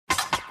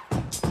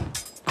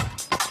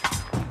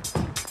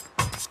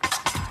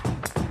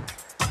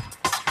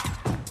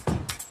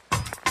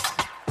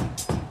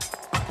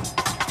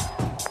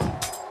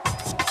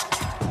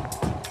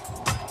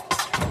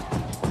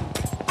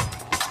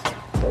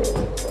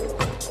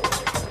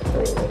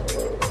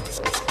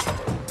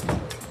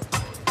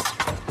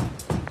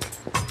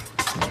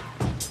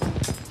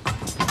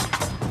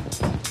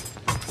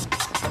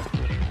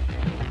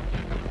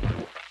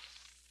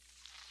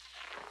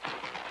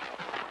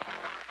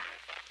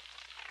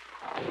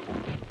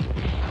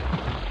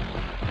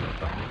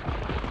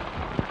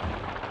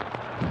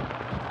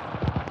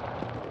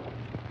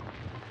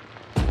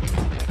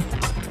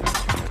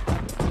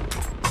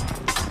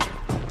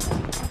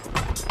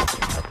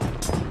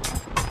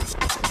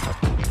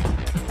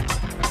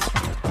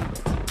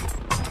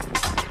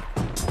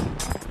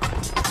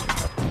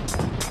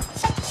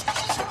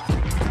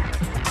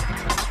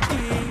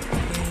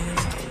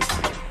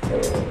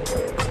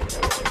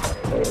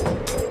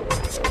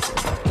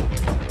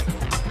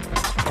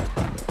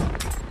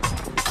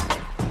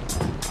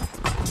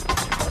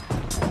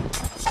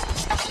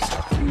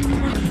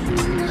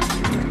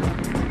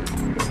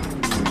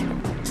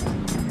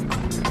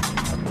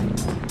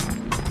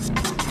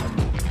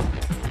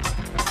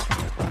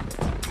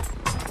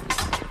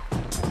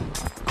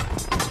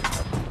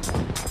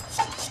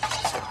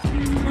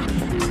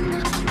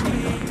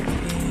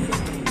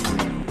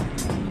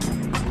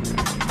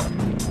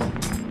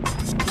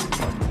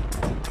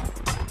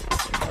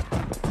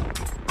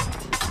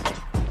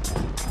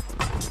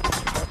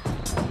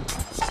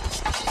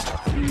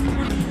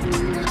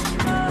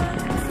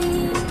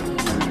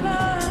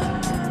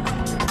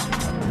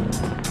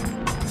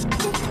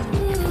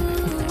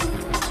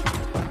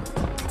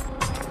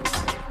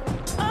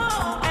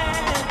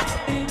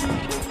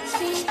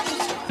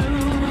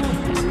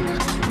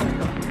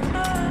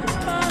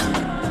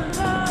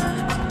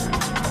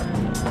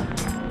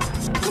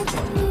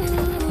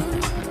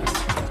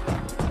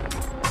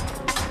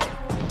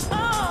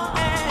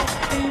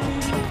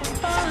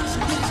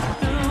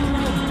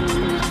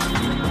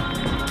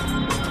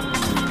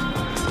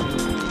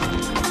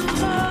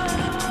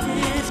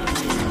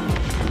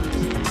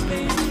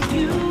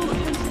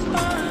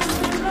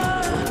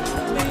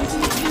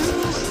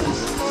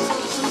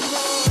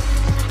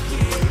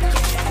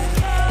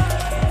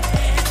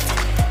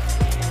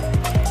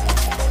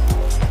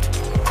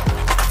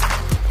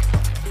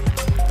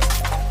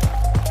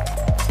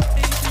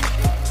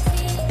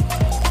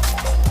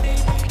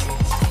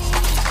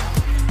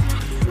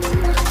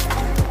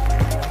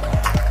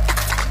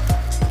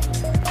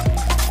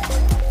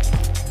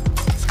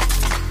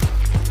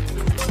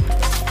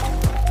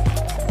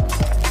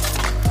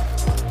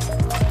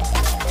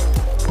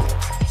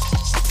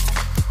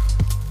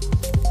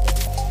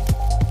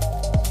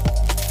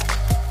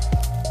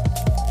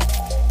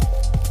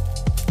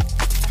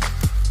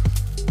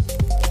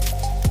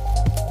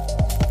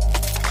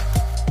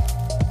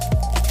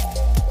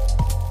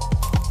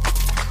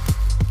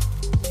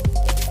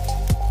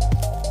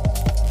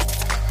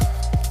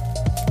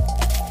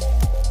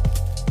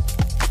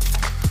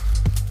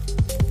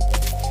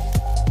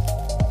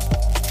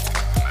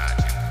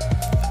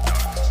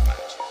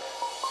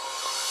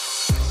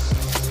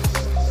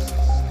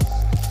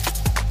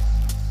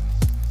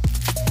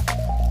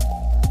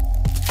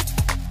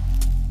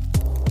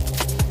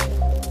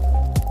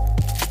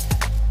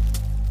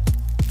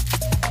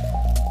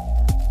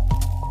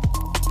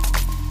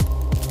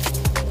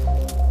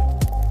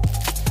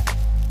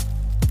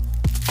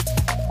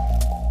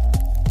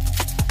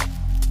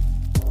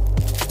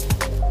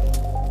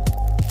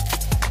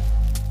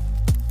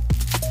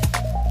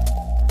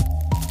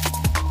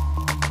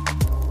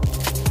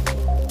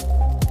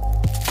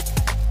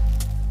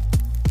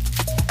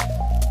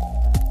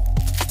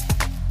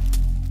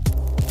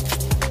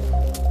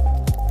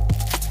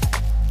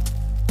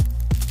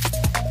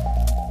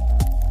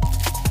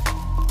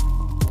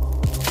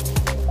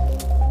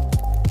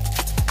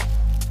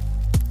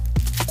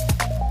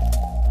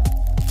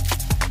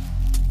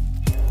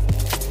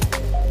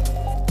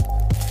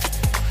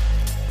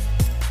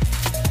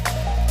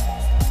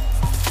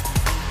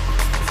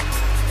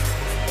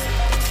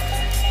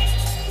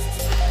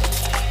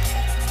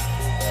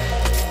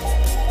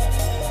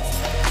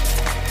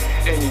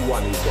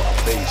anyone who's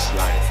got a bass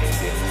line in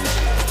their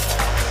music,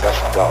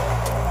 that's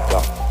dub.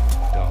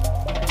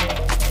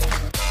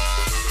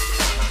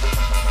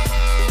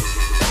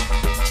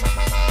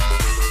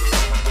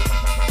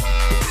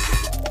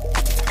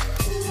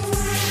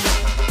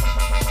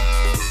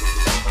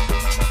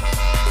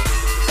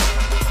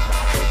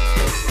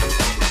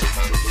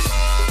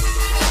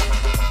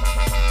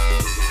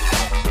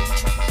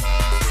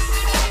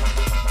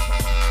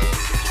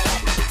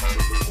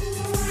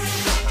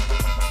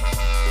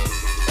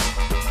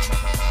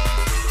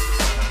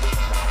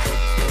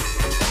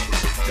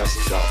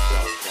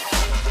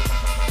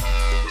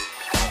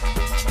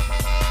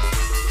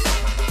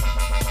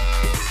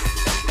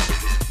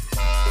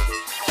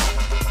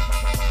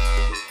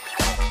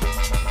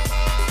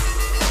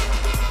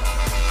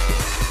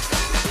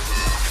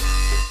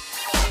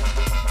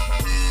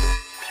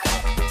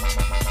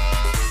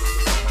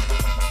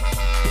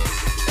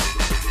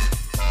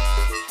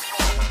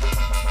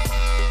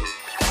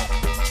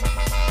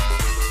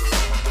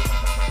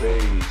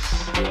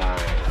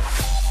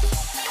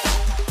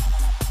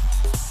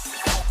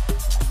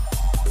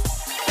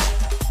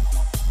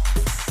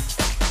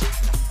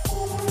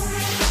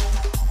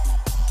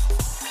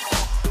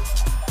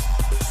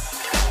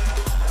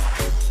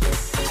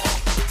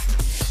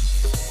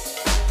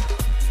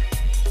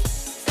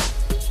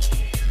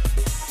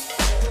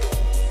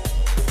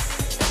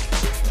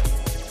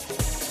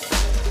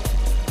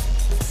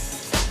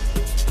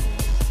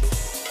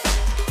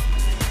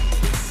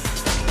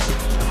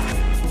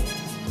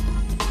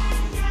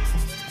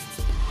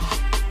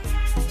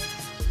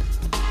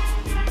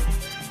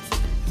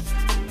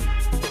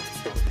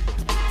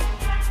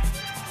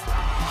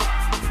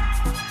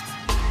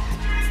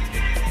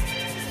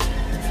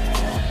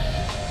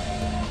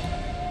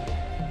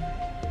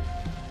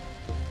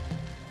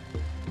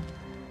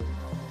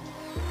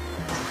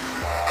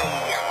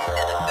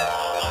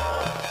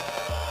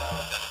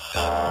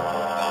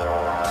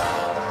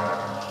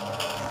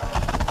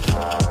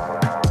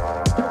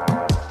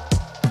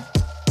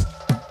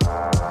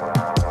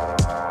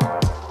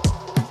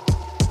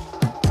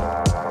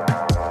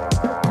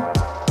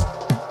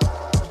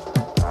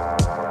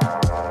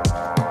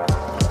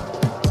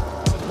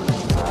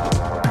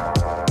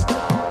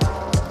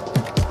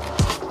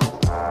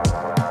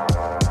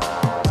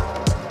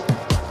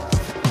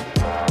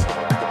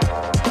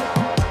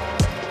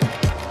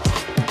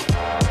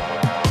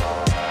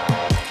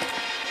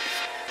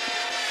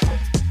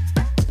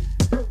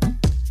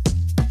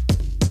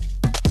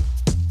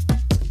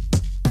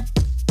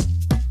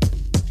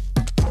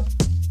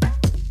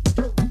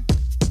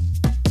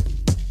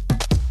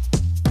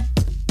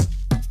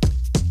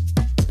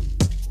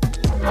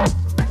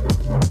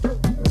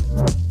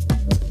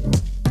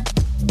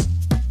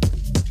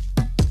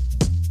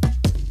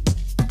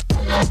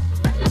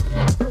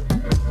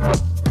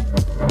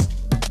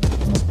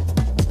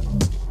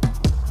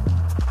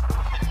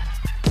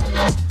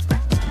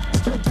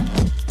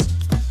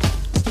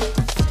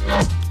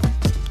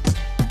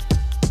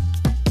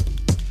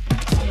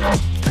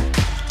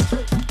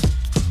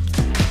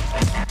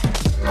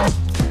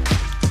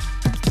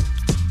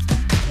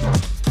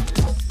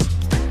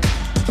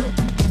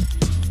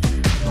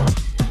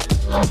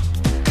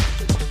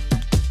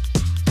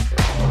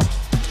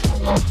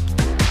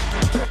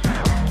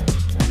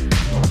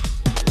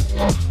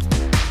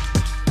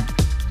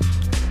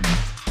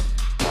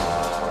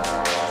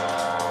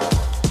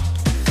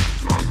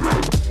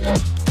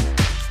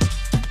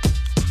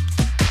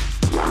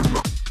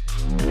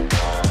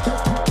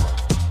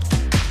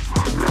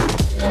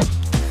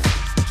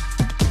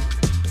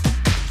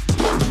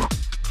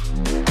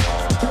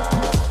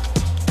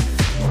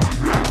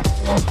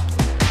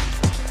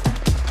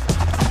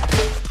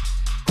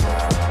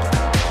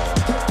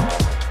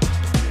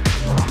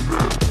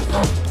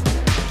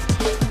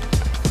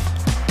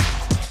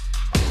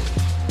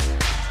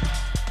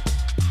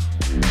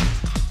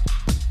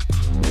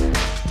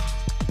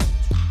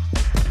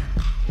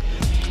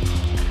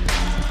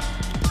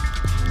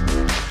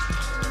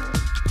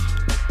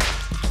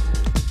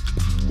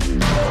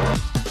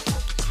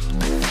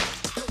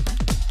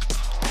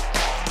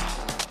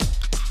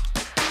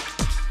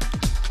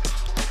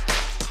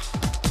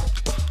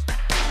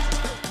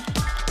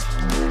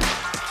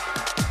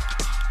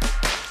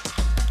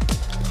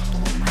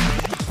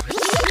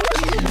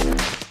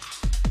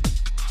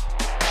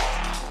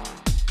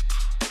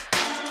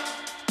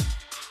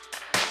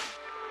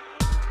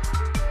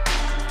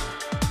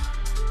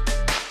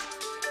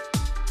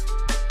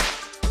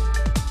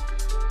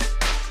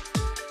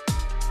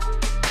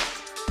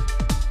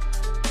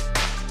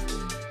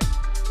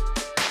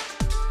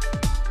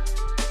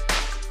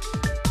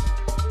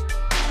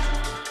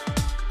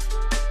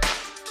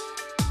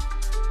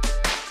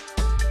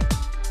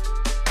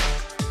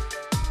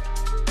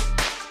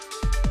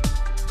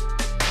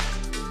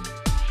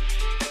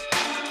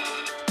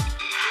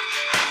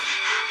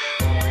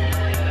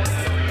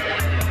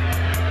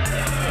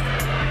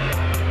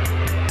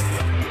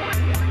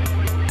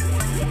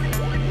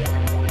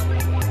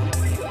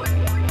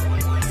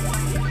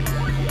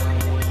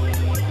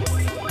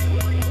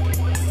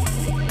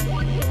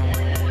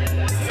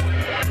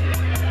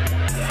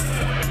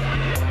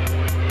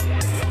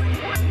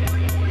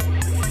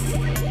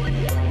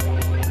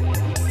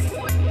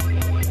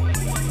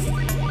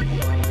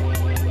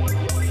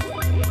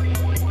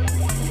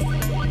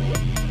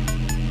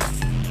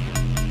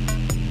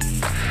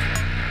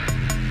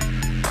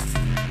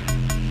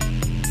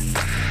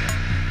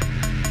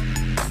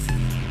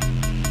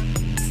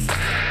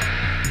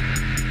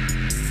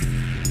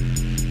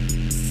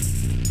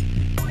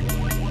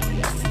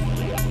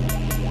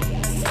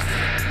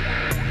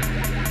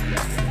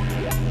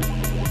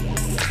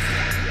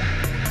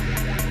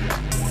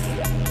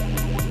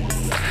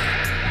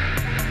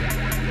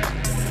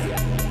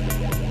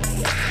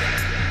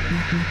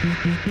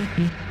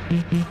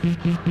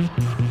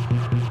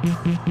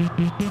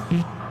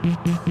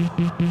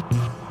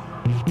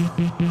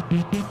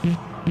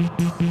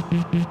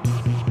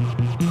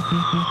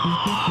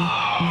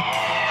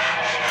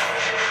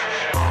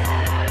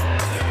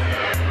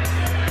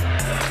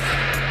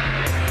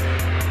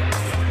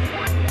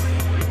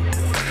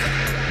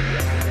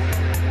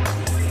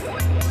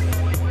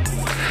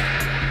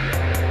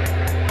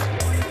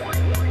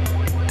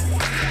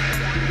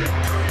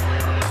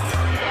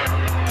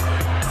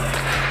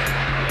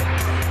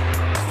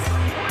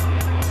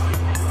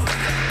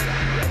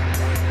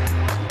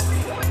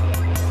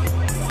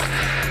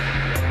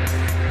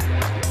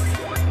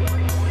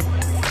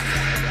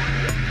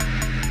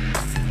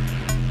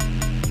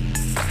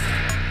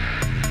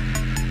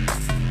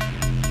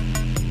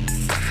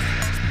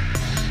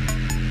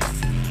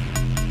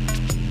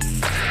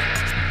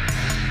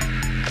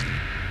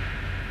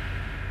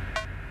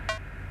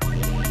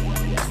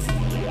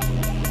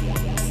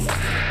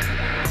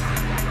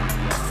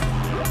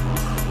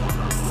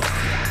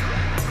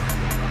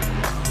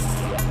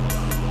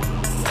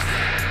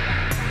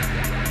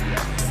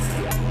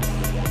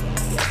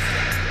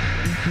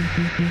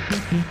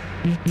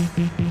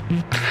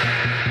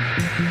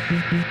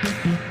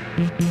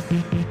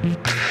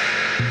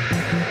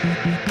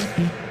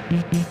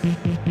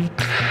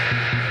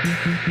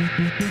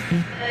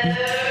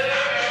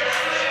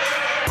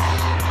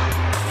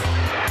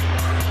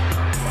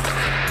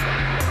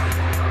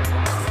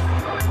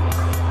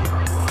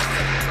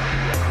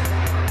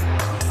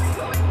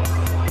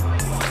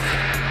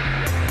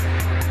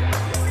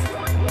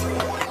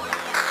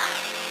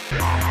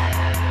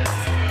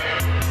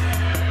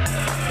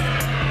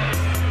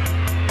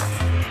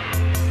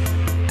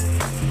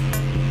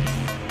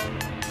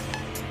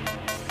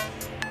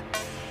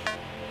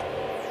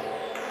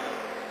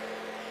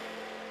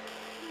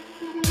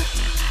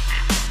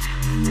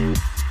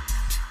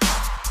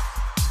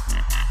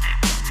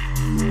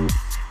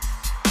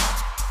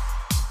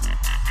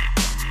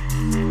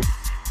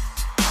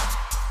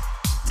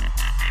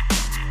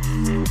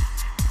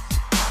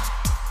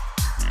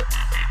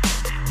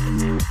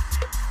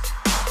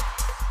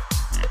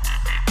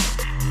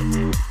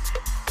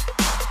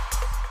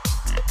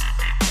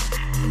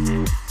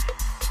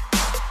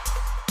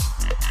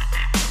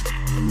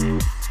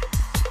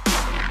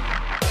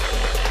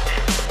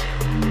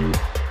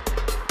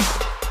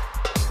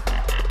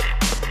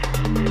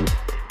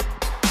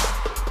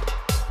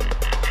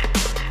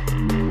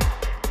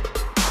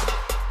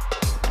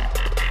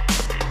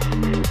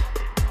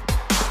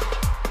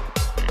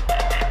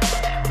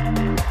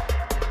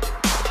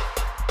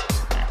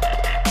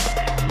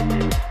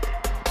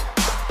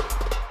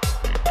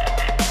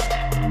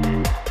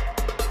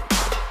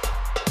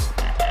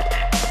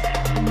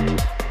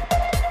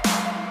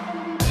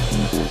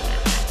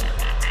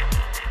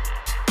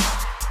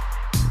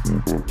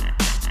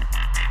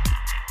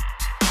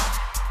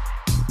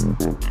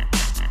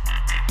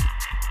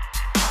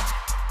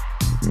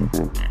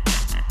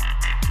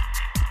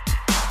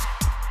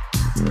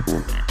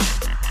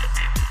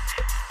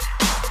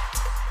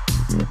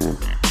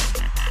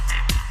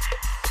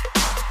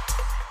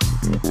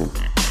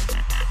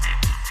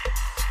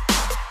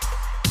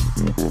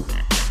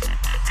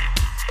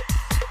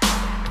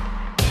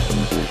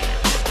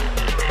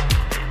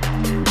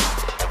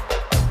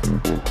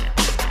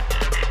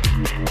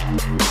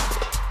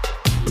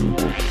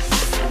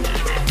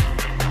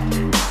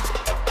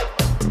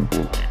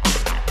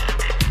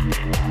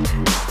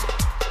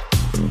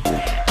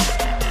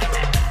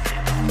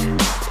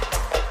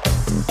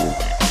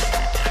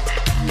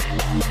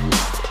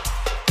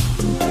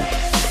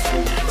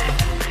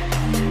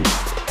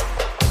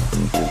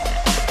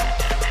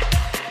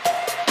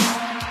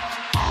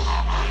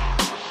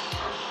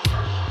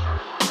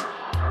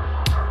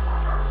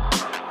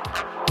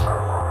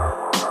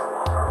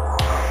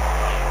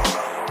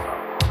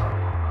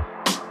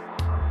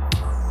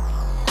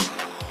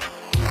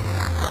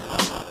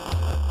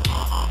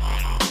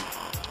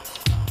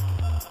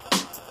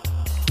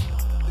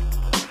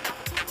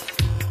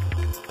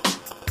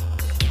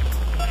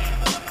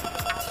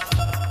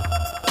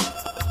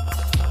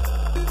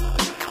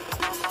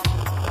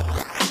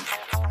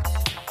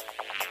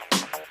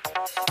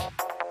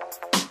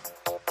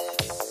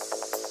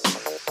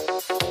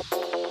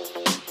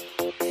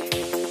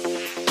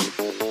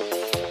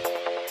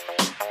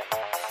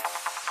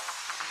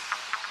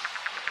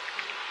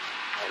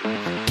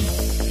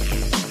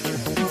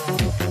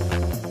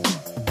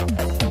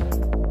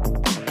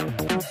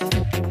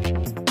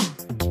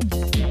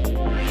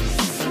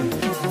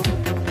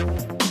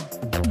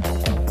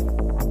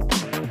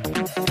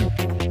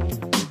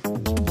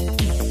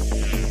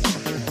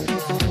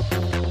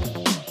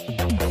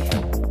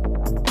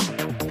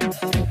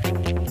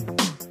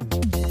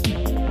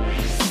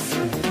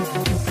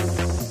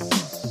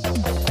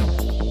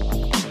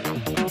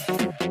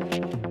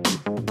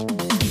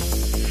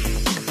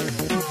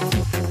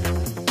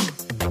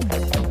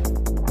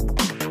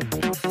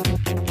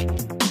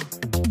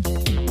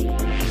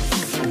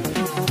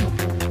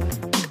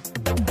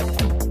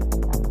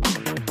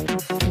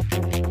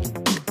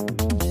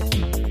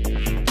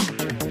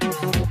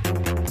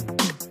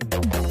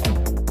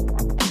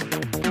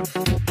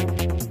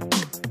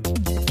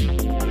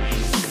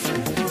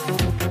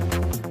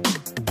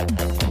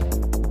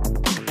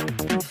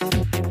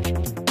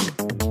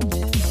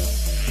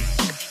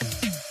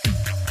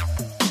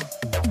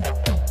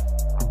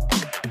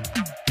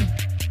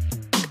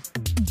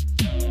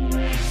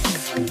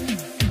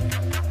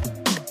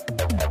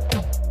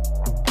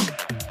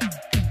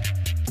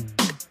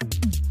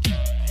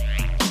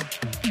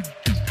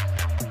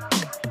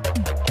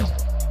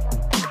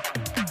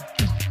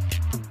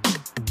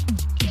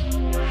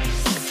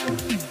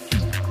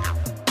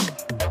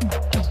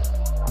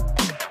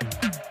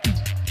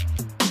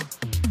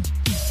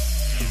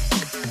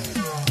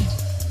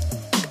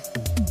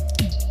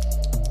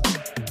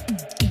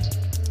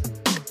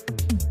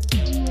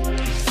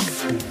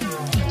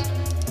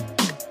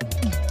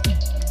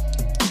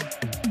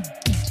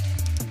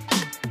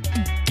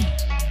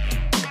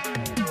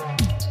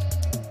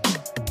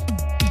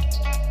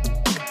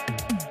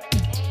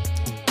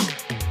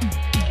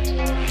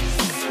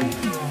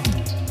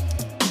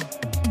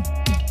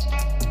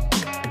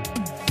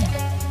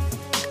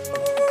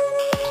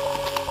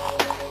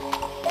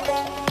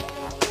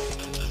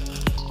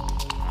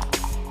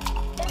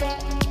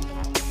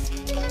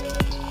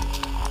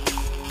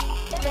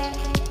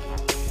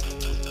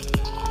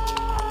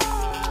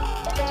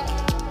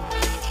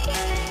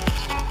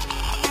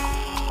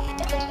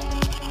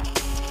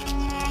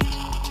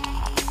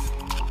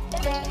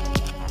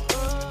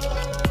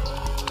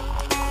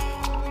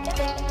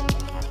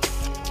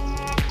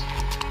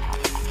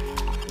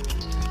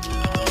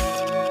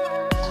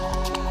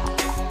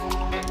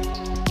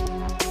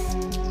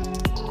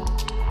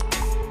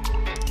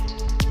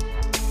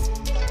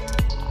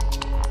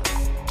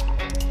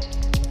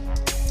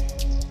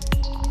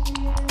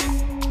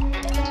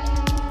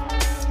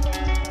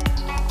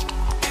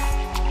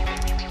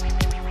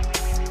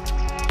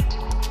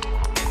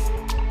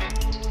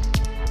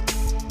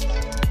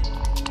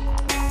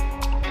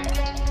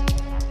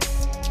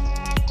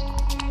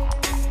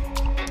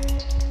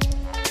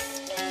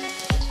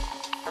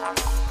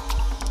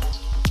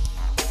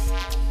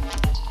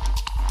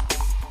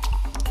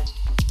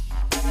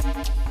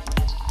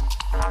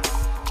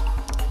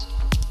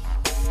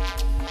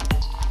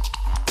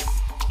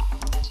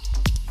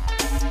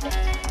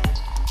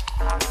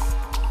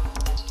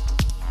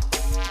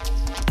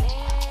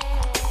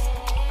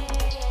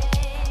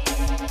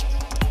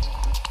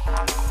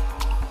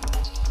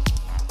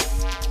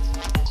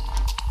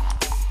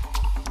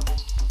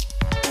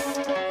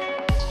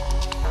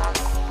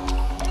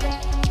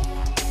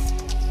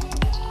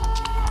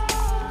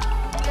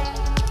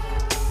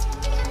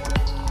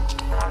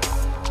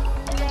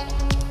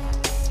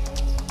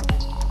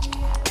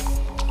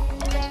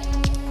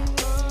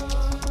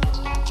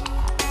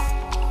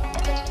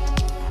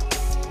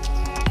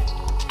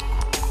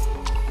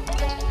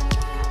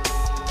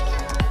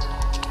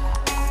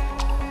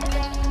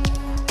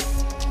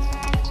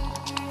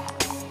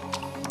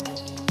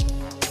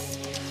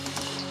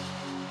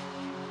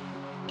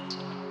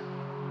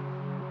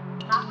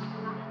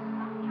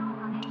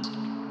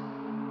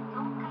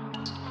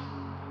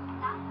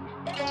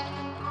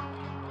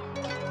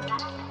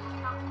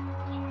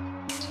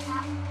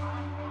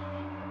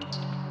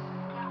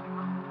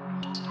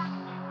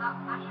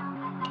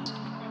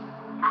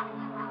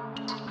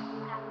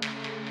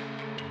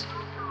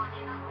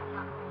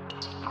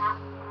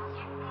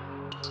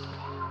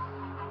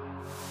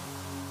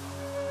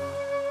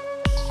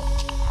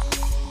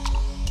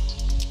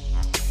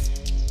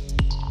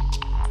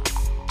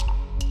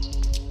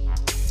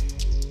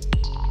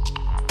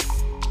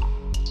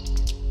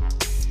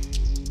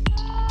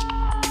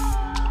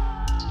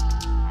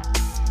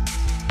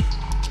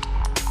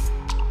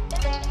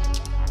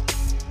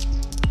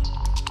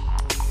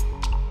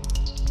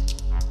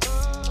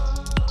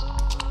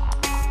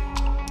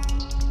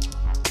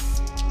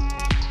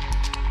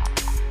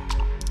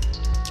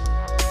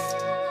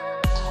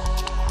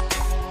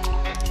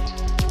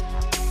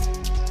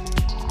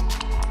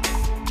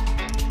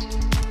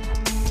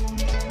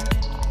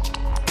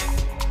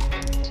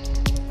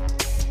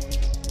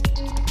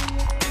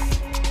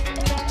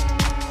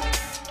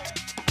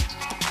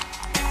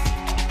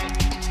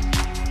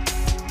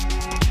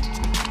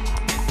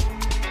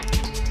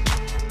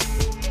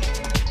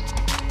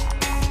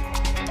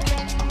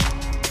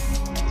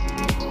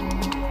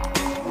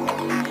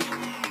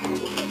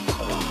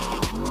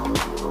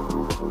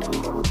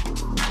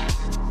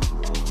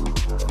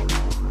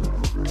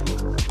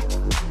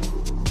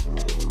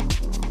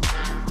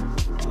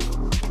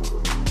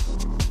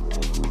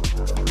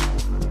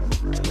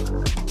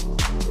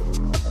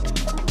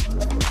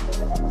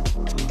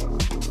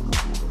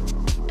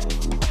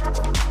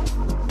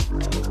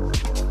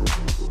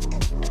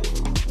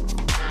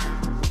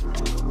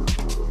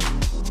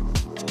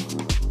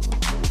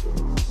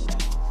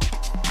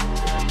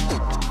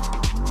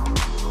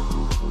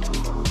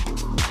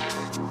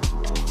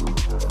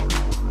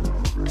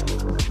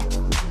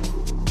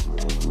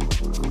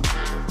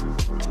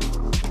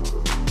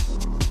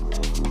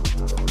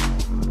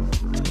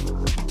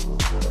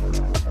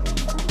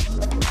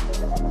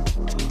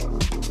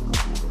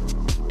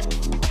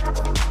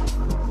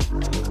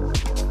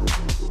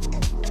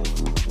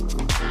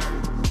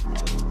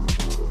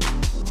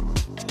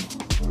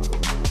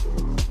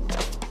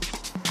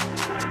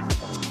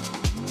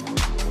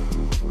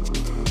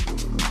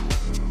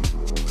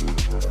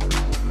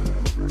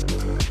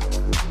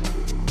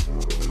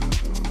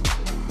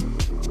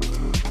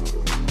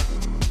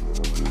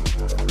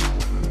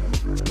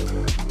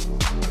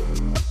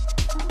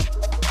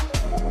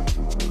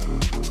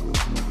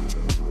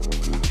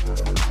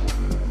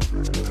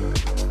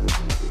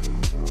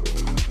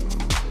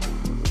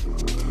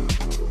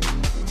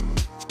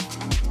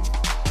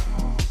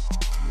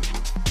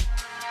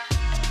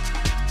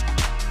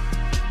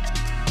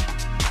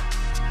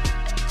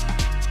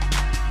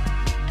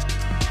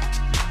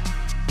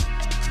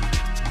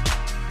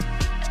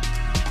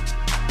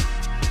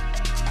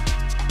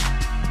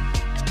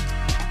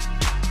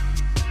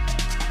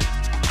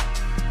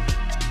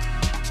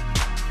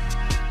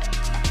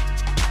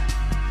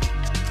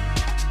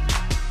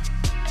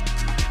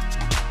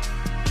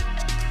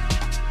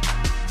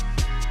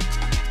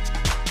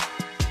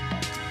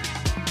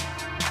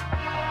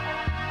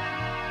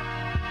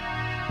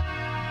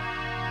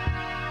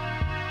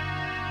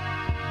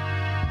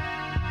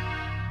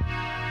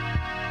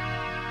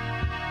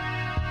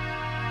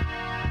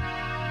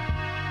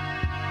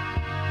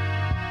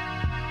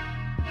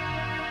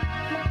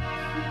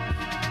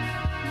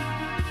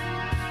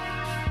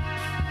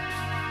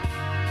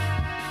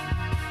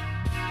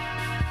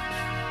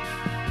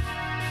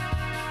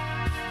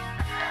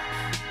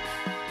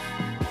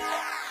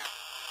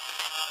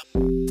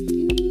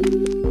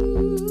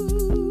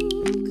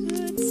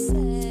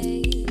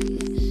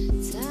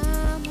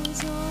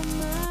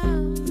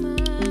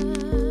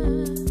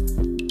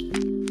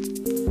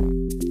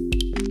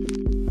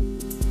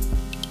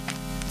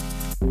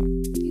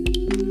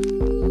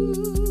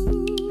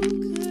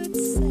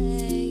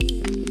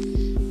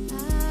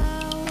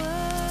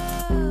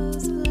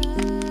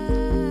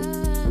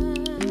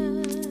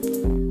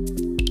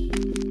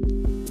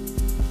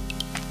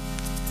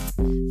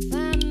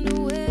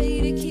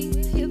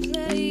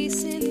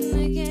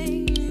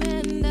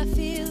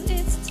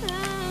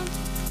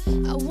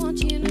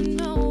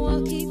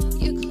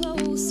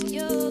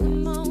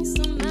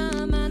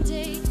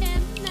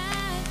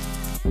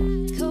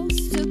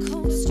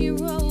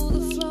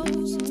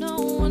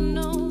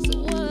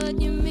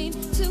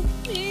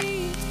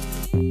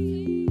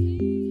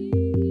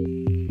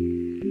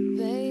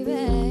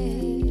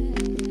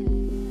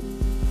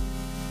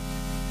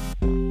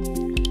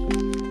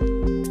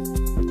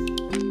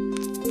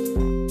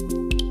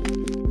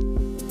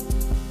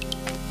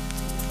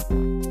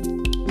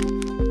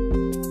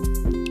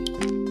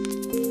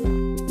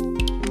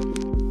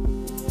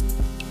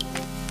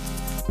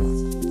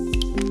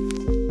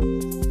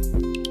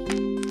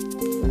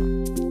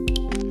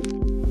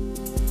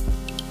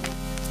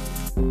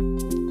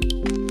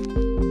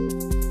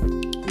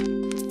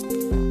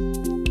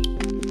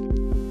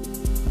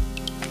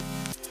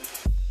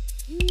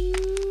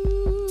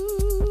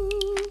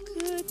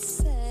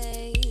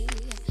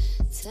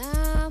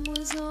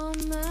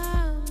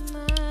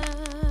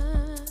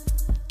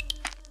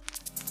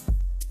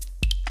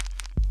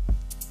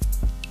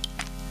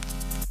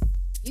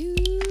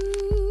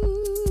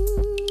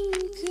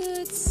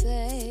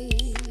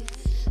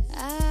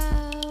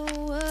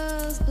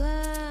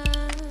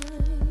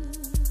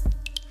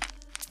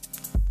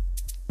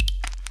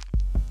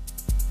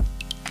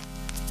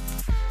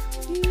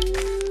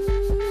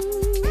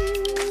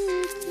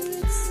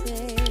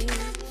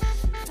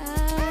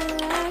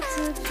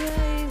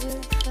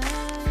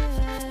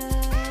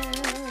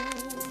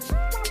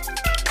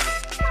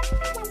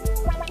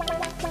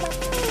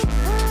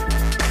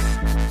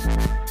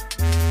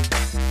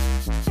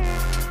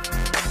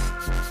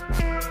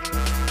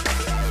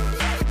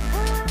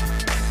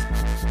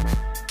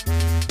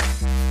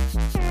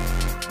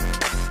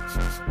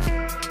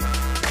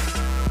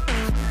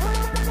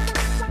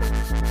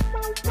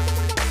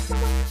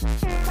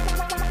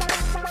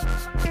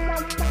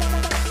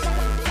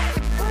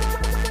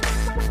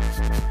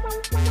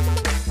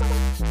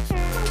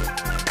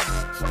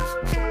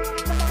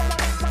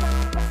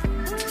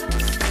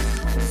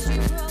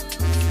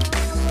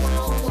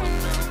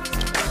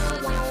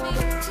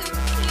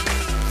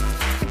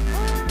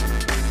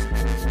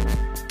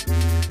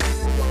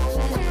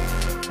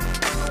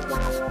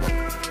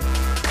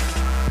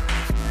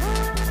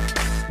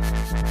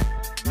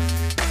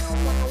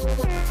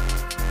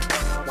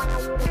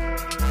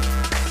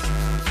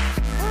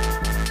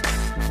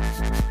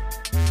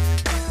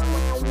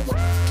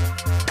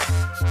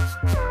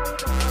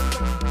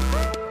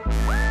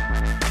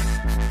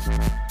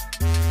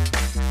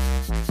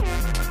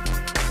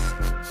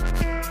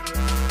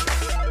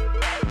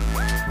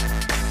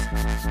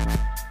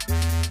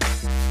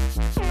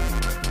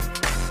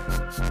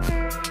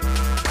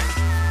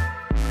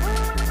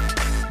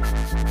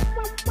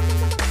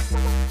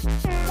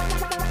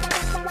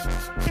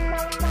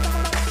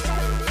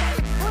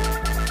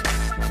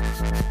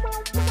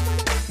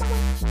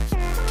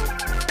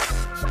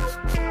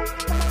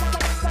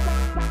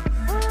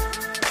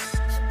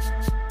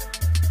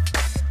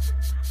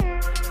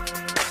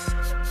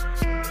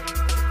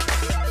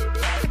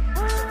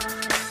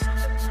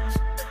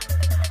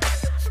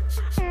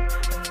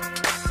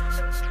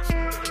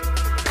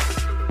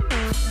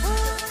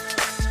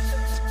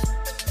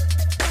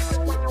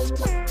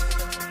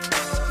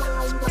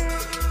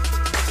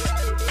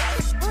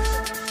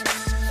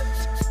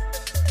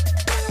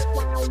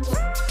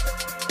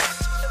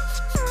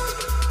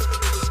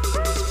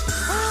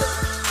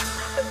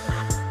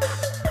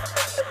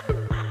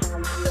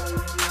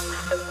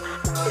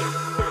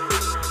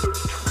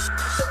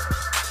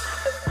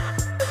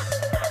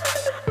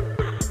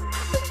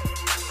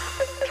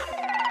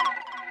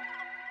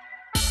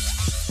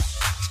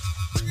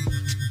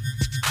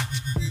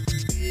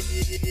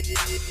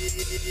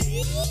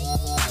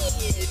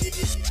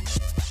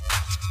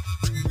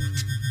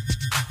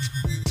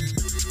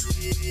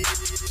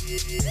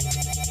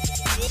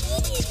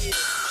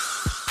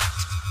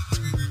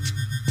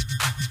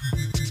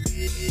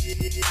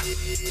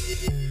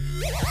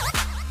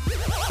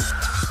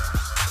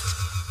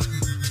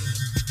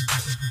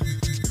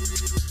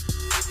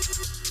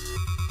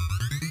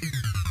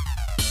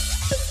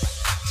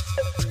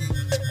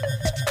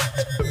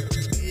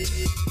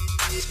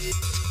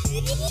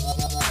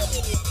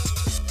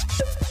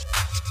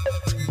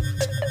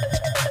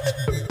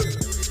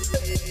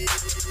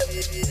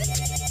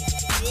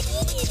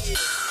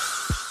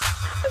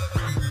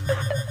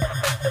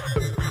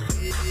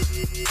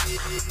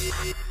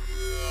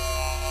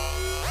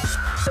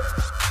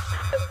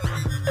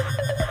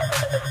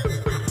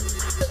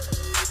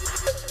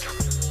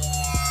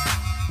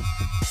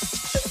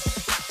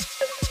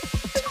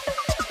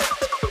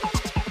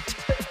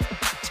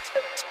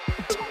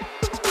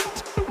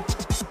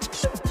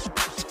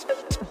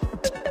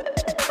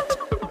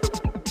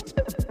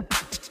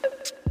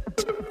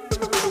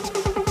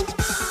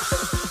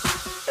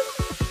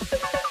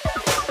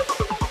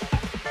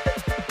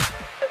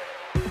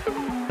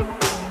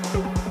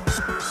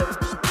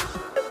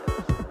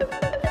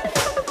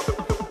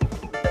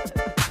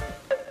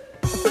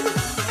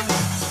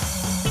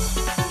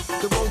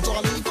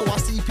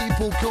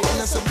 Kill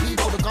innocent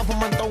people, the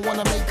government don't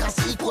wanna make us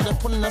equal. They're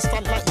pulling a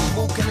stunt like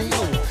evil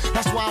Knievel.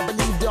 That's why I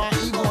believe they are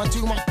evil, and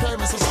too much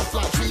parents are soft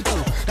like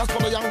treacle. That's why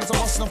the youngest are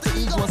busting off the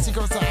ego, and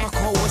cigarettes and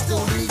alcohol are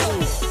still legal.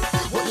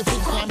 What you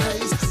think crime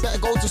pays? Better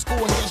go to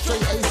school and get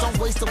straight A's. Don't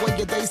waste away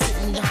your day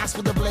sitting in your house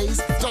with a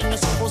blaze. Join your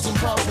symbols in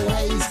purple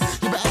haze.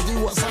 You better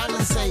do what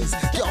silence says.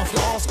 Get off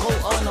your arse, go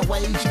earn a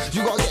wage.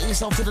 You gotta get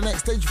yourself to the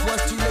next stage before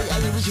it's too late and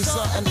you reach a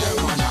certain age.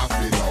 Man, I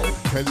feel out.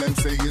 Tell them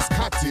say it's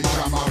cottage,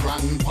 I'm a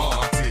run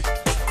party.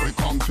 We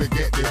come to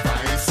get the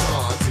vibe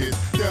started.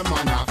 Them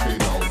man happy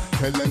now.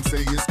 Tell them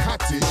say it's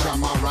cottage,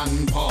 I'm a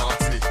run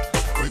party.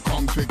 We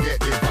come to get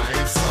the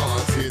vibe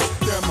started.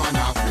 Them man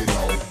happy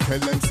now. Tell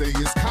them say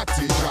it's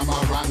cottage, I'm a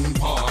run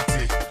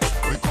party.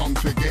 We come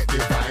to get the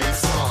vibe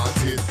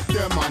started.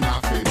 Them man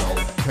happy now.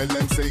 Tell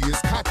them say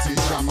it's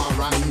cottage, I'm a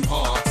run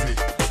party.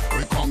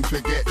 We come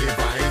to get the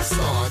vibe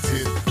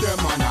started. Them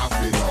man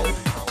happy now.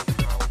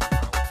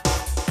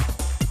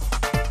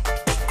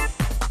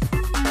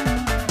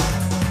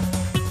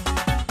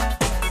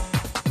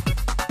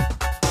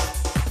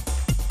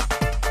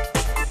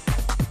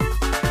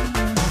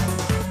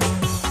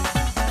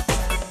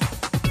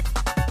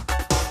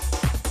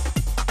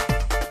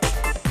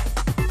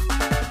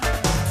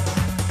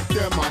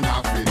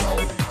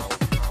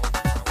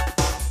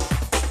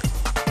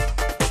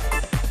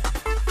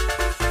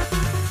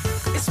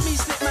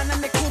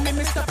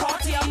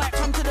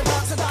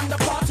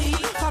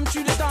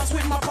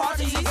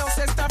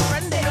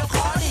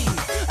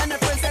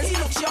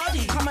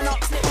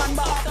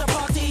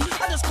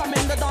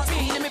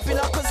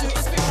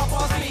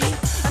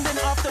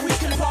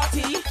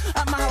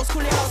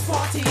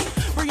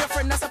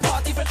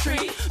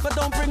 But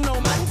don't bring no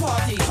man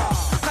party,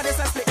 cause it's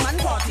a split man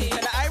party.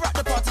 And I rock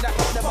the party that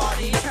rock the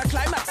body. Like a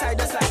climax side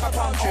just like a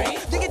palm tree.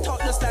 Dig it out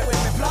just like when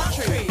we plant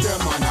trees. Them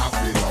man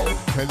happy now.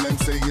 Tell them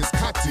say it's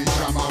cottage,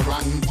 I'm a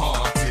run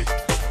party.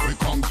 We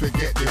come to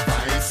get the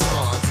vibe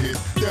started.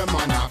 Them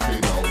man happy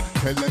now.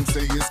 Tell them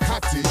say it's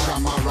cottage,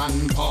 I'm a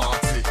run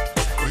party.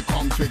 We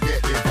come to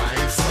get the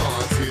vibe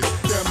started.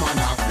 Them man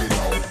happy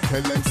now.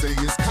 Tell them say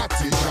it's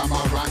cottage, I'm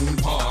a run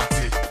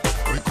party.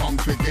 We come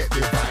to get the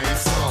vibe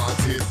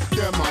started.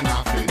 Them man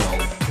happy now.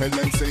 Tell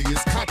them say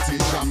it's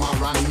cottage, I'm a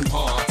run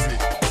party.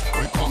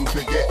 We come to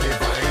get the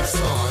vibe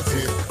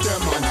started.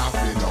 Them man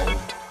happy now.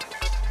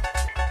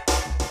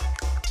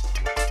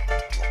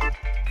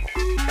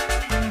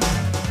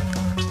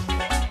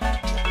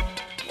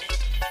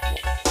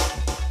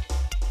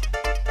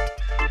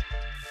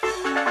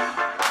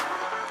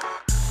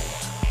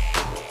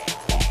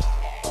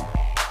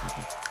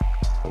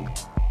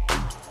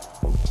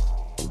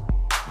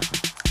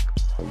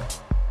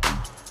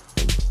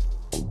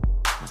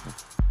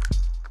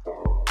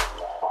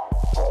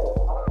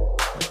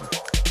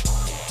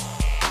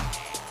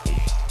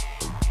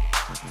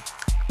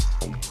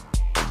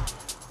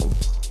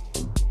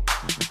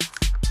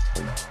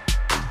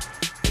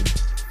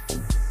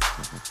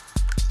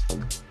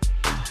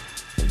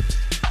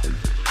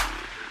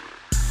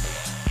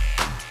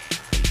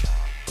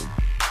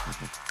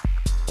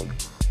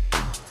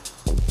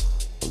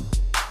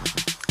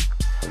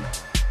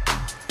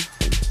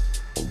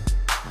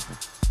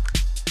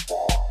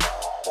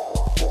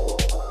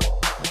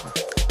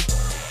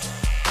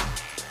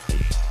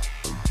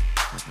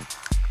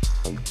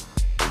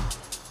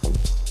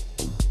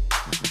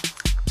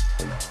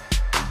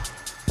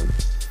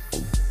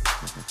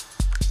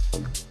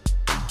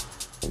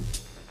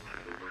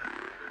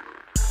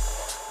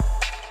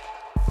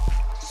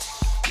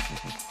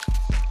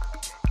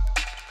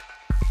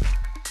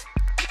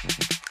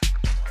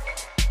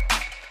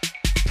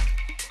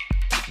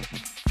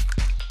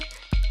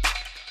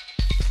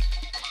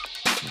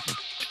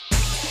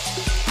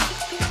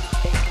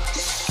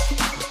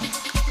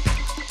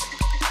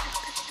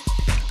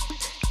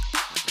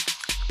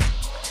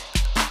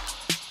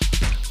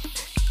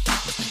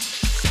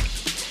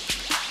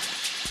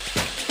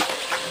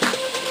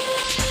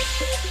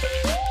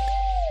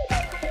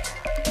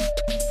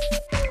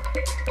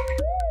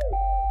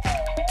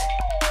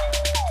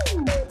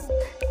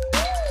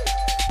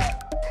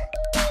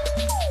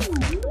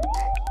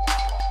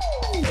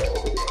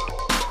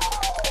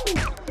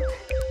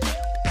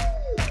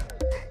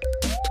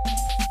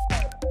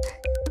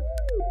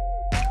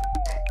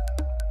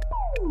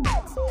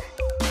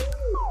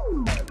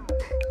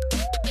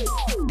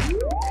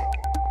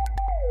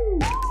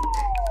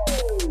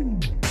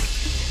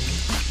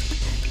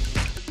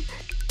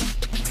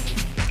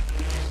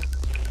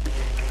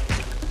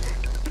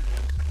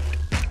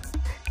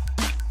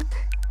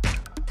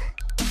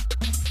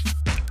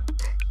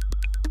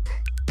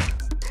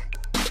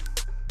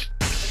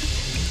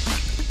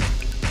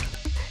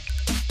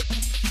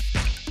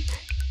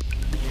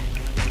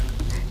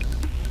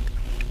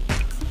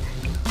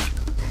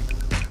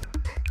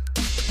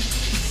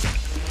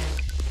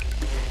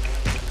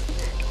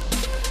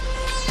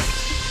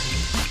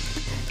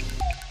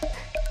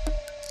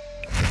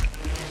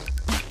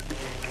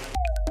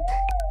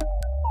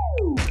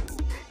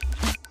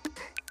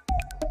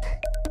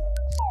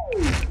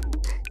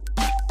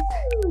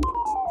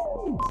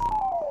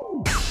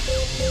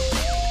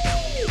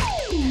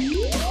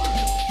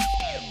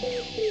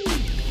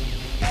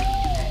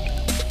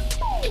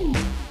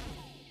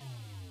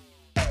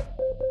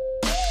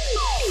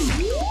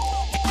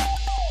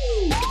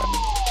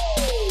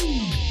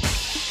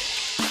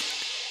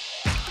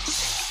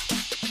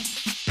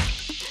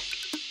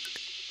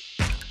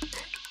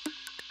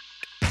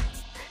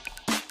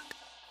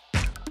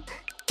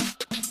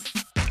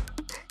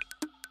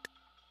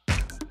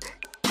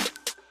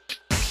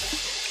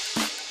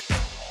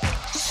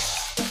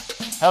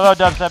 Hello,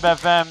 Dubstep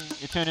FM.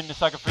 You're tuned in to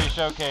Sucka Free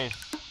Showcase.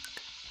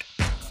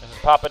 This is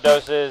Poppa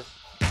Doses.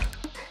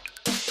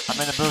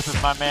 I'm in the booth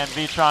with my man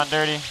Vtron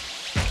Dirrty.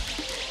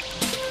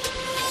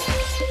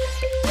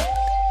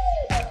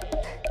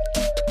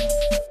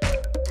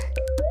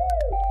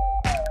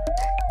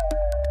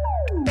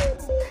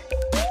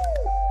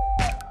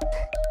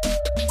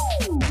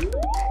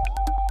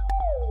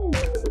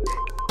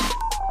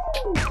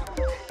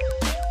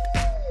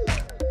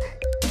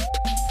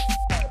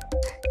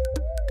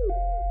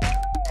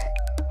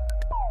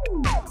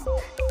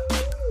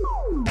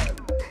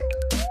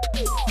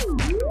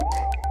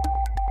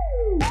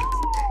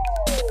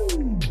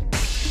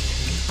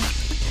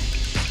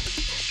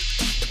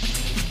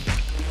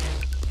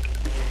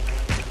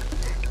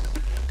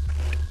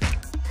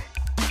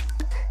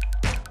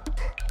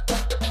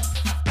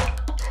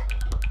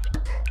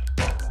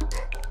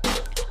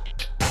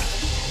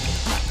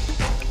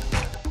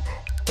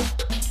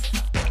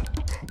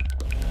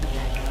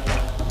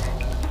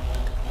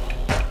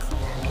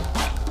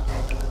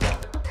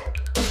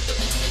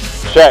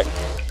 Check.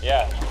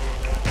 Yeah.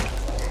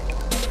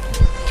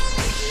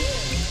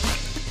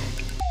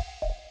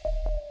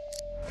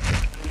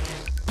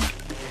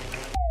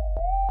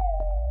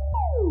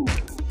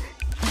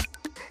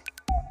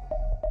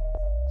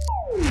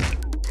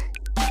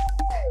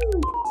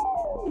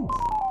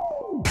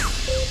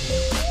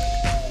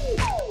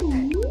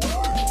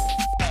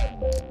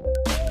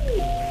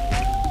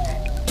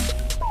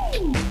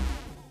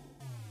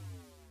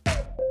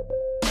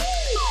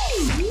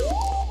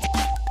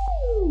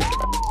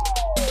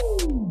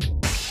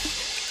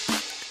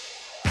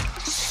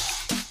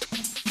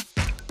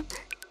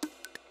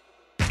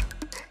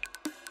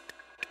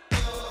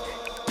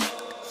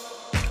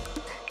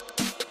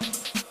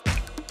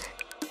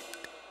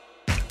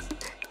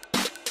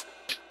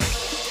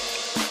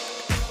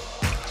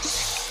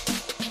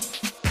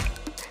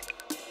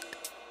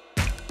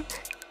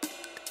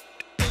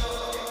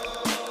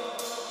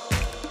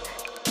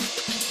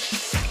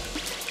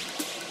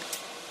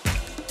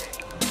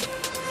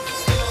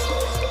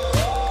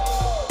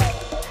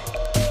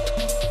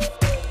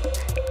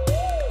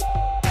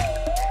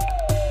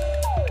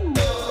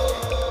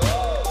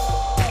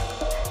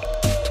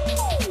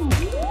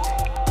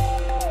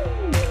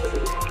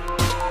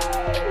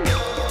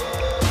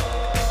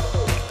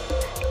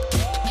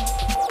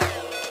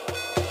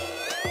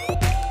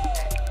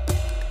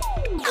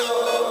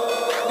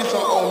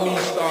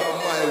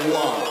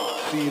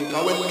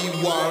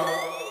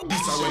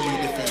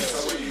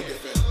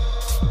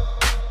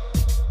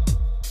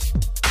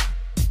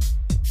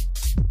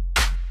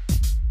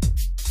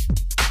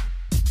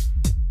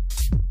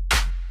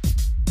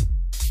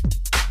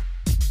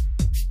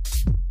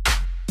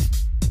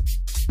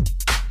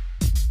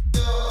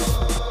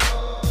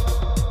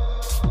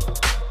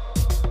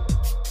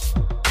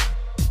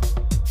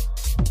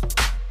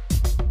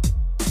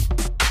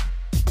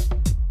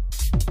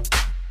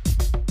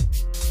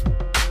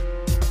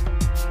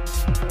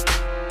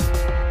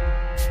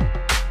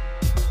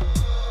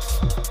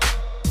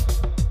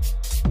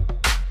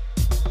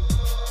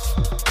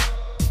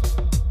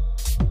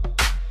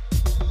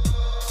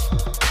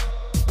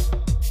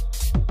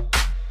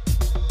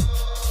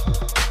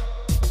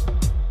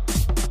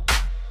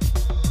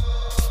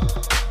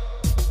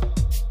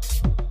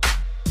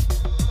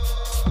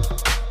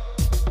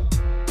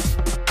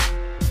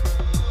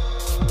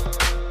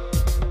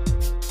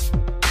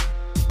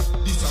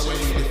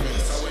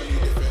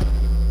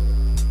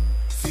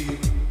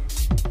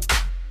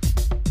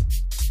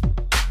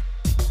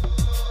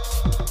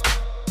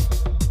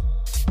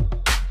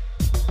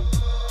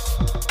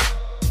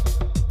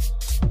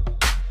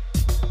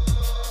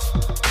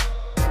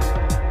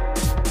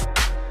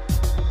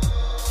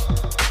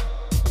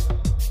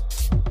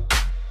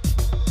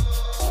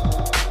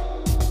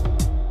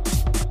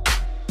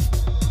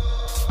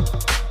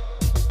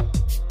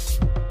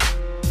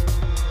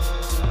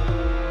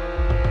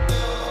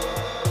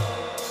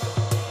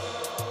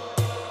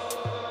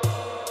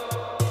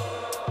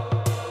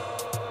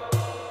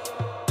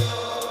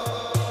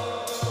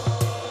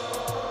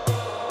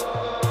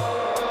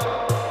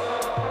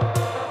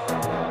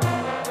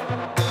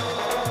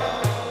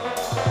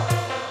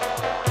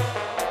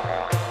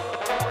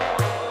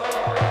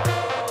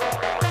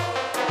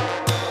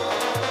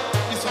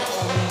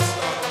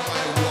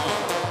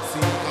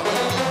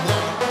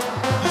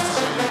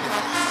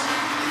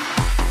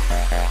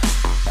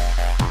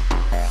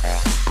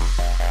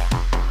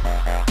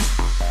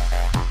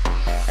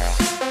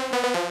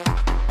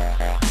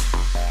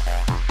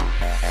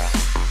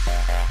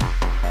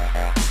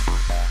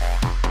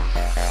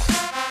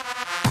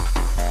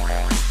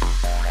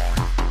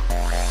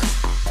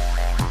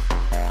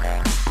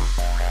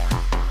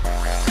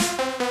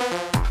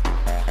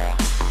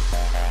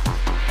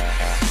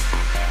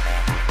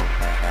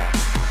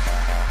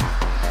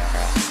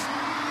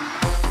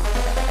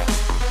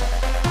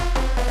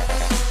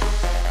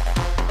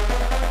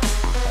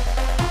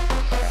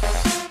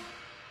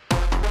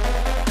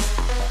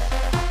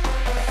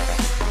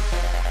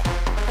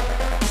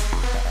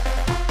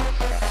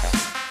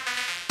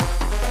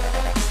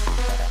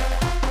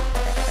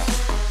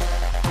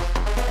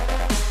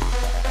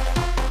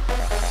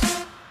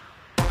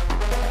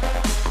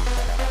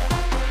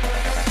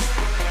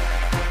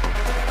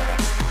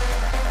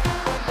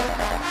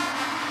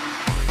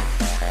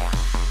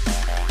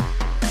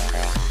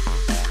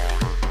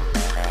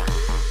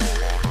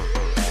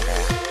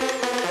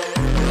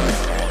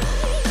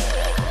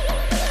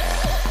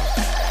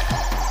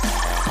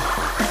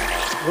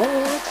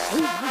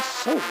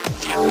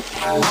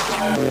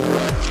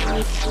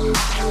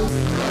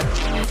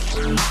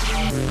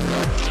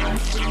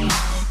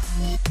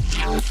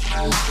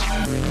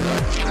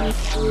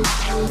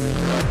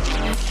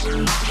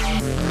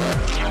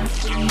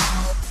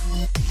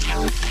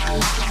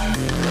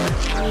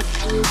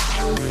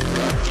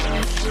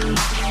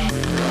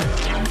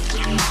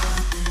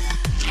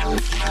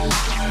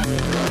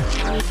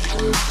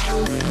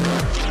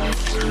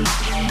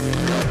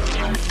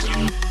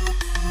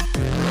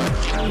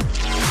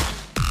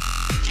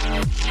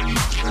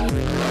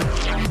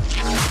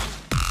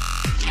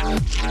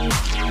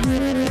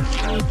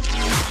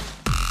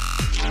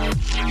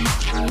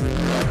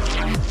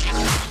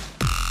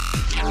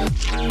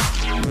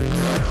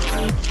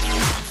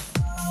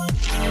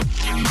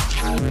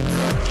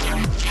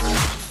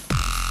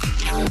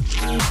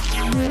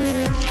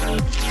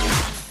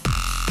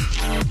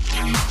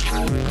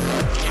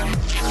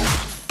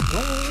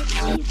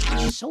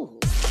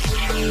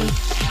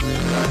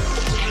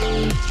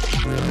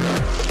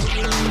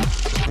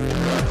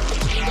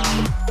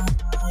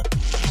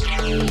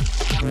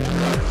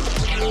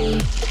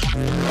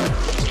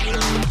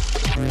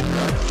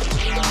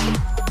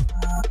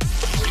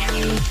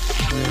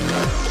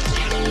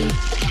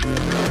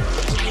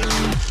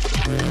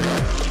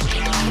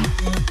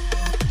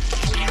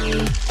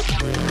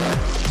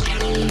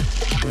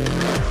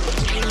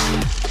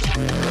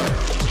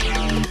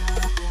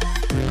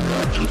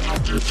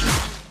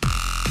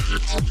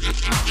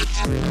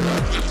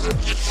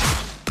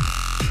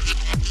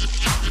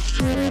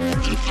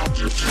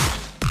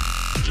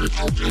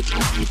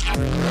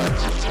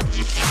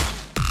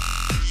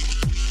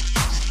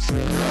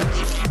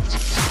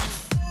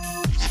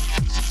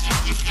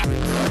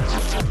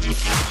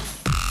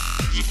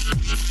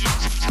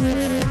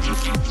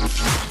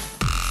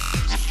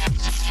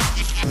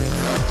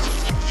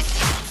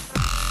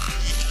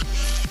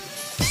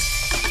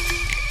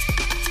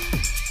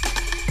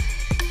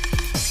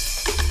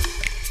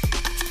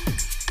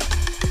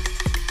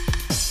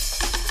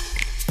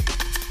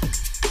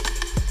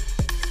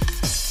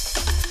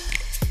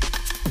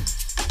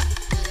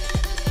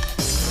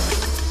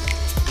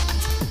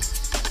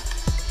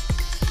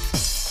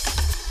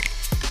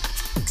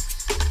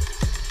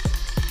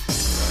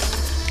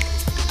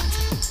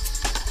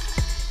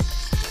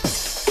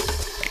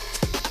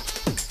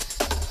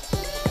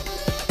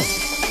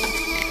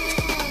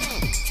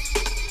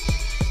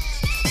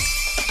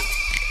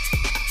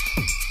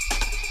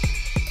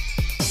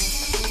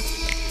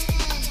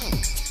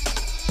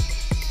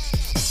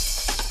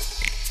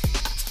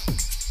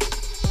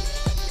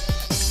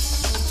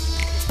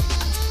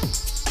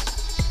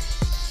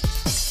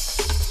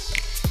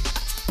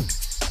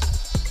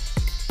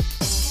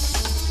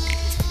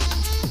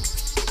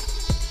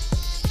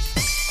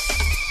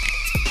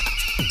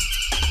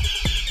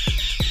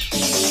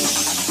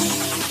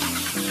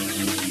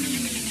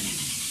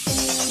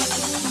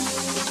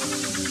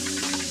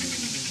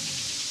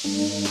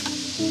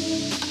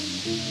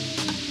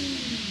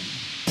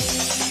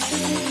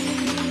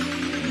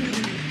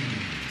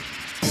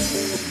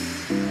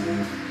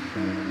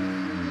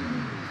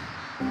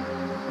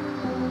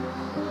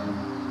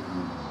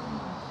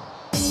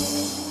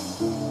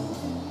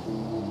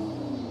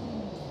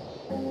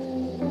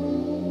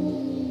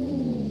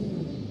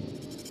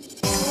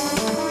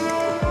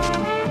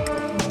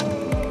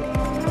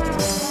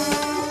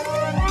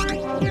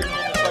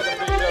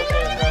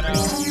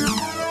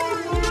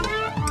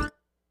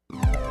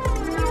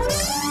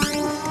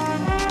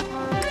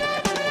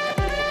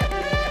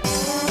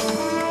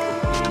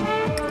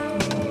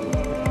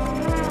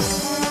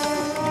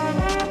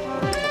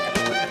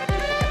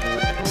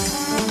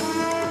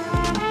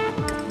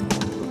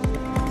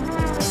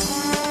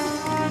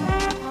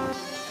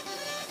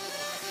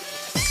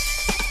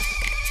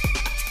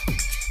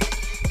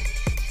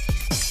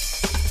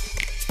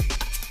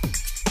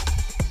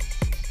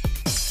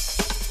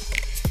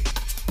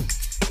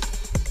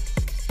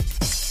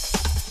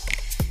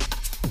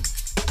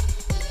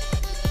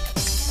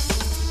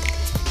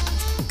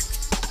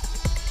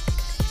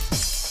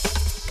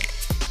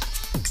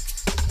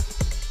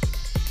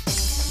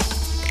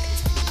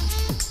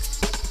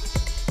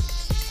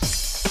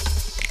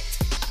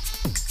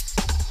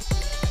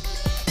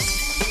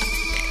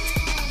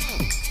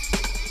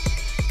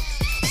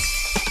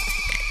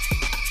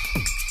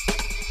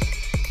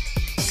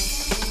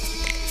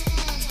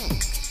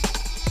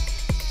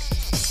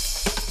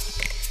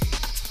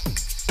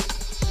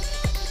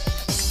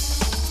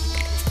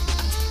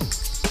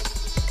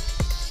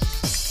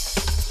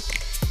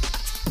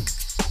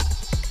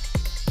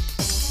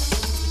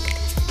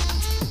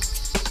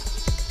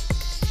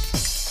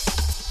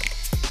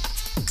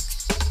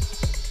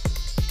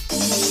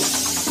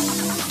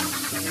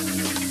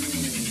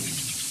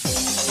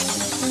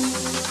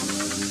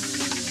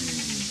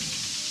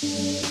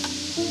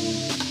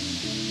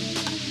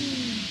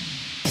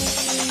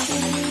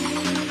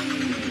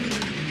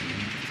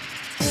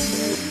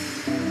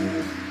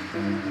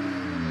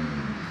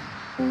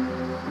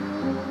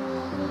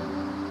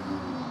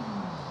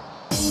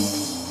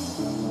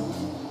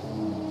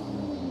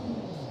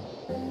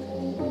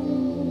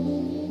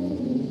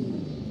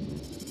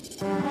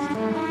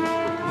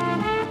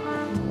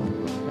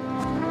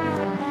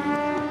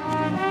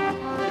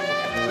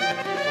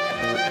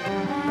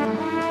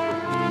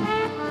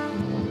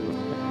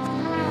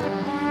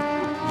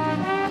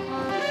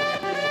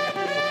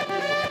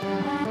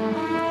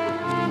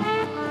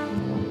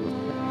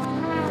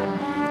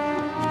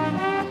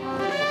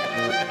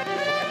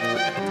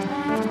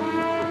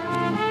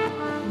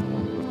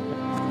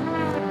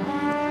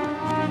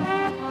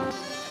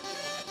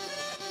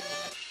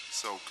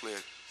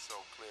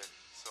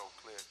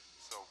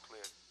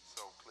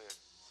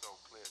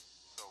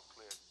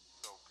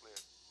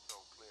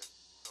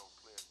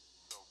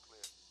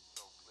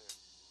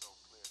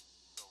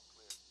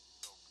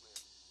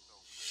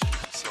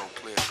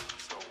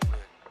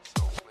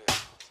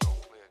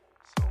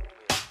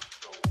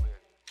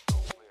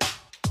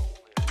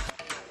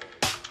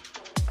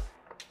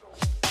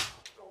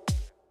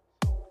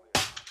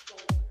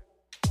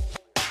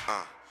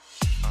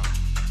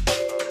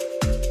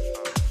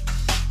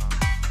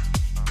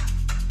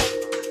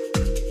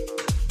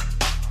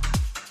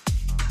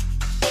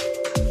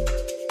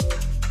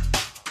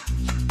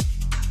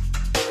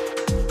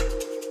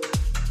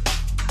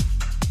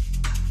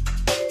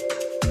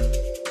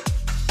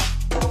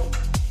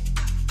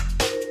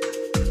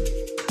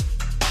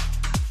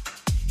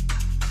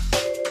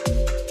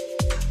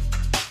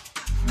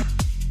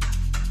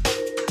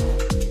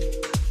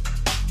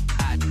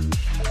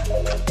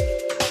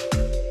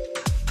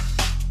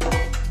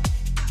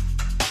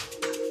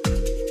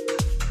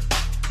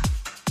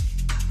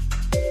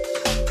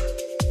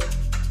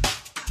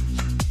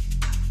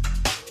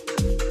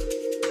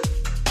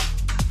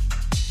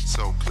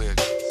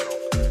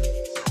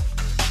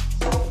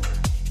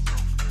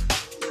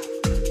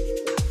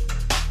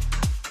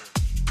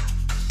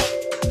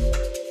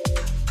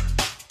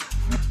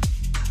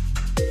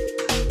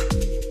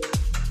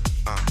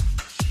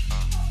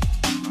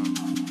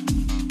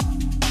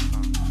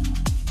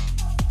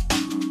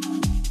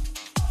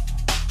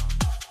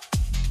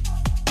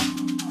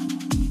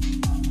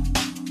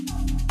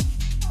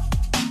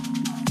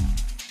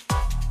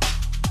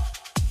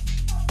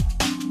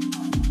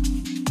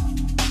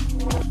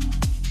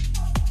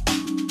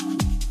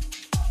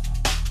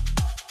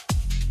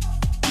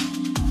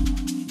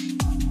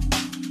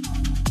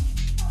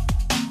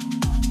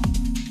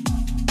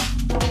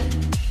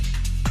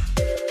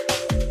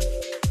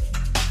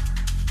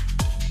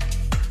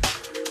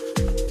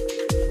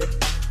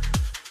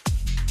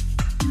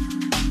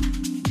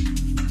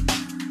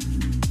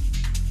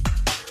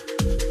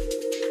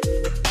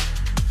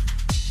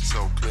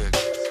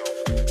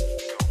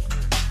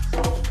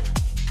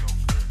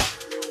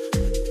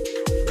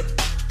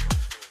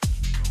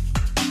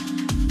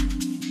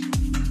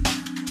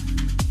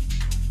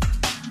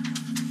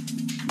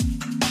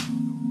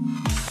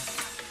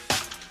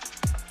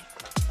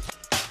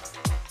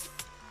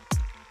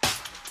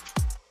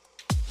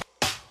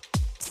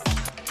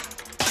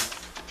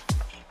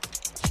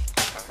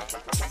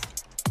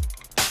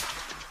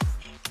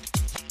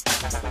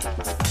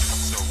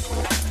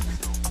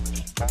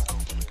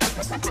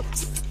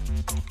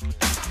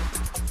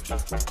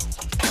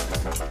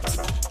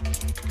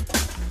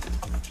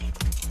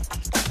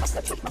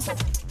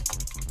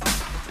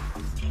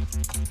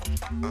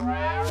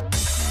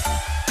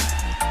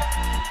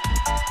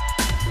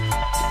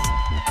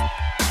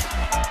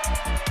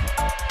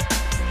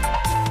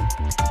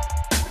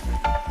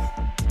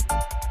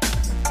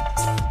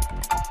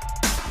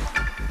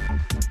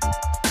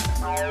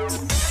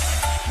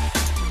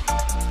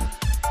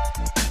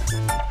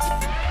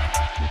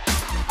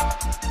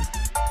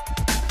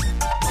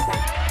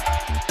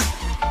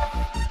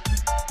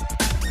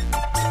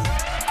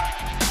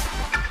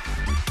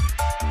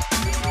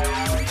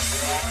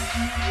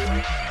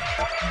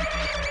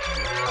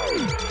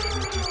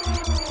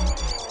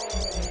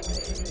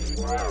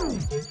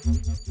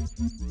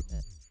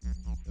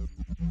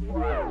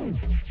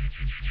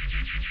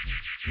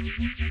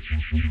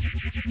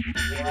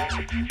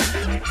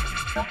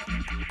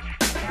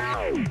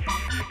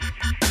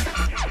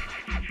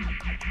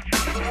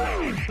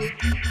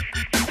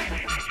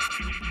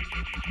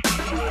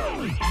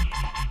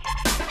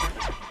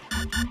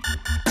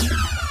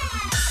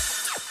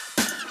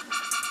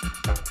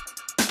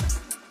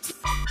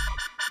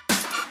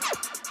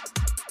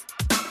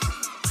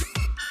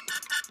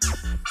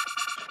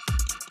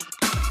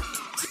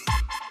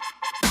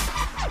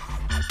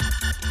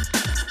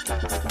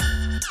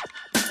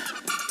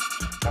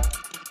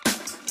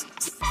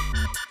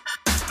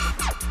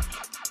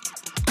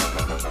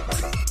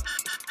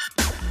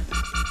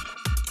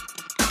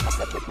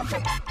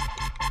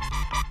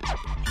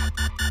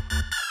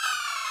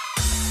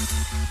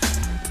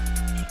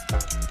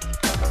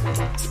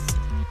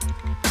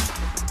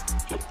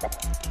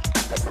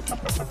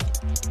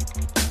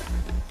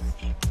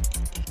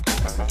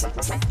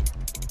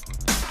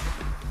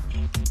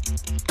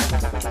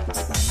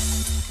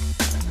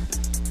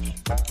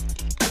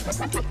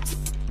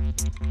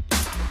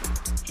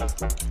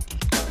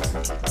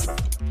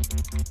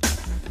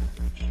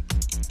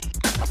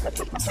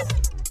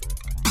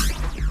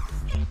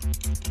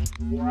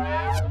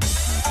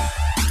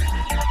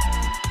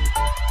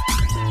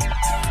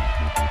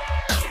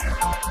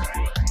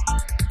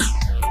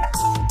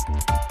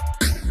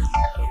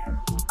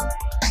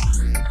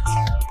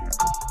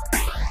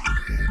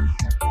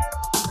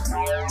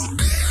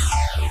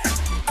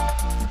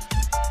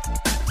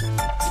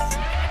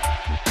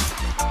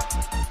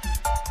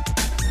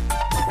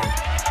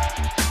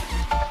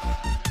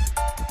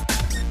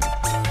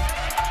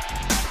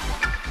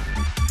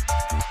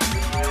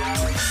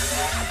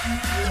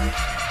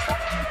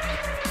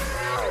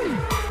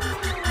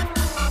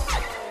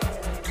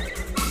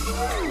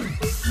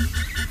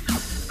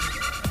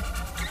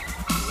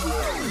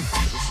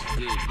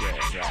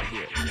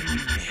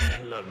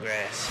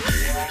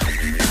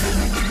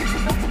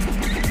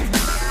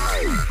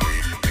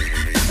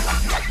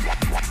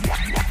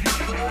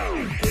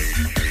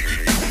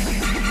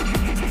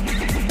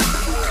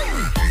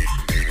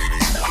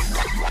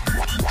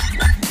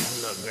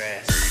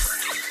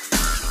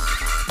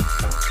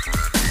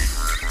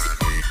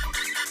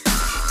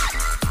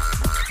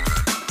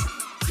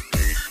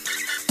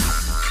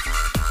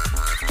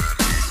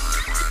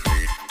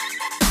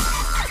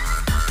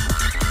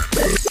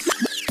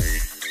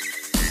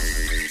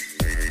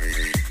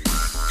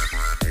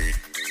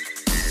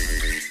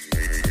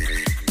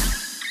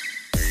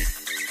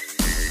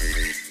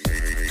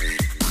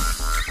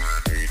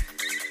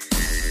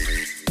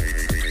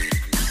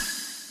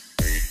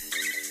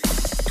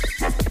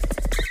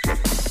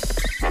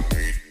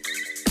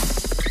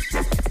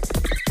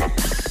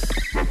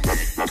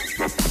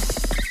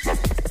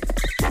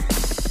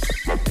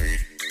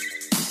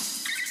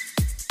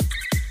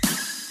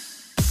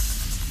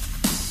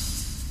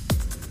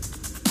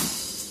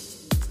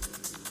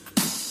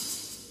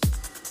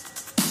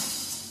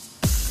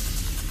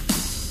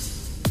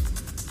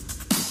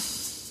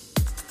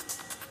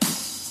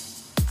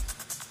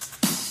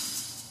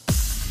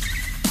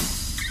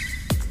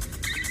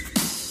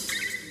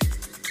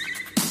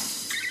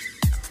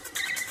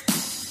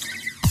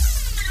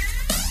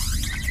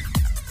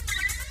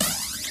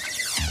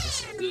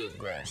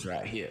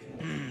 here.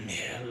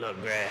 Yeah, look,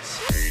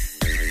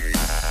 grass.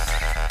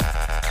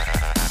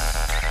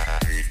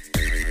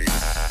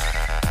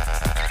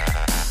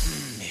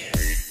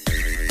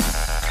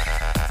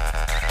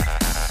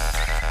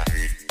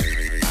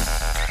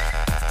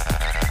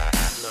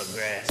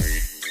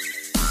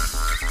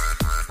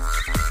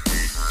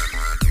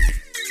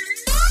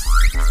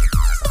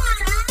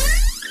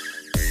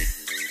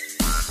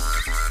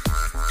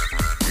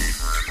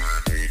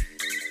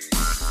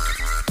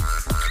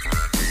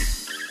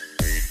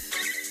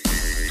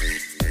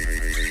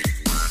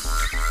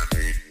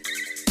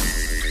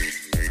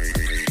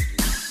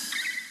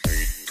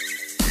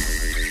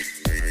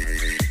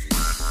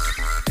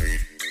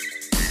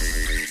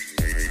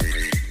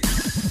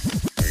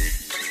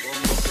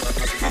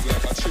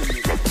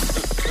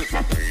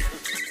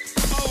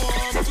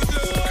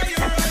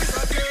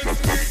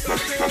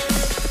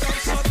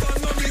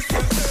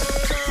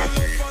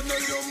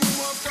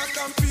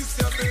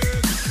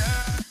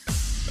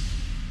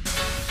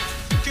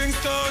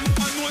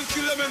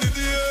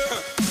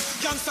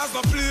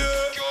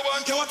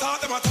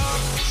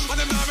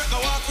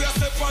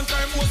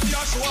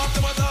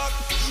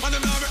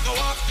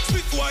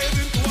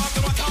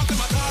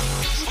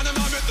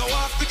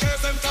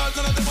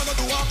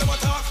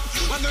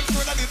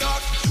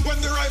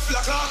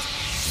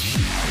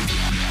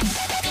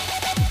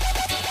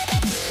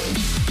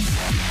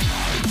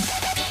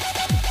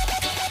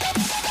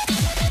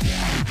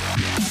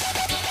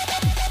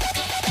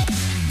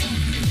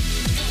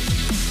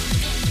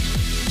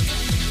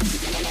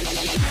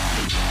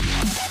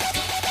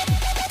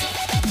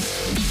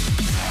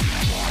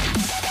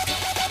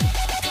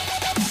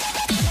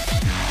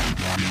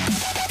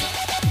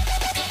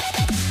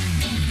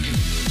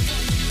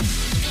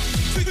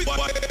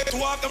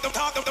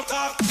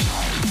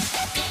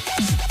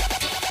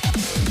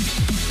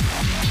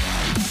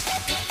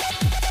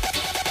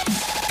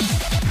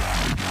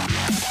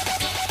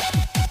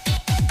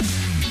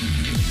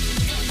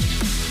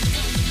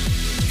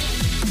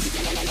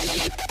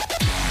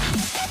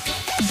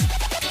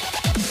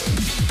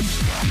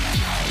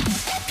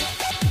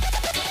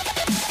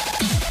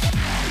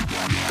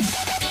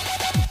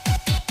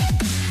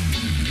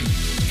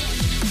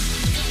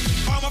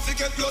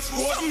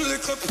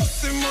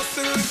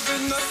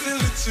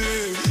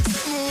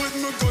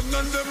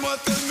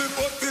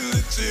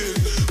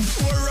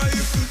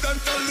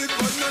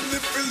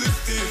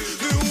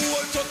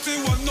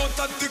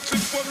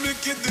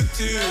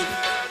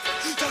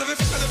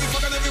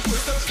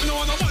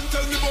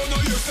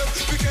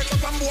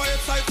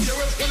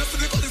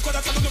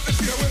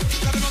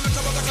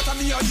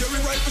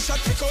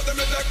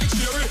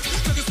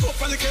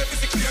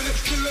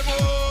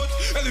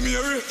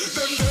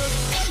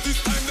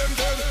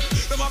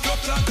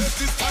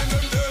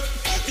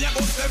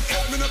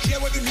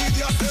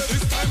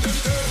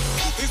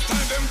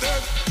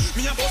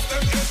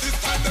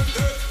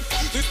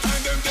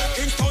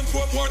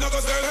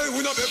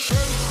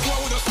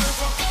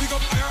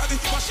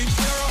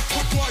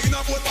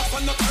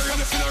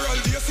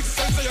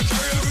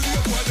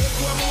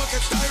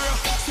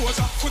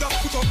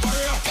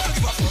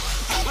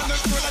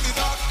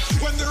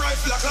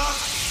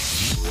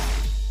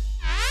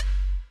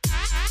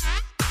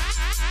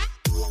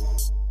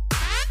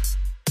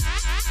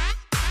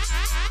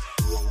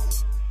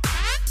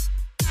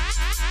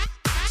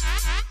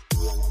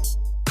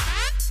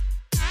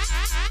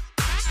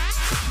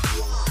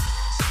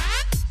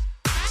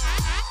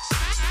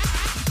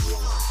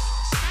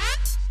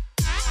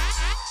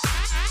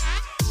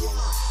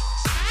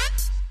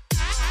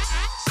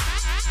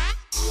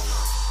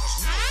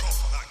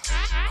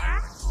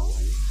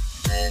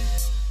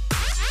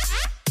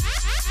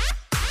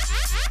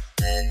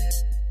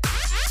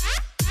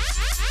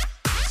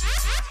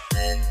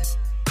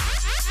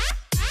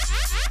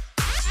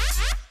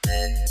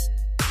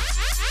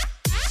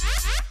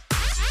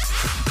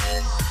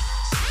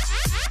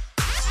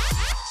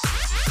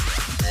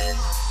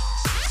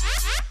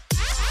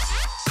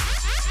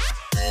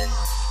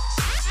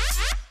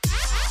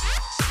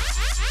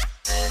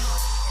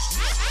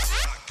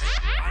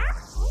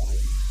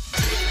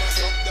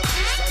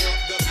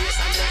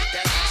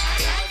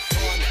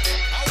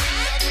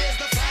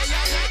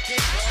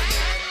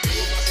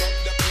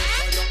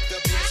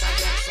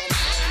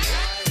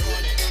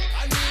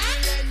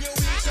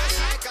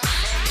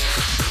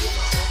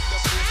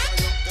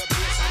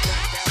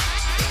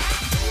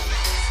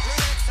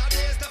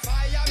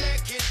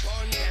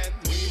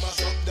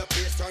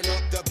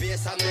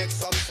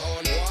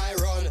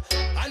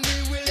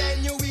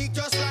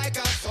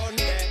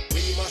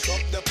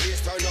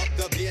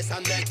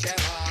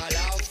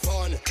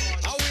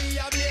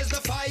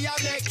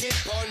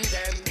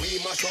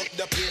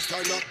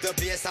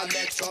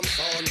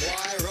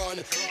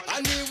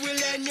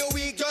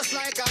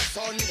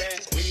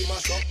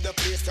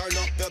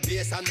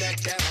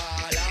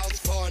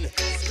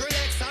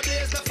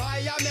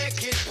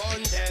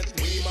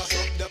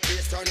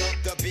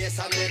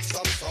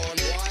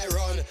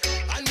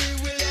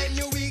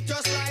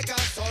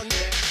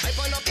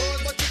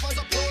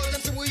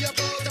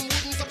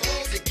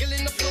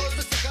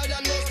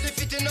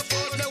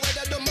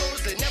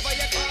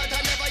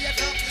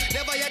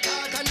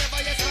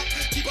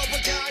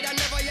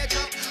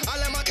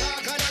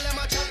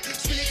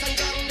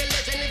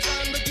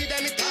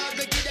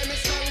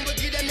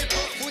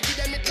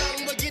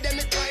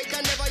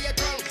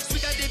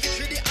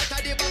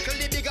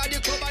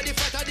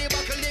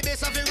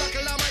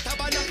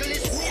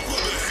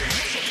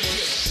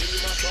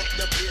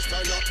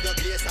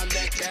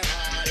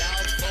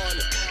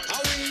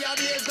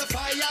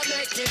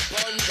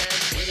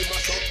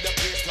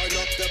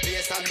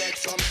 and make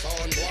some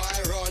sound, boy,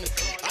 run.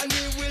 And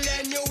we will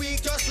end your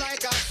week just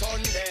like a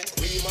Sunday.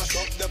 We must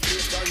up the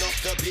place, turn up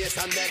the bass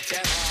and make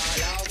them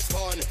all have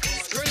fun.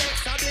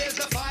 Skrillex ablaze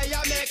the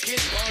fire, make it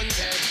fun.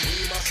 We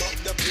must up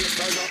the place,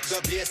 turn up the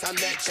bass and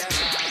make them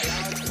all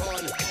have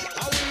fun.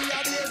 And we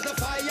ablaze the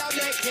fire,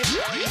 make it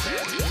fun.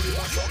 We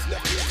must up the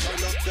place,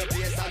 turn up the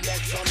bass and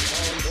make some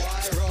sound,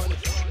 boy, run.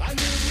 And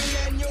we will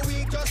end your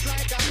week just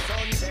like a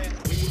Sunday.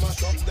 We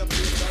must up the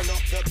place, turn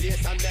up the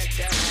bass and make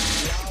them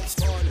all have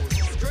fun.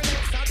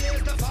 Skrillex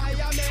ablaze the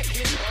fire, make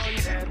it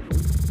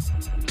fun.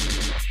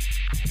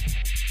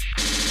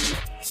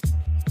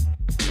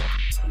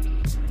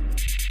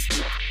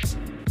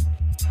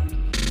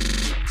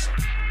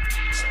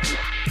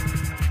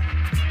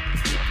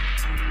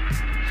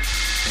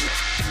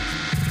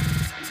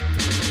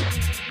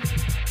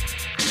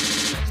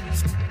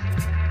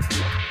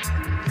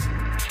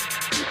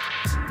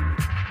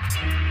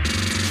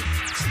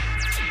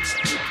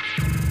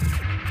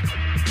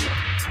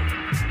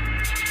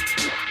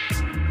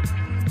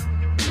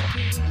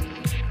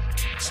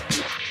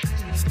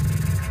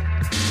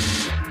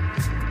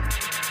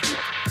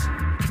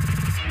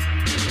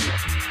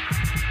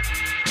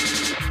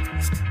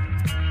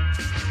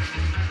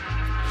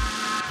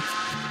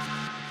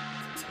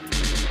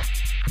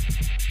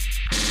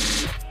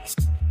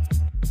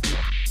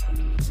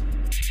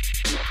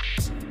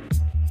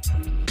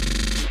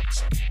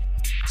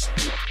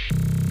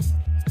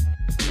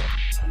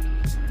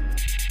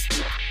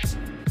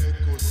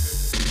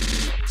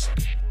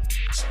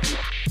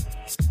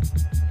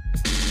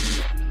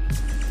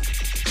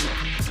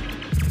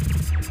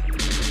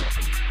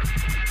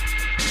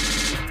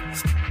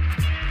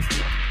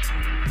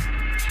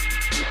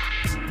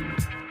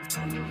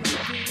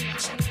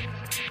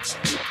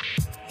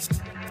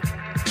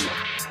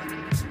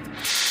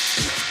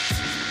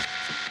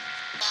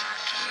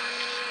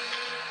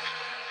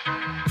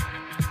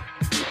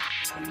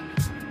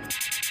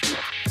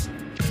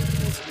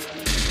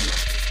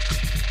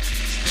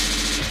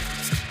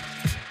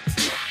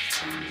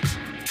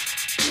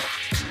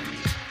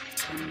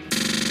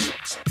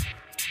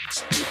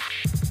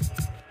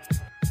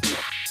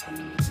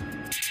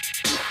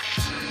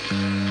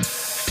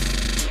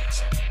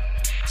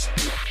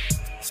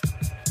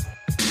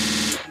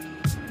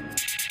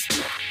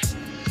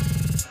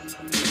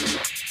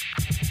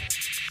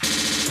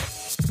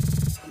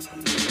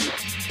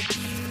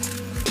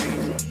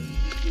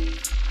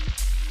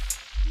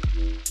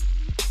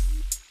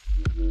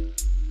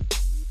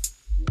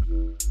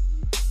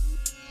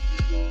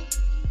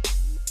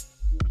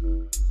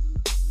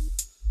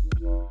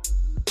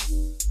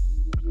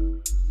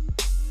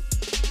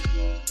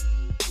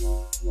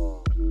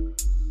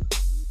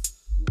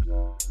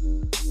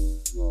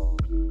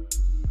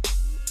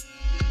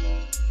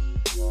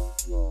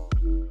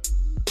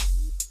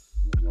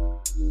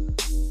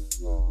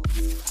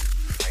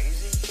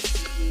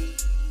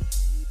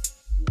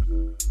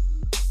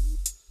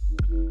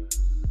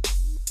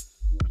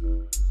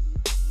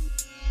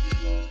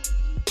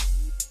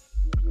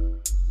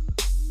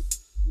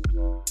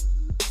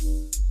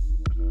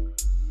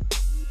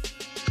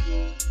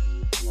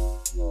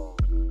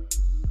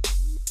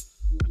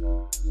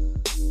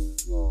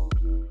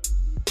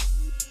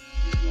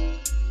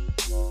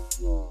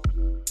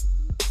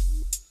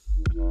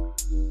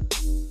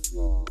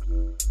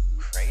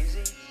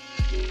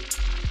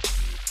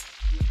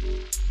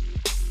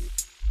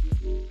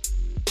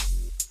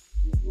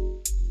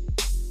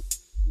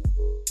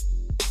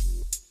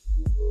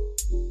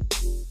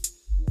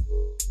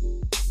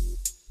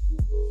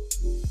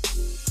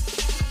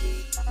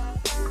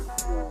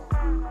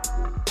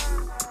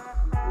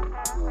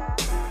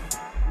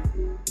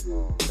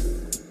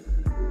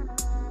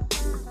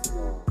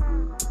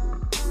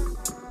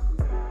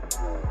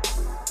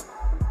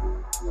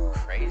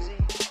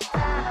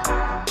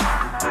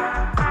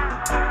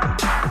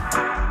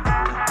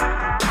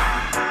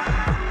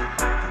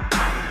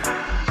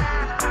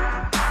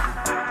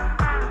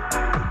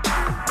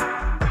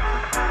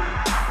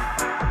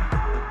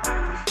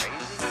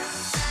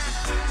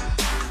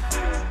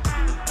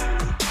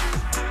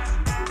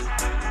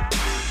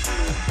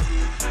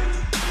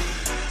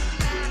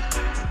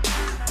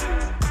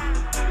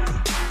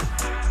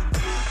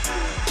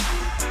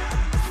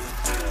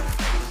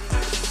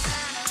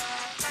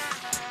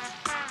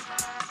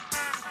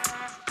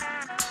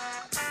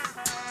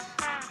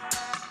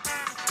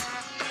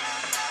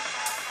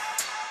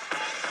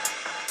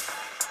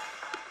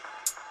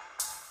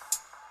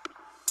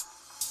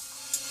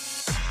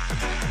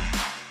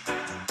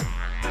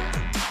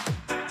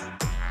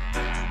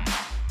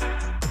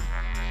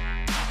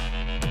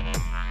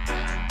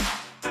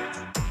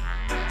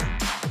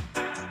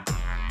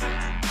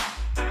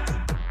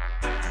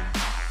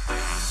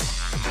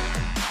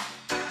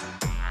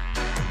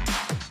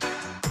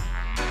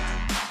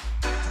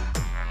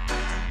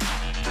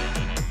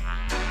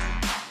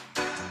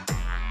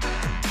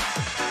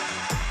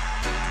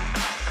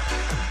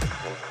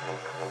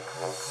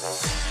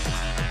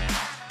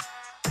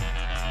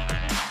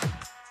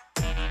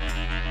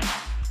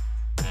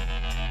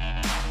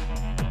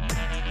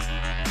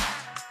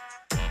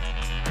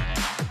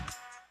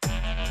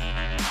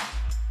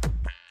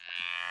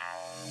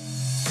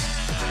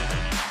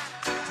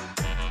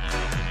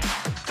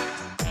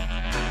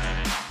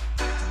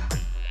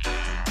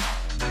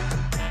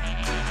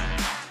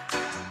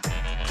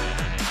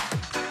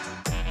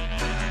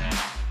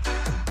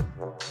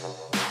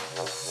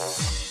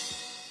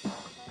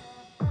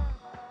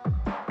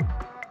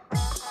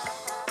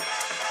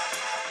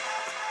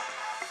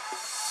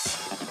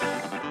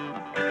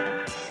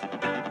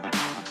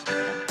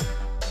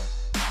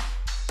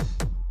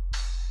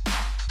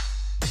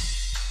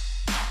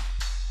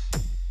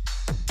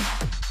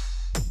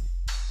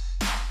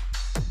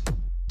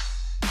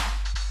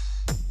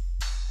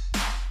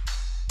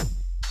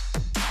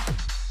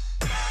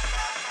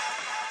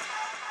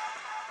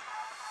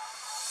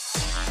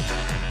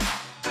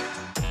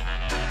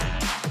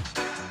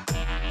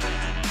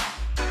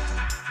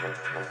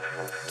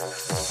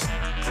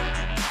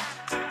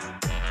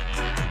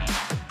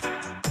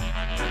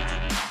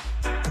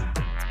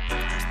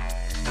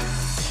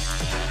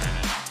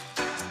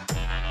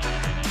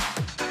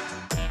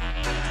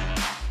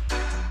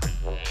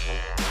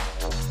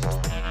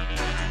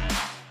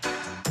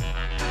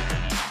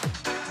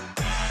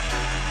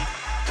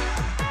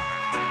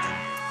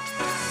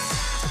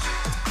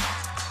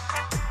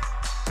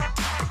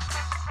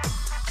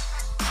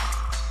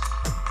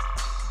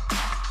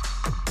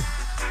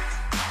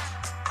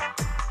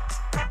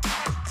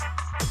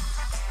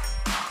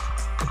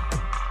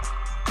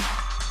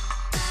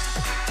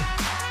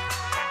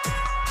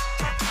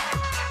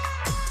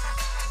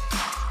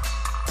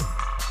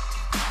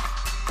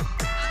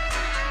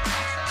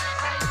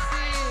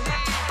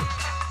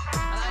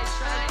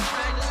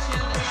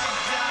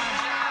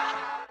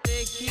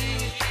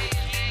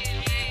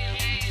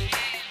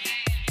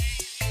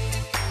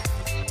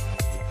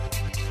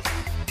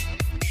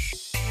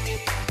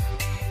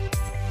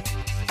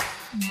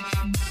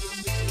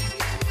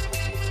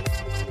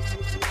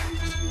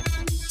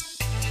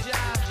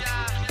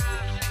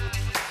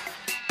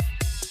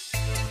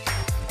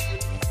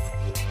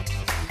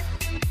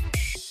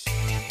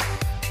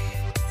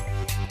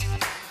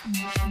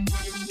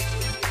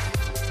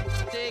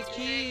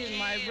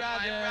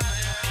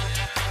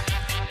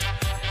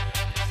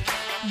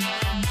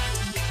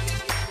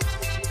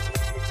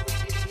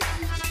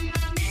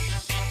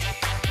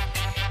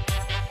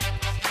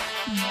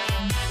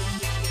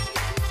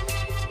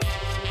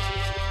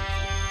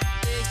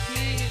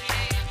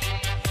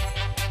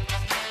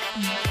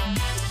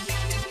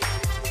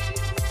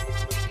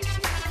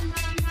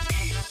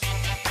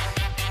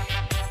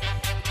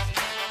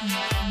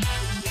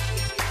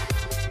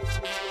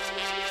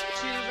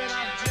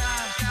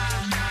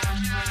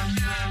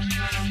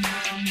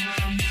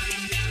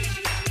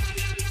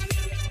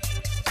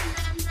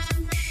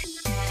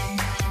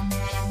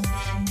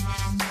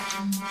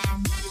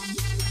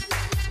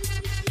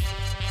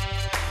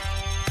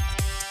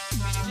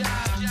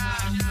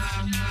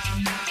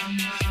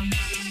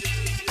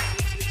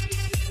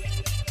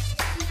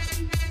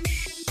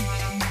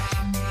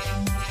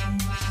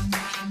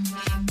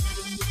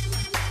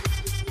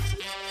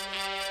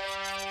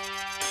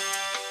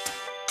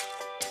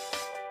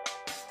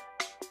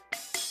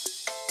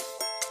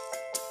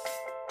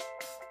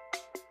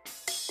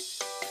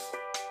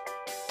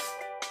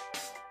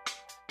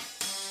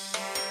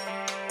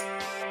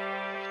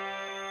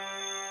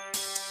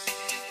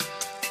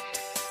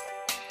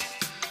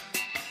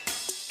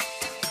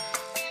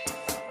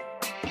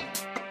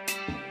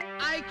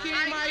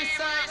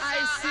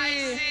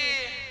 see.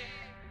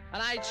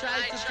 And I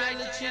try to tell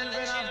the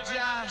children of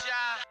Jah,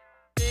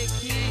 take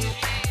heed.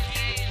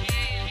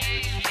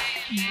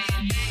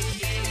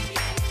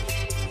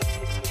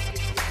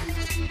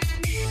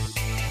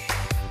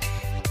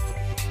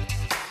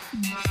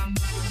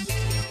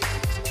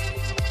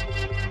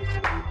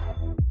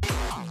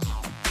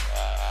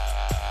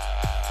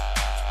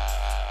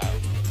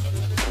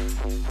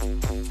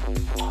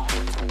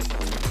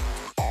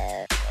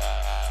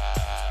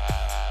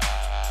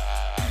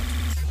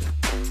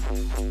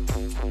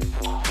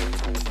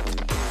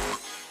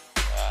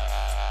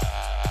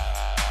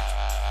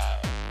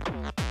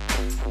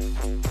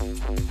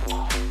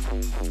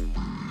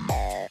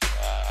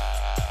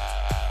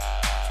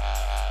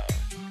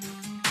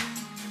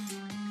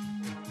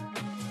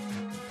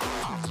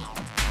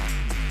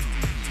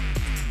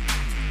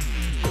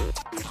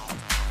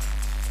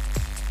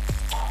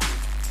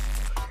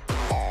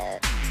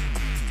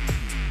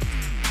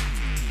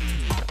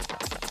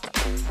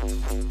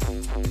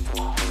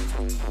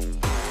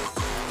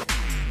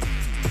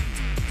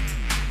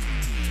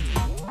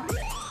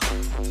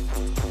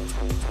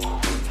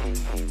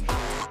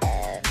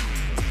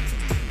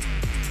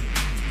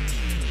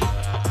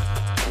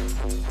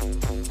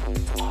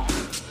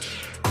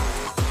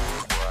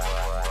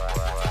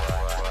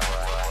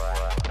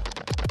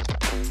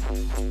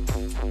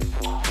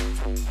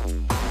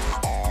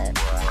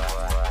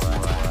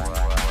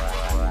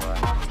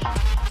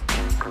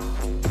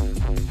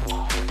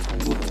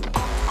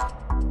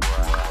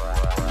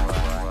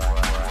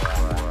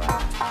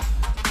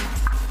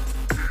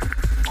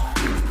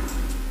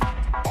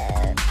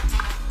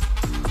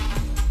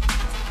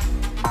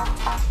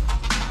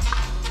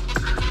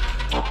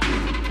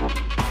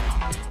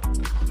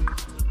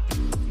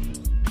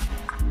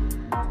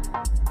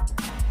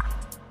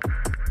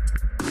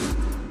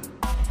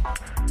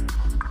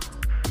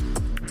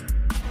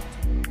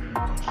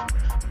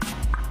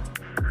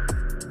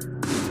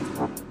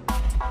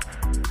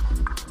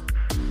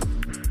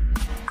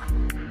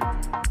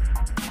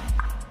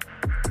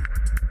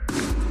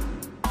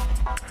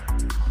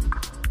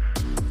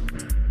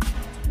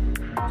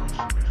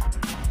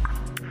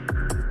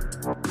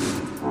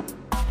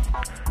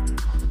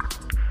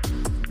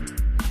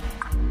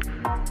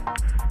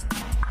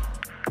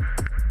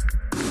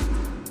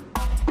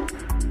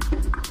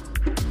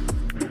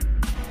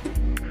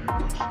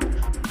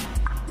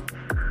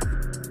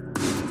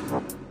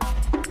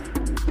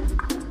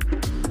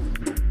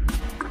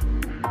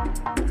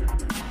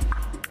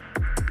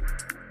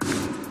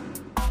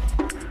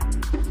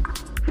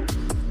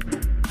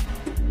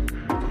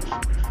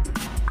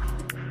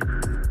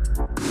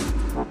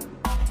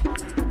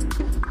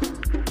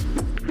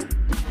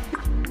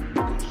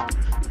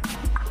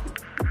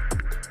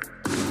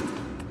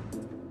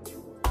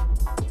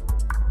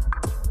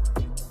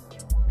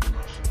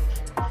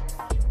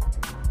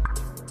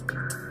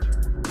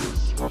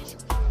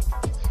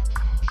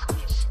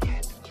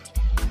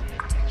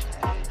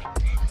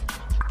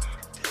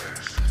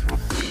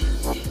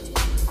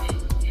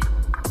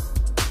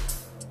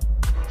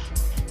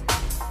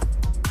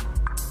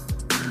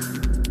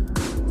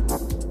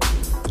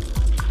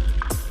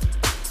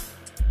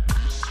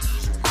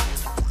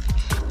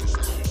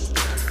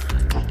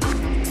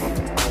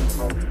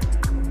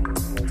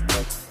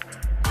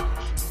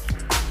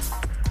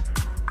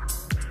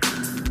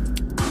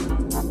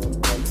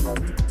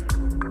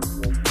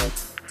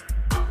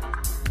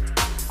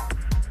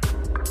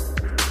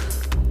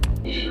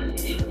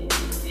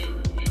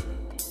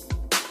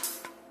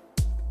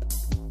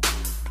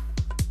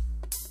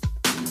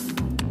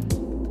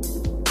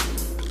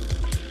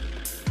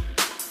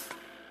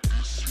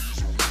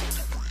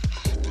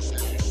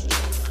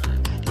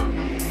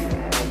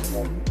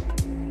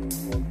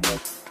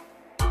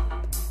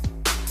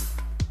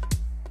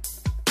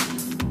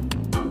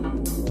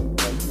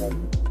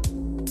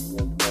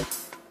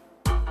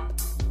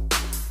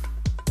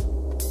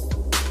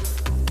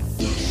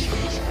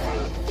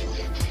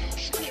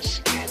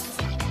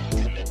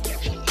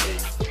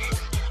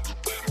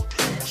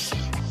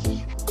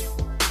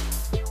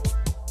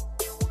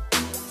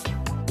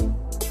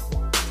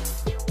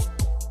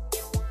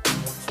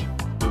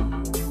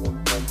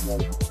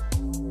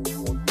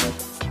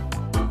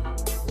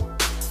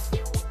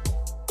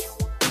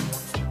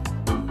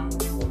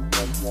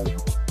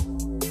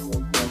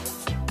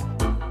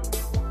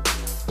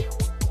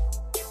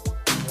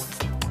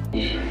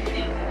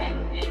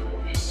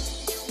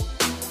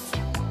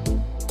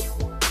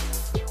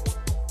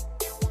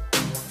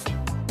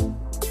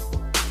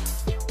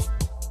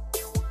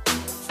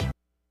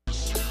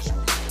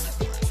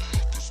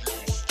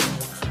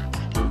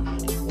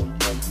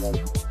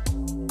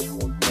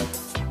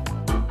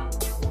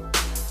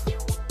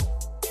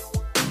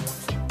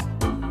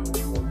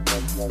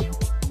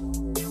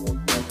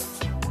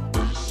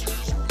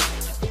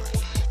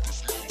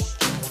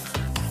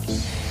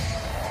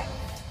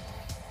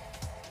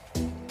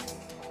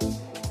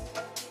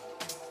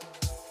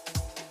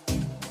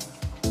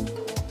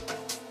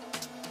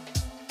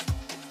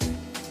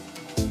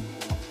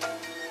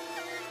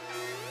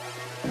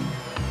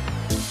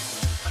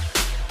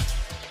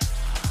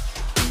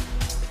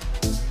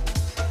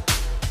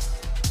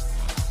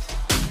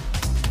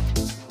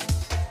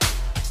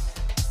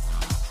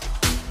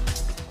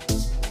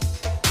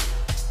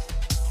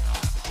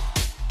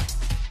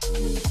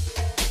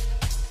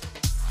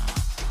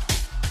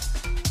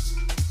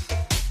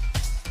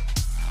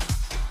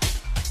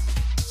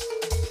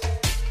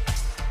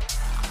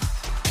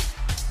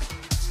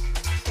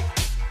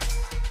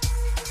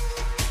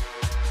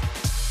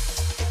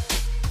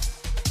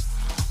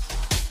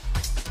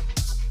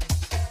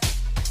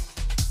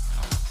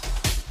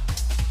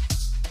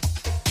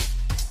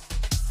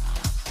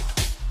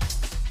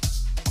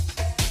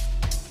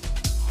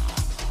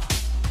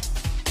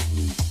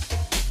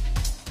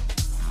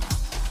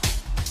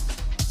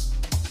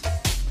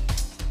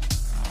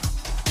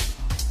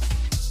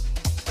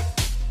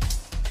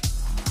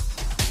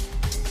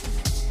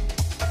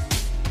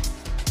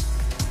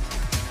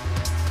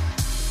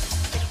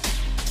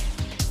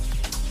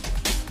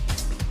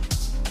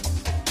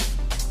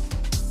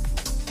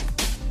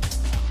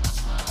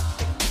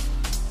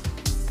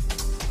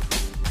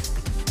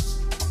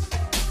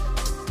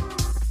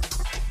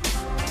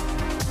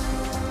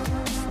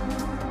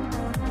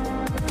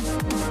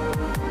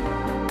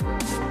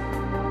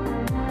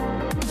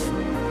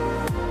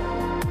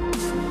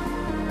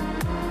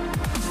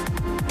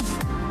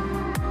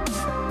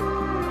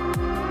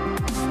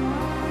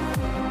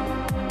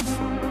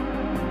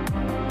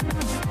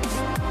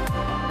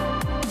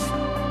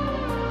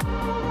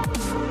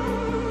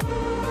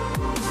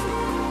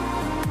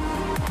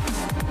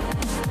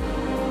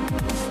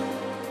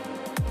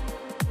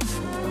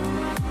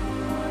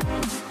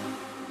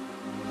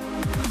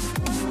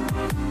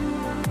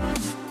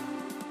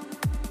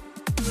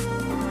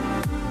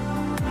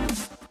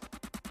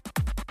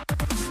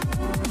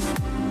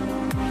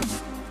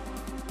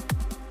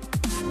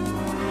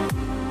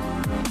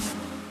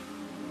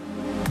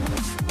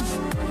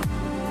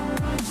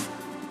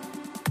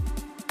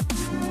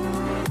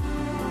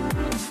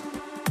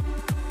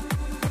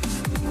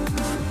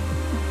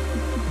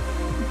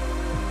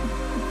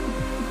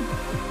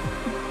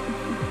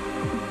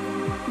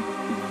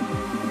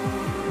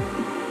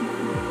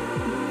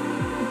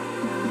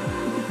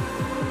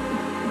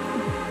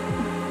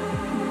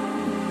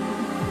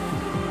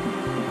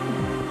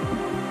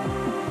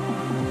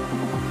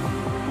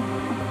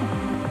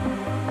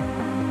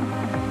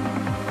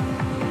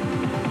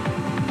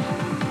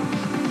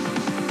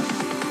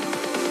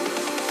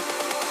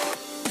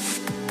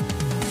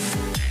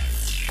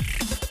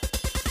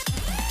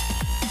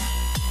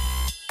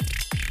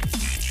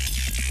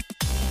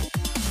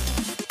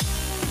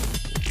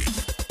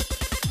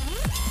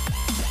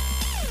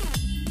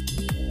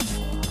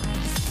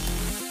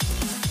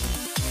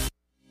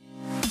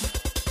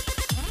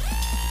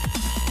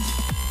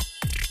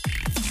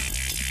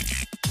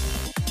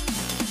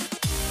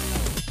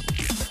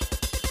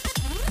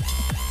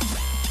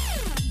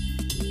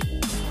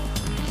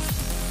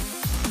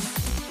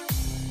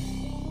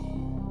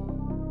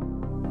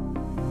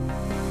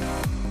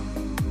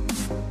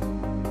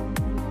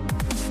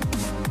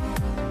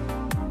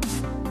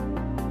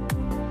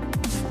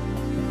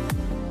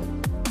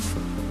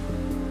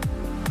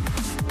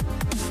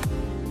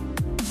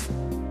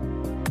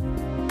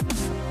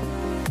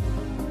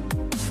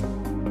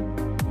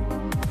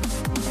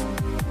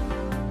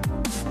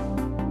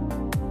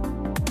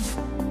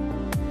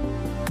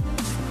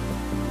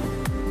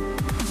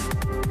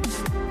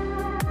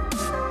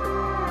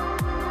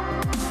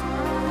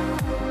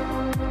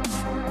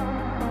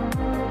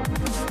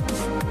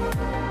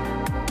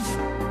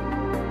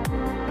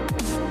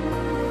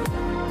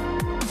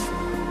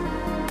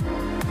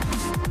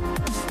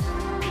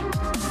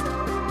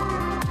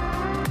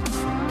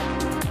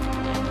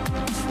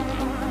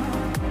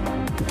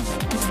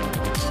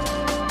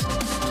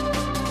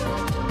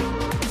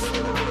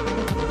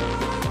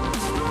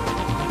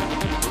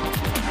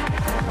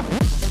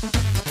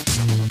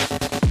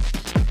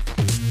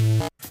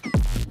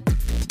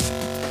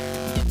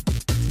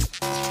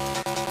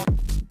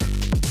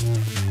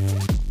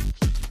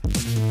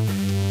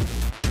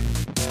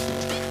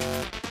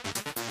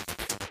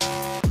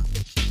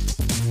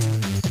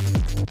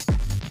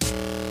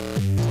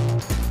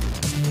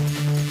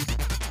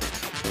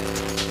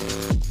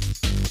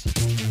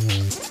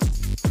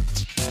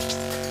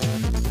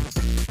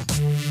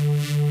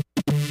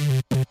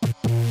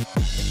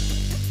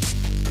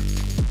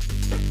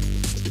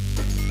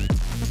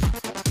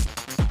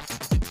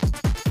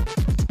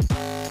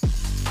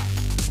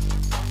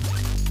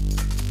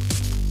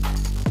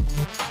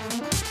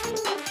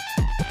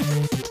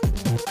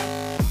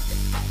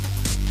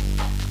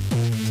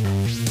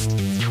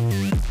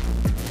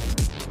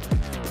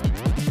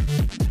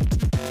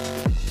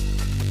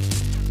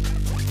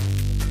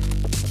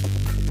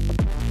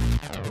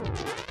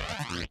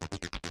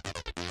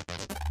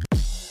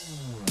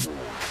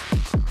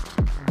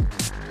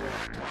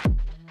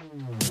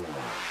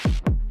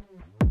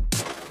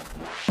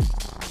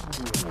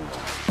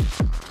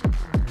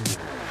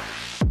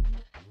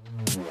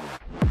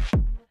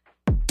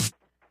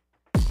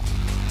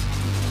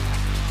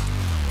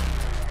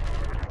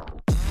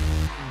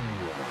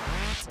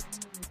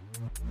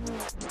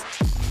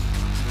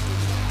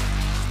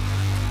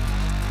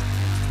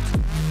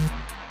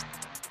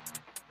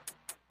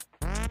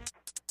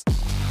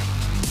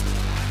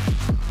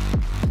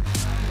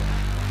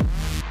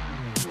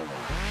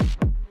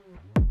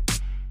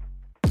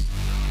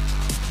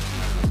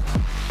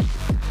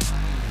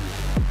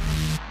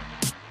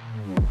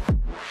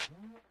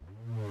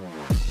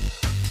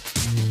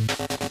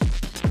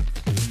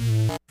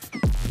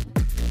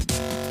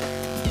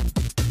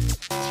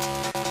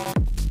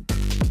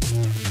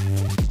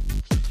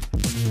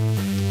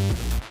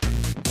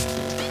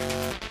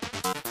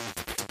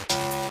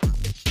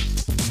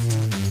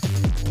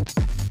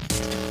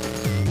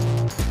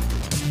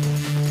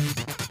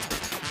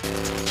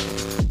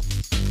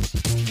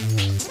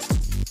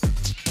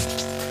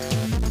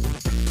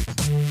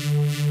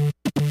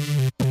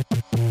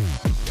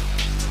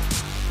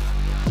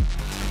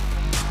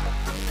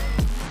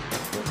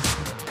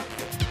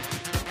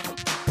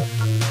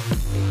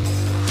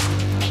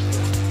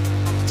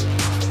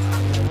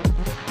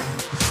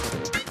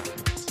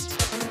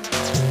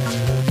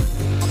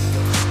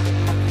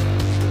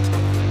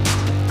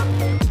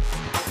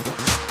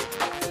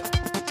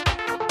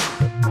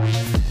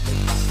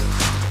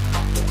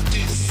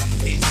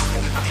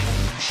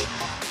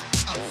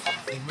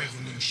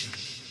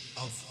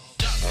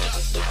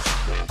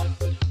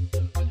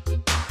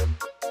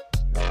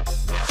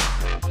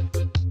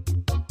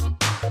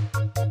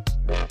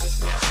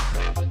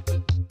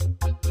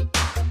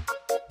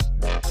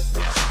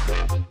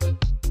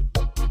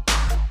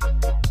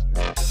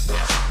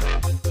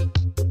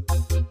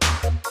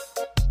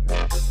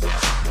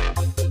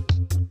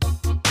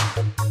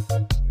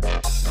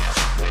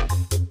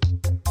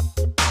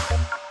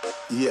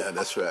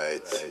 that's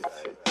right.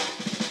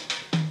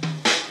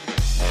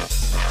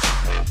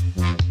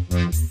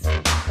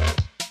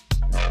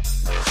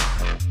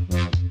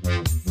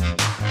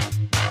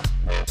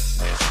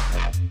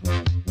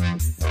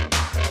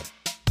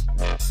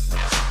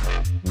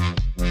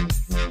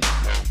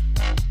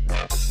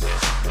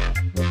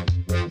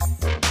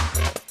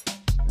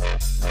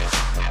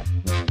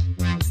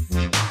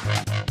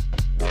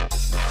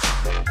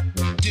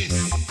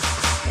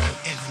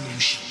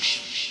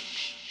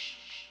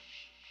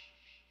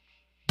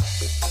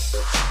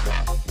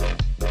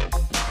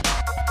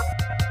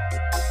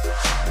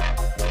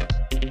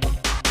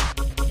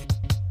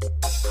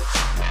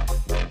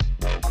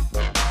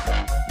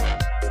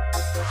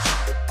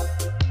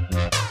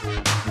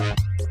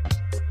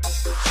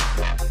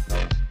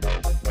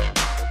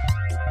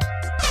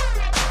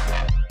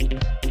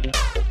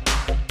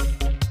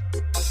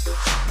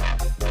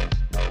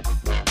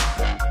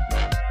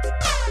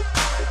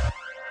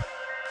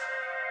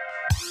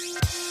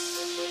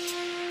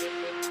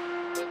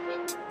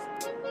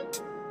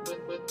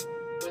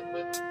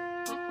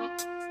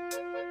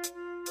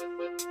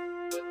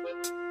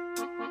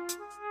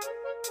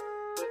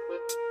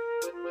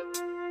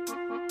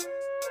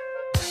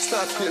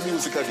 Start playing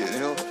music again, you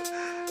know,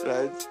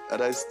 right?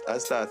 And I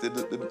started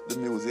the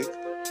music.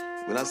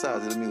 When I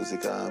started the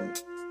music,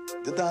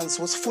 the dance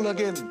was full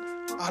again.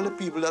 All the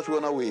people that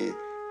run away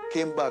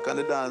came back, and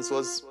the dance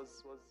was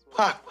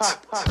packed.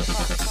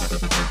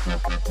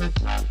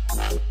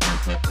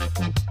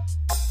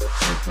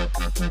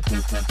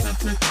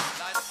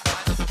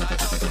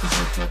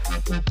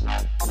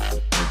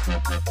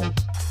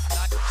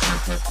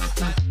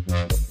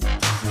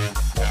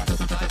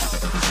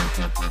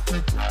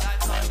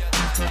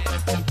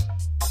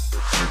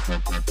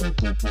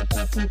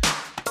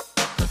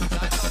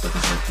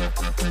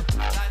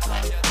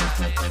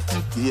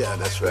 Yeah,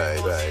 that's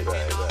right.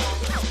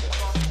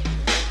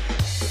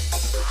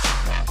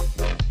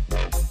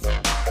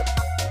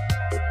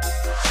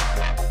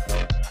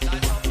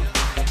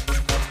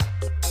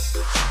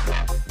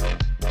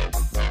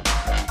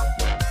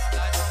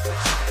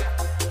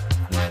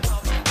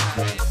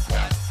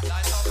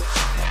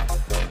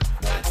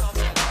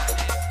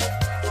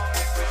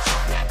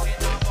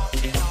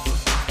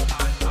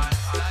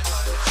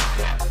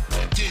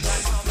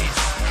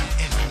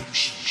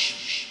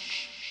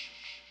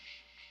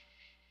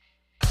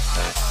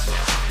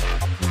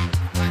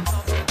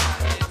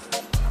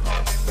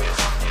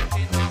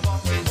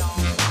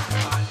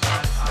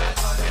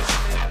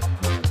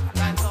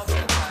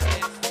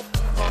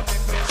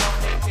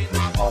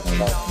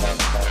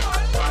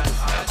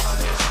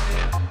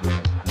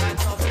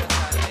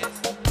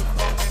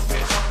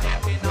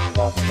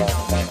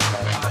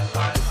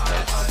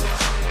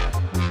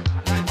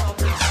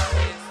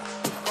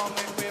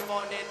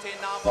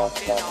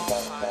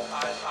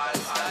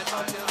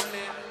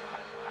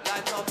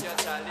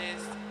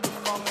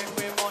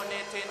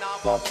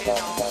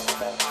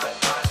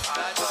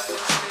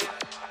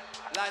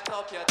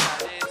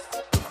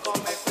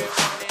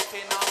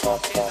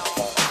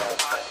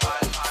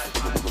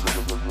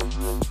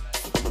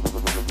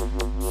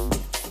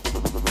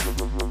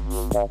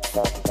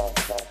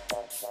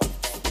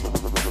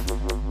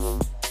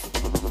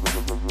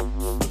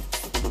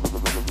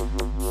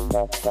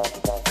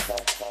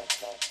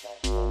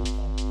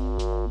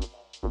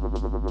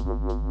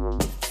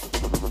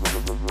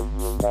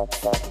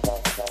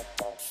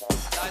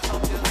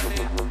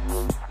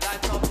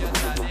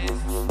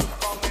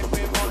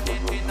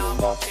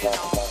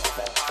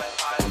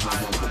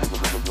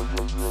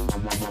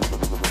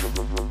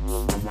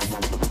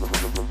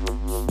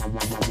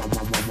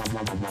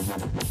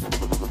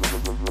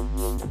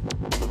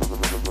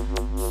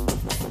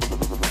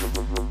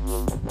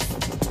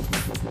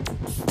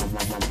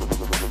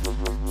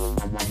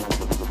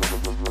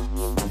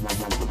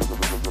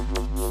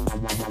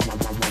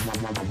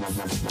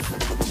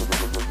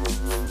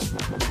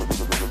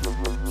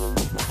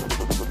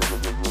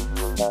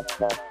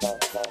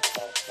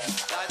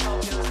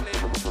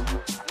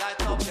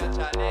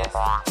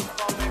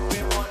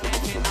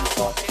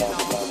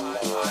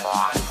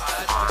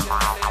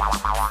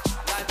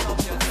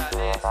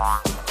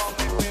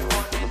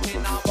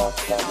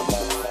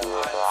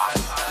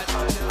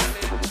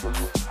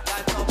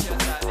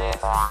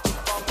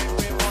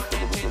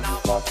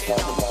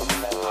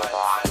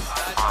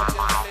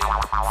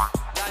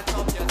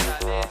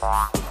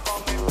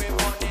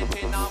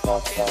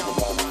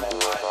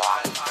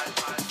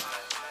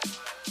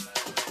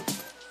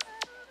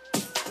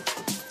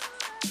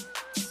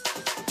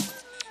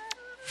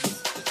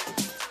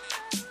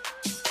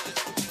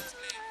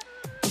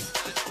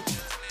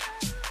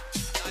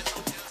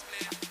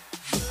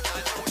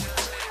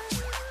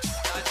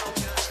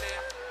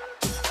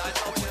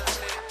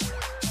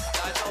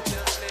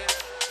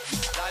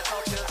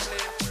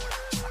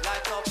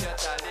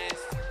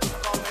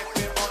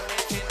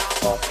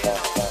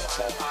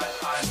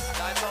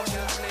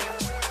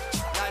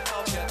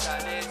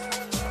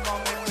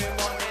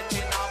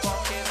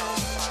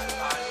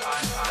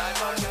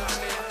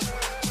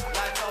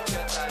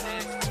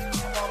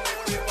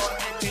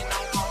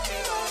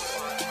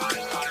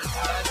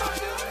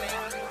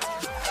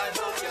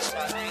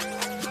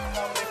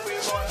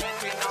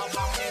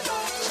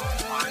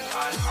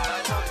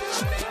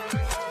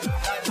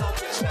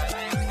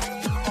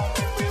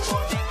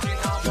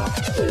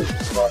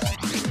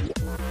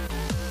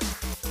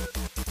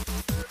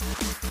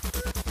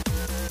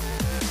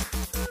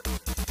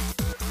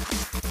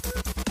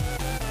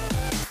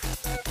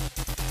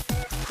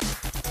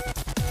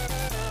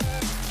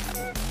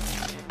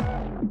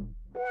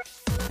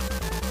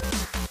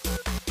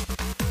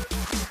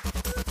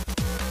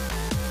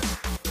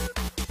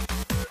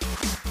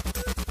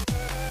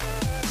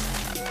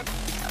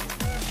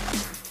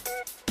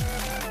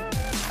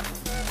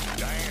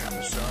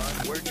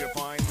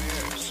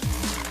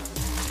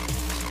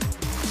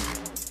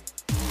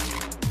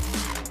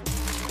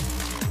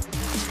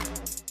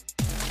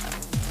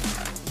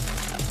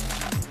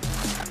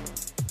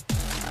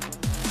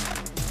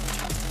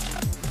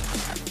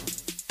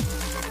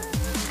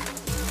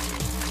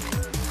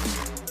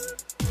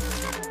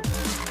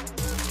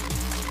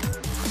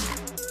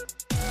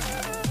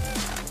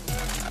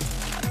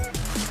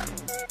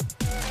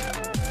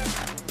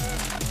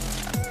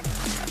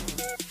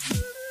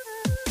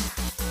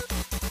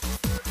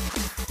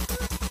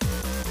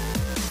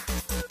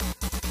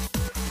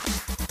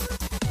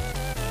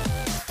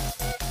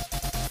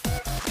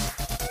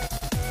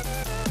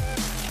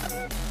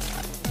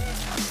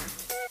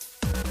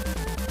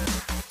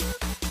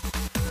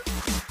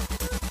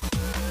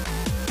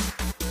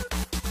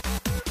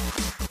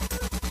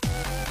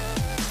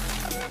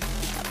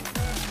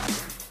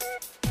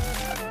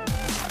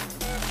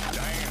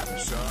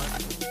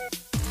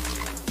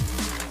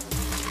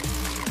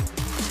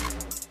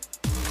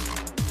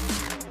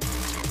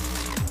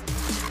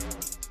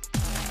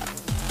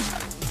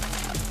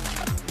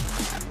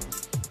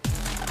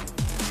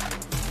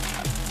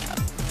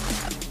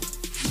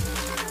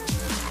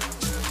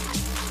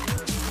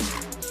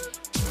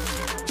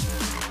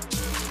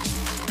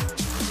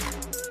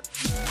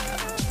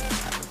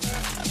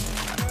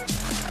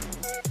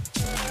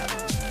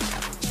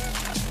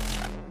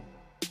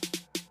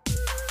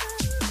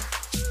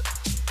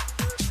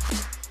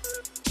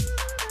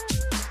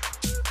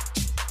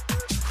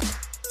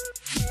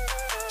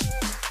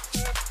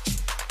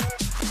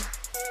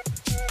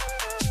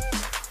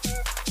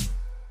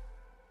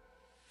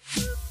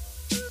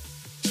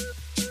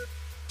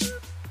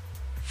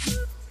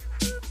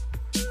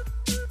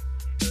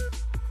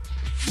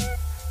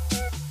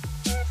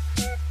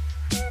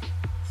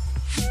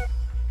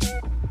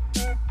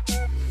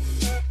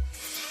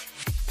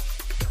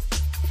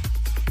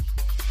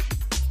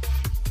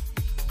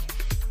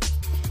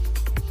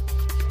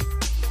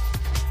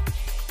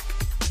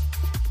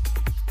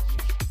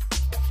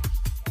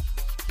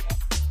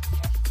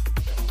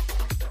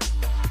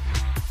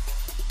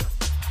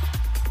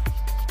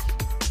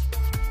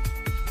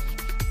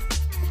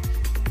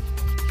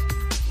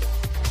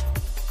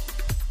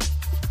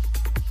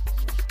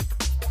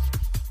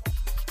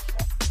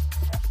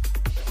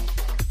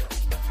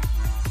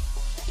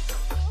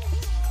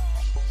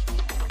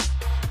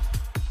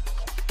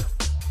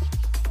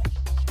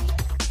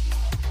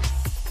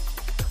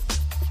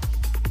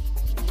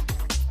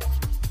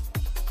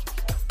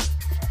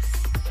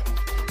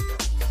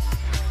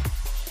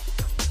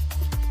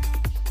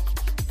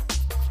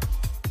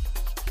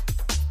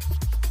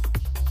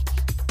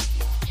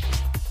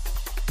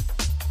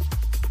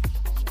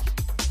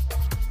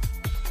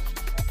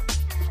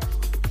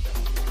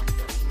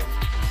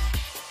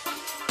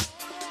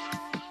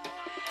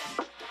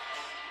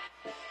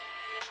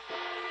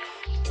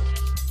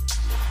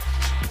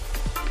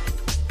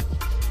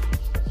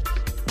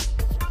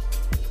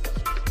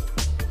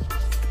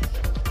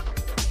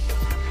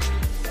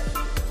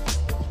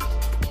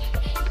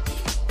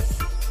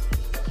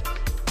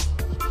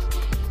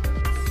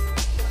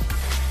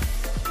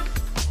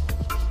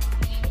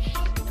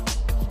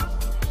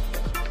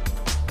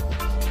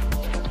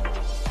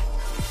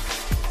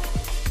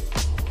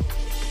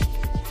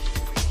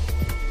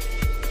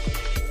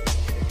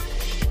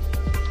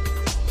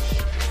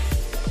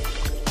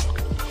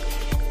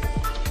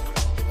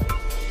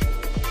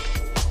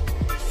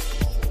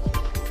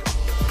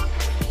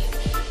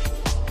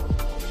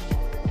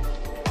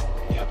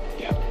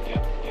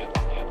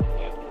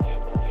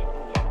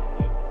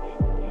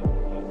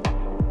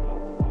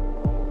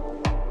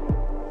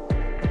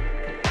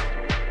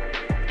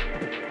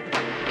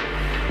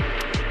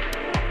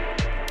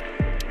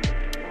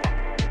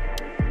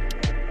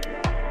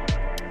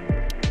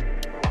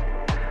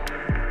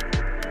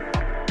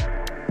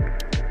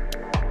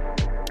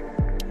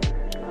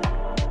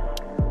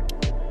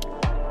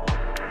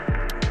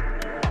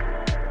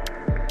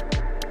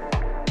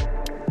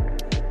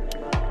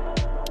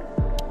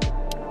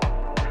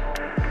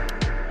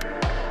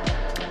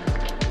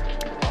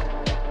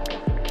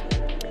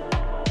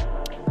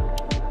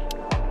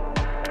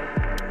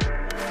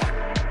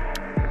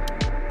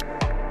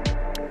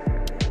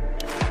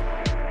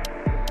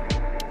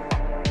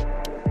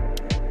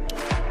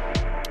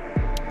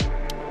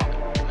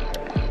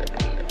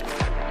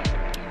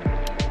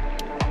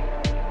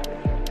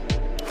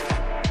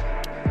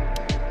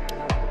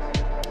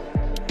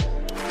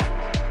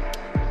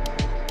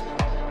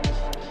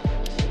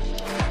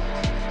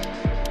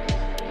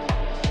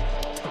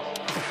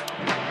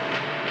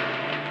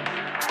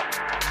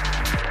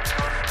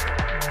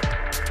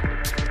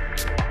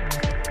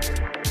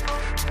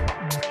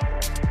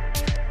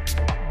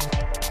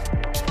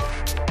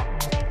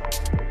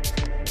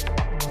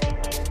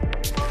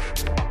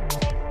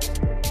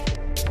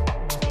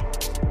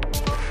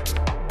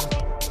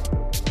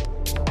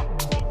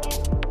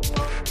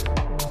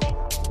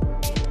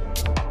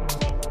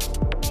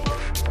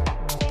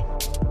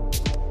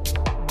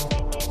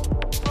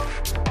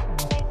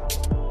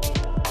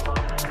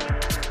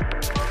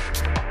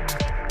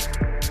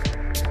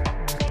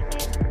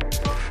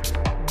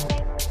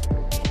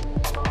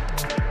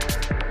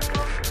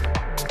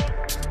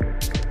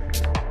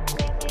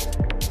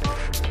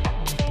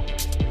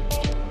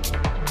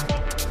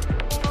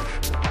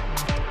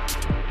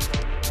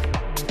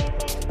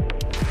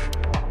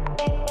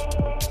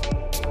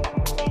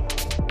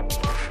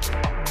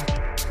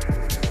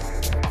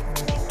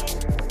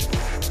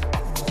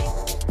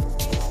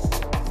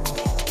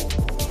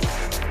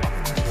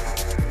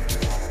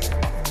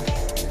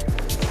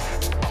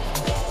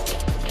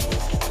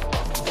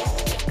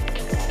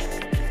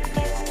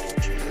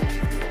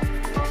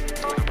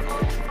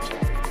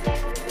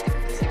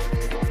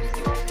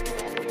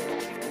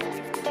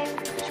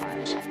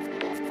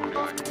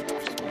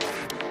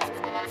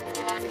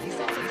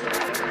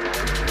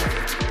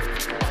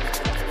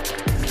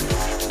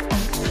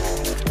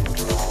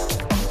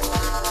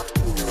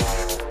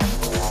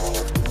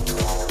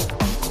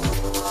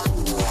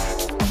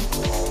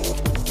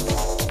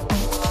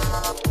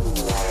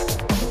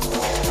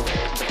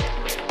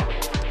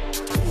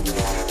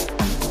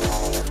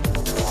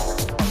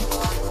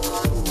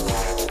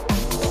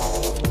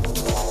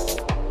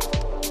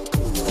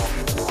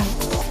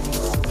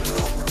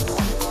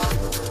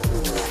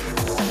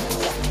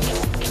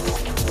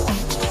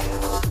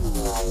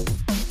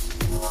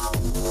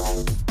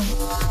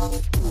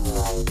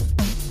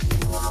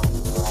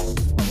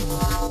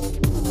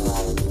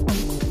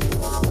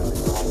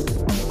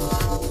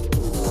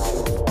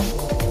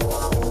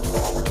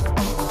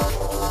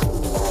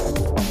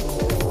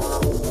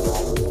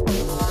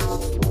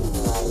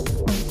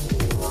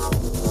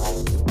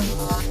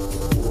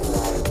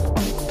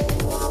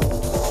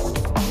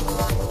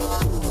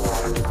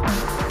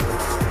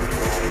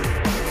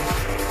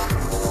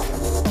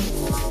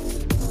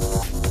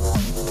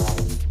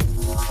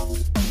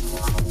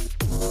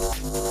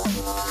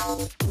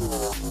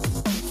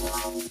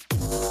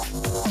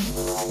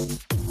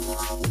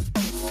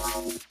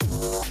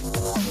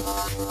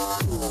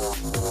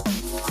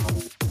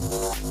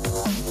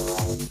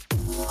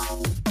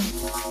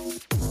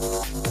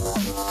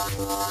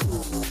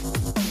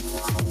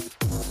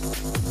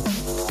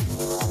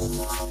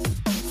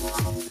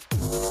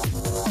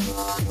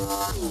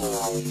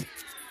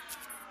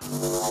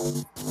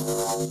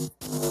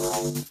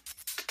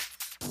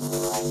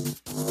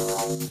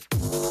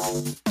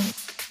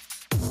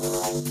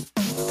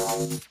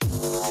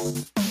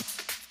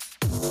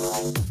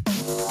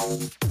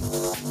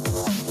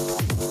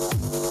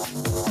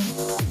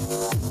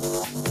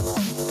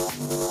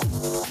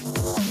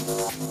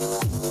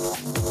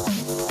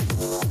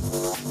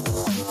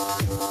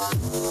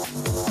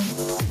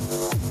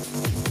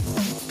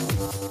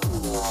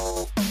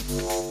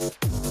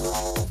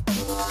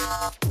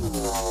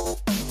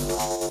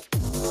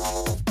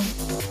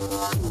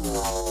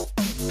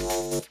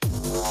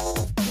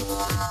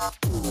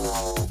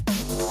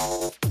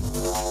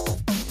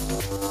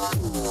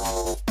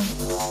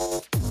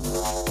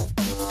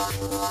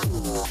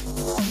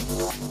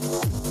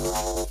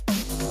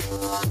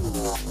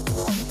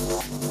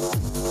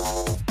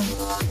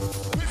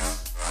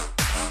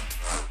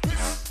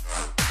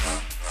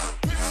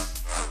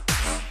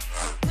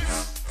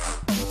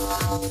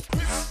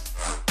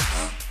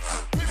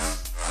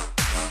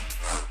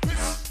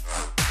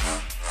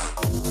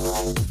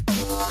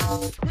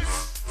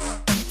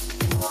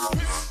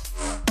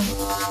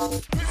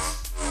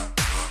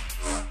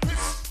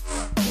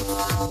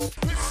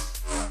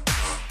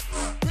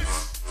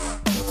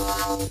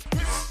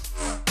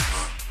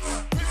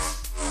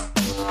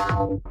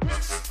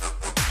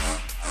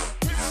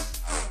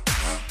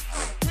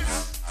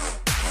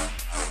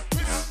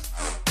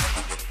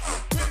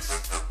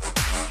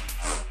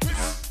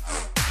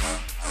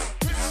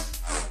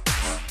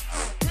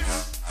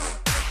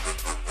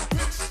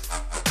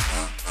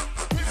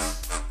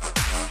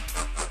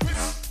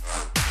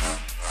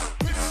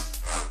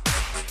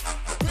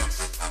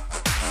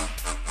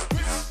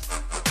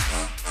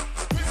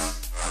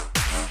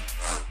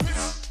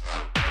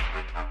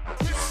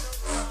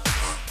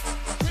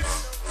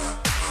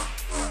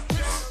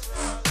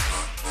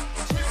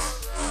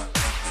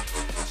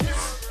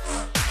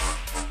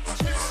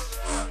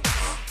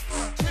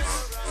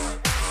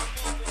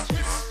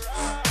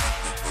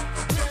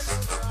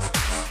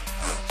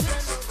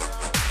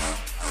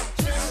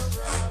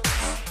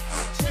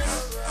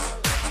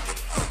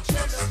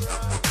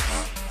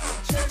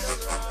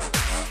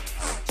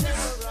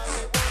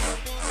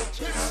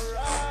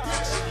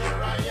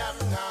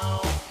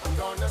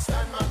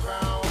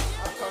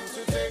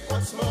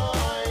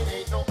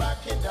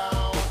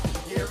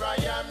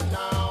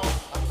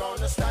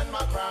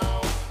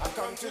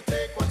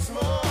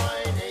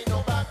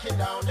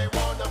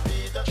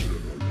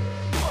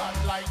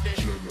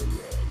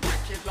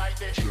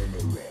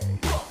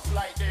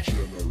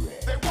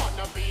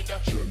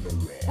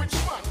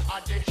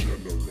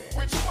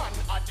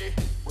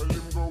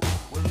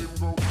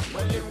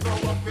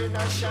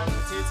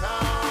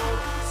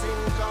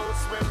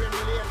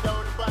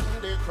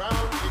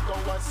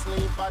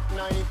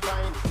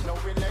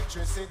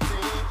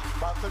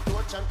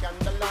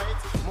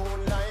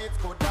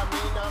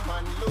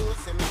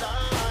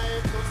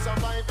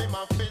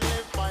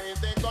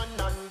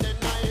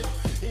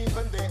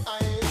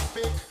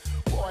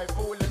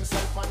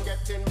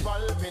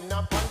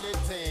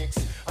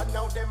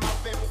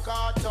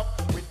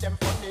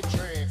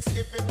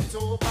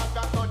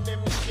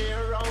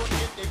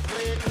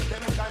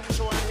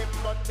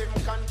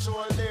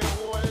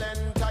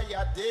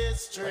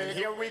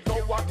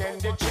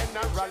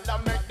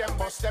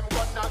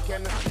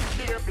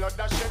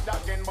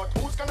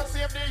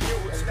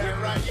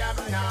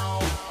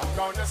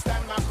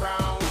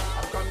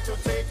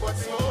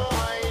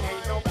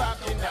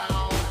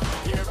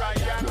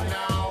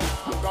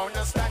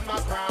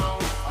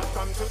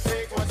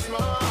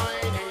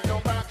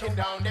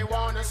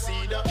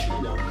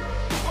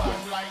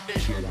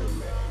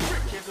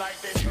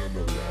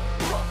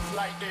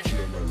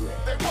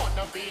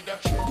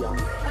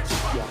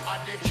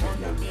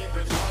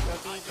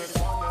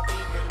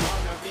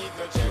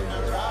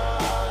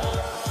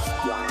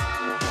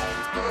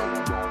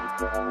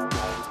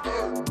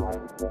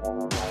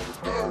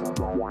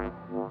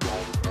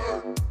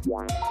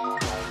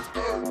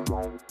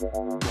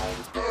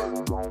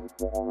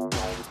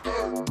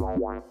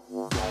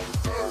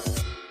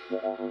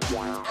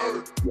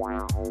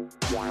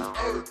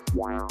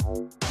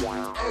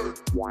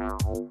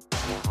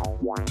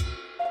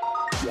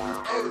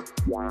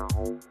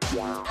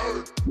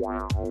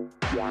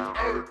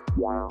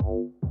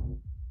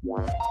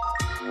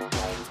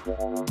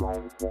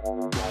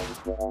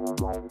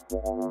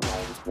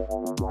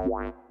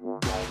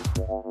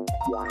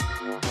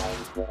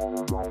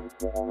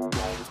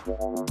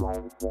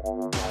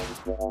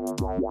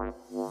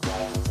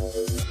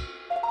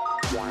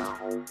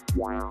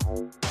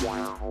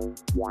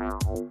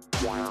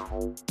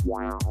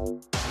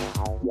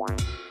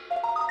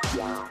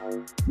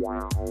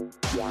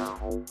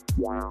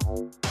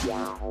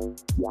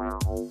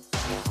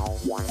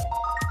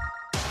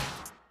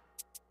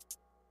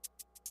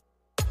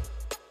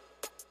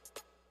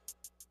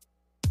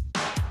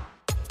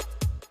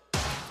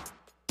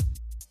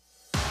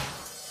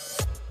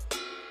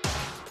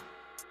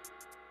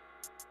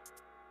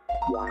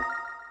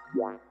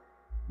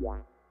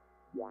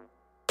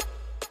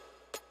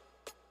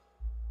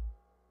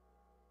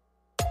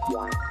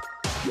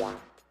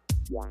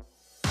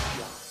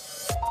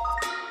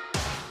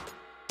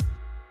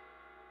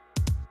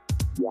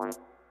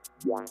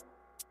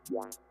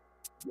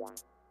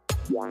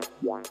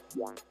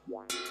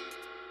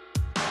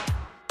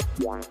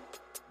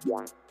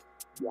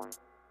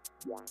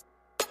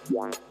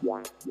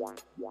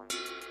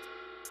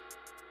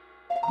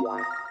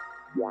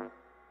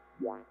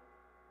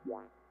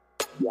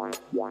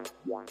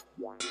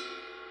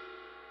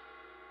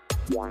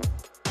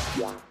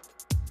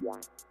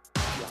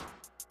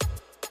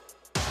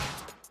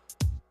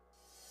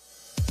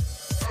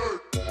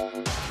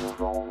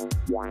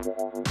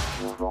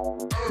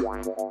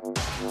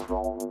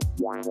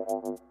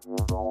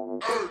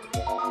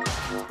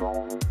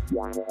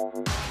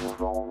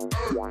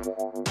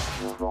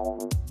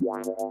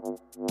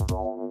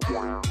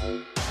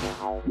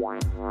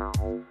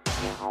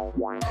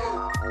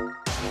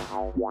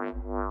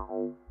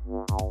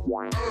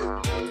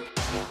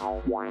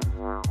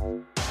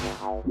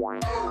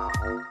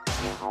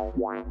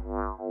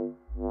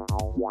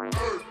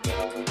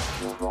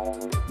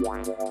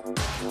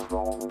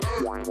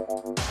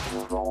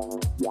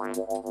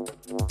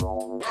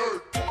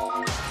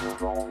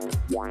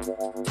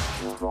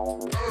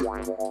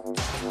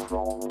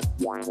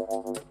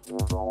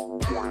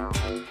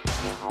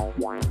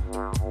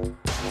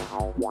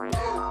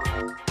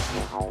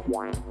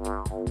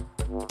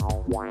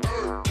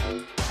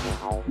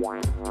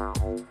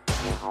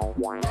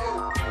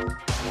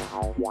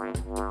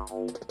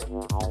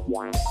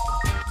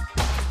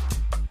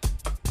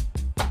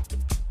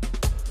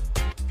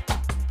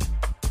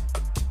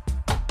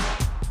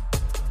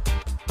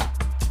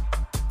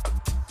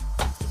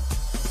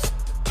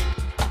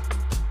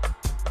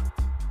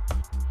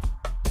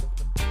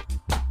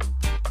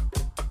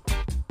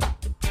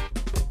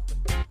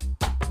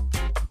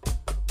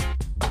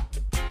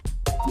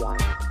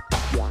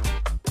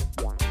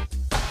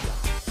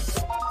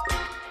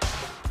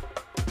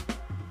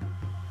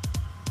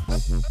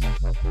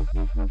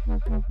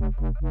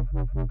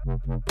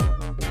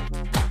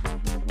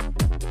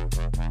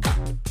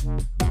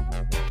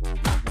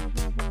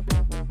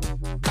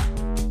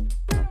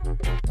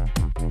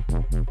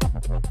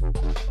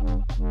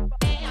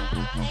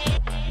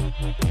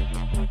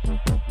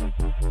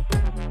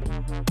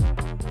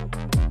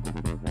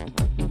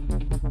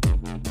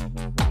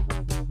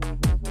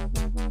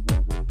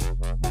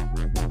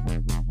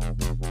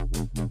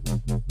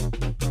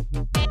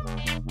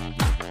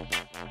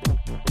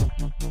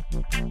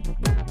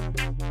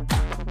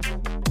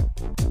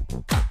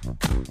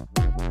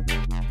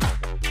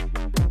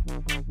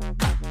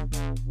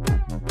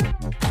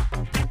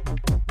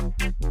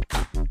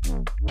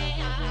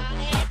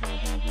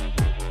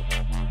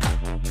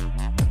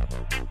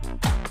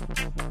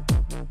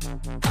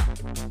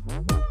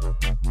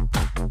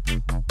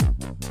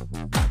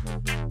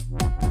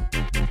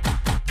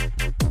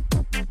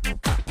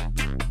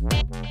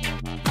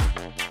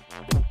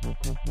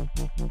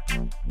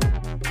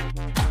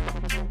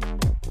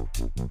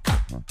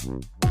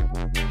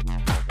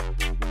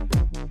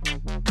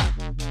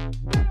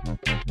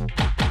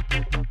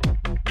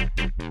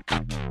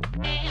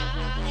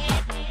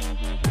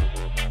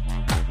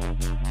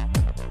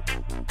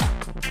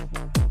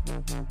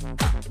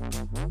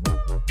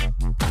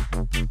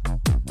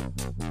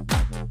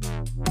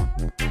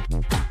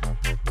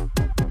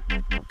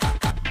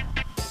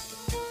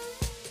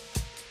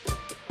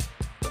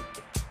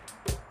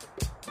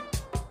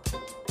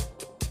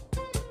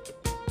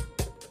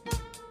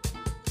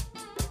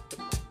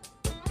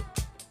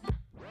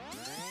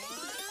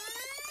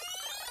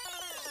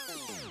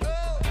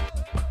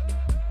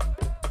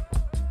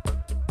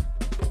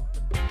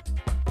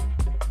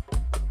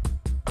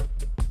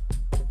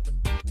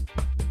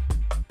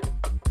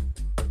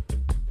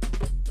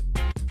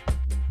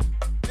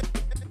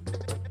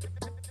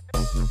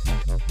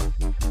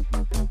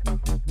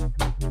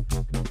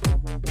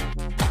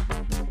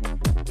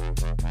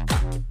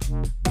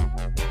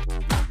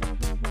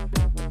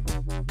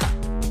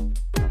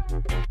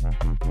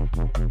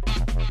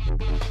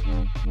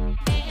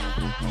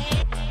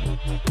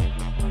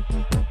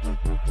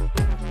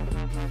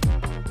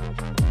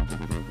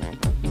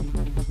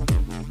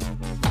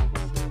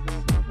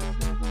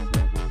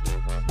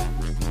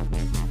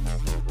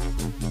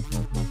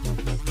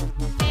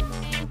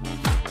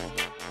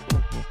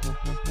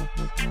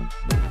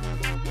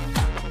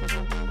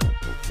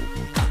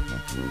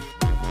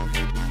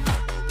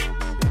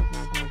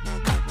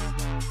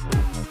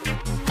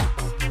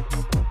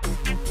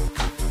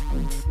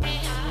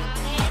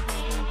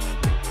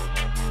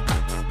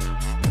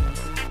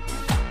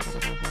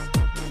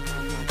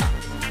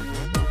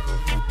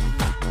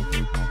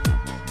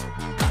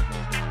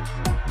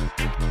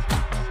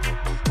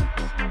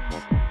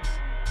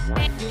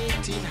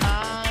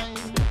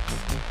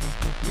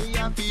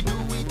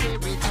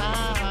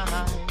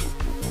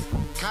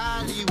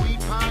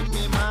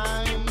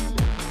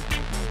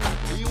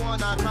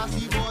 across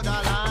the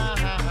borderline.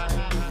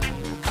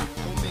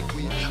 Don't make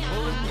we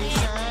hold this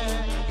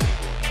hand.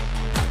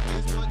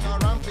 It's put a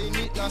ramp in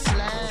it, no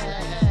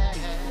slack.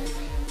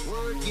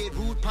 Word get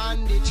root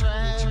pan the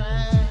track.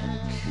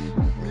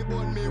 Me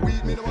bun me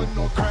weed, me no want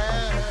no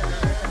crack.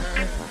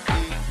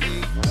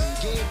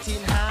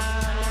 Getting high.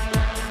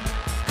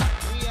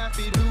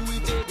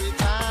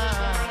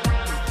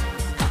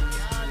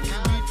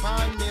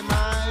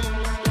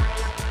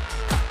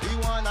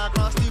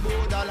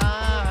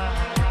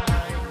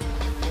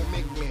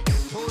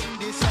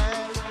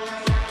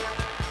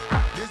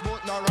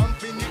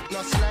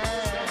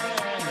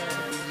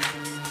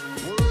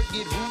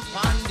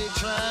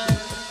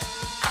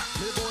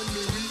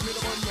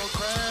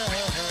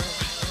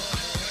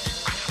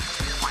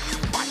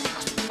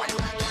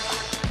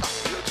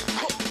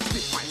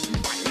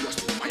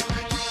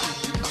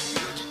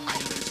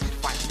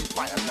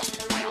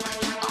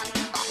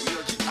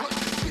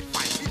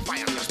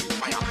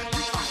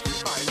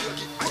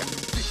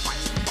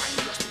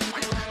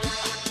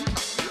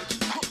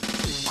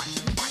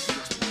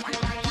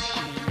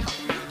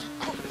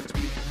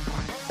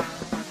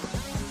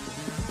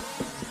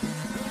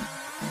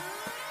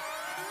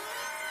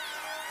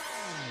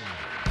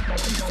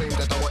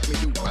 me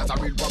do. As a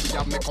real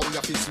warrior, me call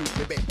your fist loop.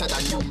 Me better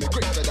than you, me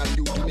greater than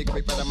you. You make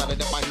me better than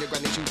the find your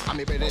granny shoe. I'm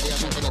me better than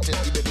shoot on a test,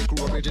 the baby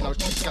crew original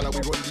street scholar. We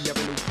run the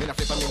avenue. Then I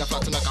flip, I'm in a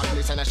flat on a cardinal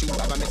and a shoe.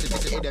 Have a message to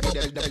say,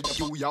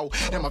 you, yo.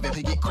 Them a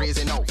very get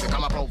crazy now. If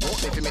I'm a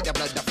provoke, if you make the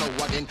blood the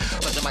flow again.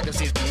 But the mic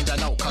just is danger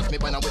now. Cause me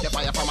when I'm with the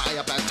fire from my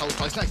higher black out.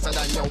 Twice nicer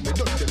than you. Me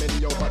done them any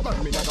yo. But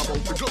man, me not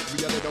about the globe. We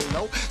really don't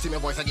know. See my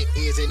voice, I get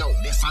easy now.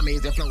 This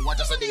amazing flow, what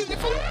just a Disney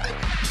flow.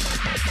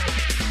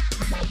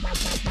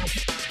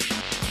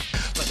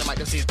 But the mic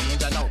just is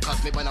danger now.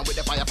 Cause me when I'm with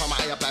the fire from my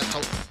higher black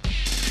out.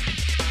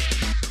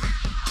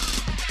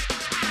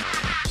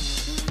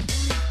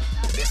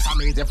 This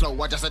amazing flow,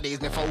 what just a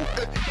Disney flow.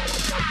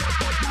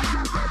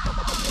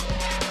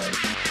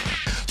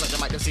 But the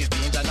mic just is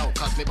danger now.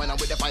 Cause me when I'm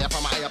with the fire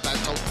from my higher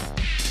black out.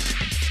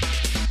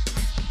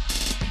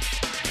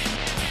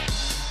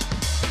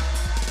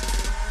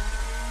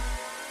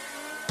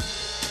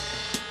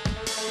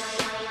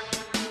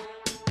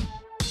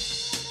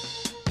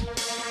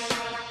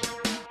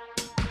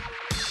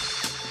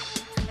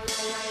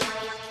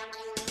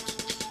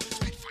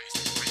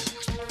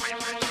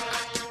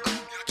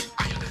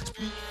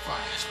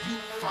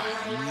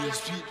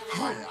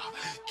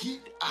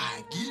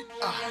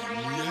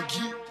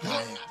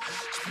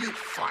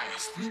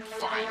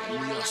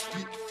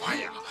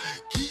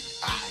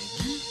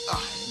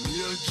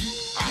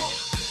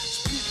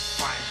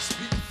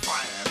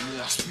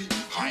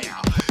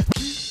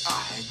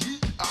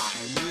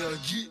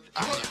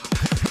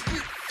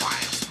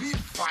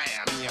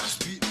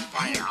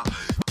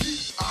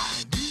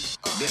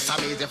 This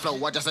amazing flow,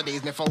 what just a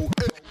days me fool.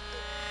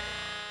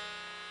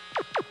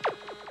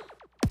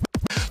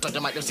 Touch the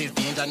mic, this is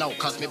danger now.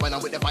 Cause me when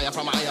I'm with the fire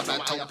from a higher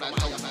plateau.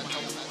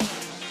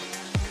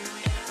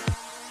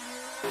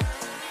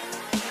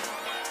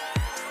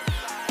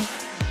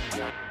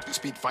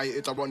 Speed fire,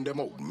 it a run them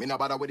out. Me no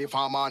bother with the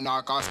farmer,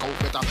 nah, cause scout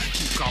better.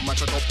 Keep calm and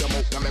shut up them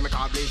out. Now me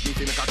car blaze beef,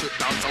 make a trip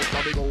down south.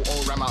 Now we go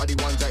all ram out the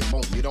ones that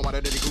bone. You don't want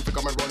to do the crew to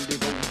come and run the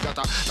road.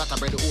 That a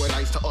bread who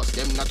lies to us.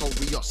 Them not how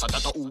we us, that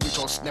a who we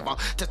trust. Never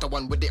test the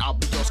one with the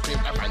obvious claim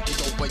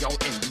advantage over your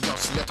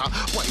envious letter.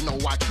 Why no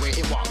watch where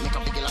it walk? Make a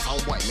big ass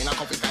sound boy. Me no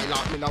coffee sky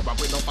lock. Me no rap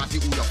with no party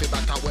who love it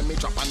better. When me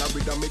drop on a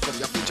rhythm, me come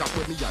your feature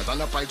with me eyes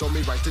on the price on me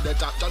right to the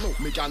top. You know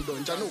me can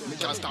done, you know me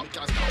can stop.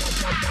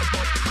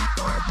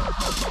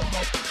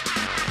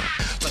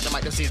 But the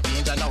mic just is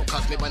danger now.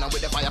 Cause me when I'm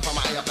with the fire from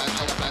my higher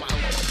plateau.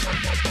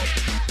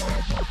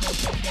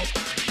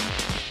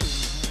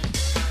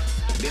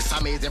 This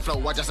amazing flow,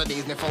 what just a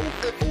days me fool.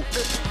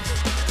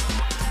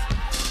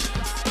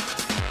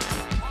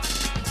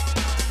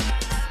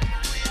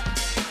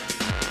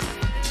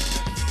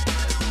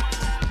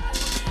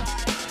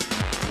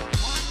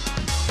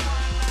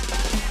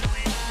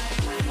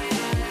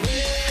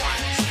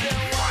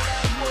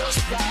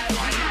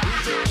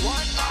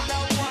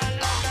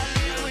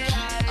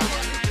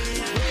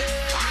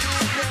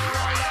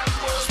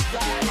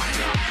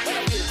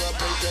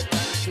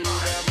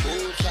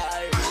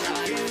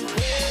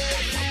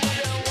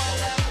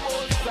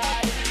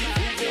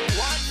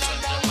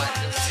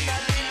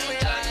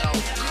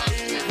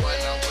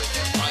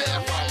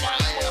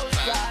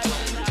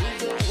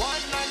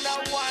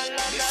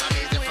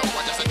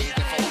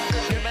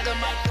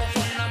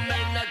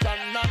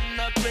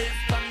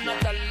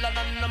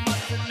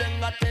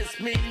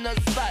 Me no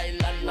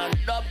style and a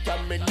dub to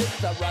me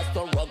Mr.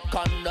 Rasta rock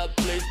on the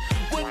place.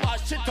 We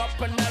mash it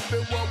up and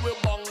everywhere we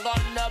bang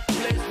on the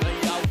place. Me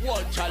a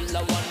watch all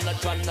I wanna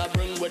tryna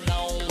bring we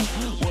down.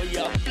 We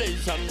a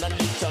place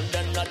underneath and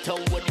then I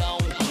turn we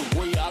down.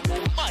 We a go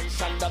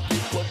mash and the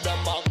people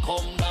them a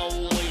come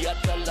down. We a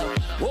tell them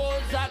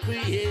who's a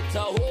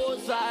creator,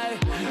 who's I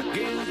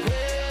give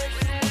praise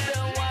to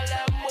the one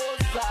that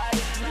most high.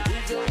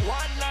 He's the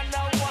one and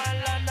the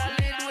one and the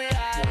lead we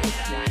high.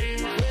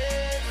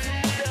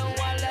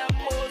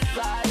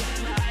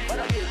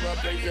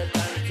 Praise your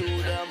thanks to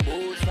the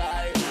Most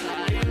High.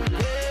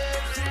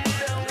 Praise to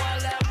the one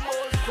that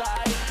Most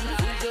High.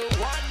 He's the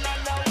one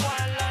and the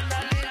one and the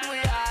lead we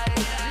high.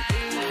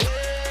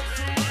 Praise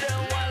to the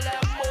one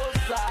that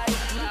Most High.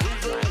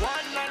 He's the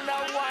one and the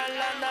one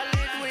and the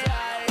lead we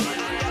high.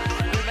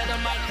 Give me the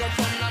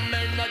microphone, I'm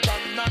in the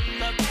gun and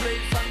the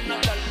place and the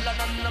dollar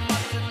and the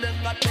machine. They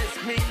got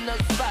test me in the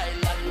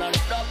style and the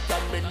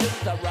doctor. Me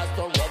Mr.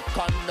 Rasta rock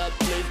on the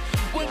place.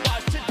 We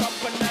mash it up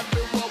and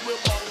everywhere we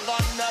bang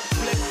on the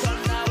place.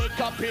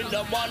 Up in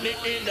the morning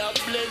in a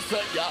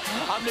blizzard, yeah.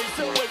 I miss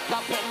a wake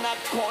up and I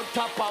caught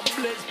up and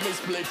bliss me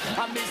split.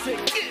 I miss a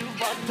give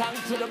a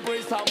thanks to the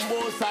praise of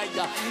Most High,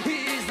 yeah.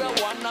 He's the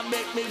one that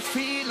make me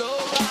feel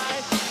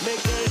alright. Make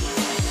it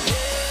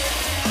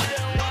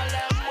the one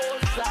that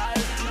Most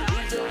High.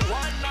 He's the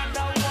one and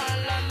the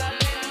one and the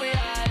lead we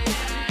high.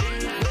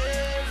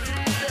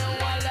 He's the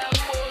one that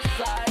Most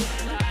High.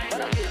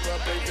 But I give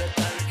a praise and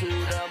thanks to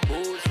the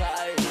Most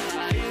High.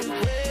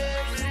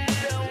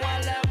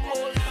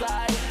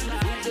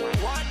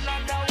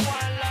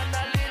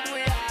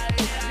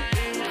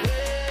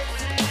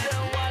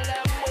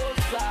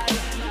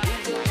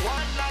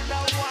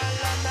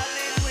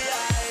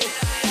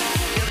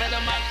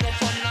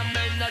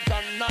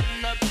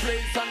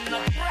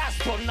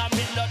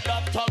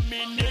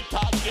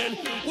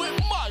 We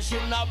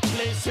mashing a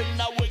place in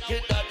a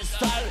wicked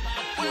style.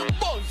 We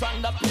bounce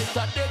on the place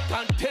that they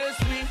can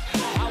taste me.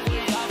 And we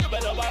have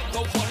better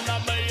microphone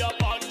and me a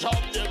bunch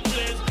of the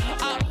place.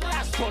 And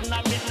last one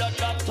a minute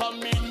that a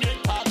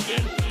minute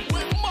again.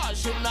 We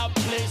mashing a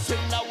place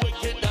in a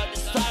wicked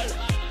style.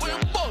 We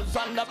bounce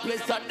on the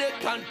place that they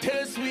can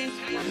taste me.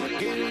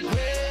 Give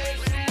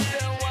grace to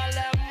the one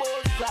and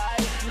most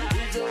side.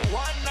 Is the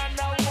one and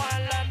the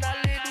one and the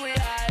lead we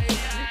high.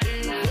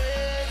 Give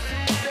grace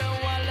to the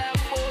one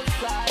and most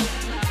side.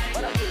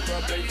 But I give a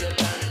place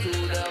down to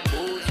the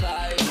most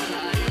side.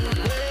 Give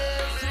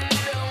grace to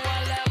the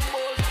one and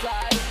most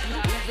side.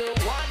 Is the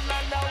one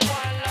and the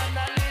one and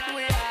the lead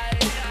we high.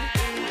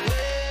 Give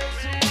grace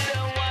to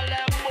the one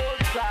and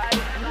most side.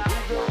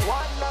 Is the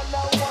one and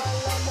the one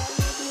and the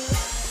lead we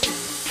high.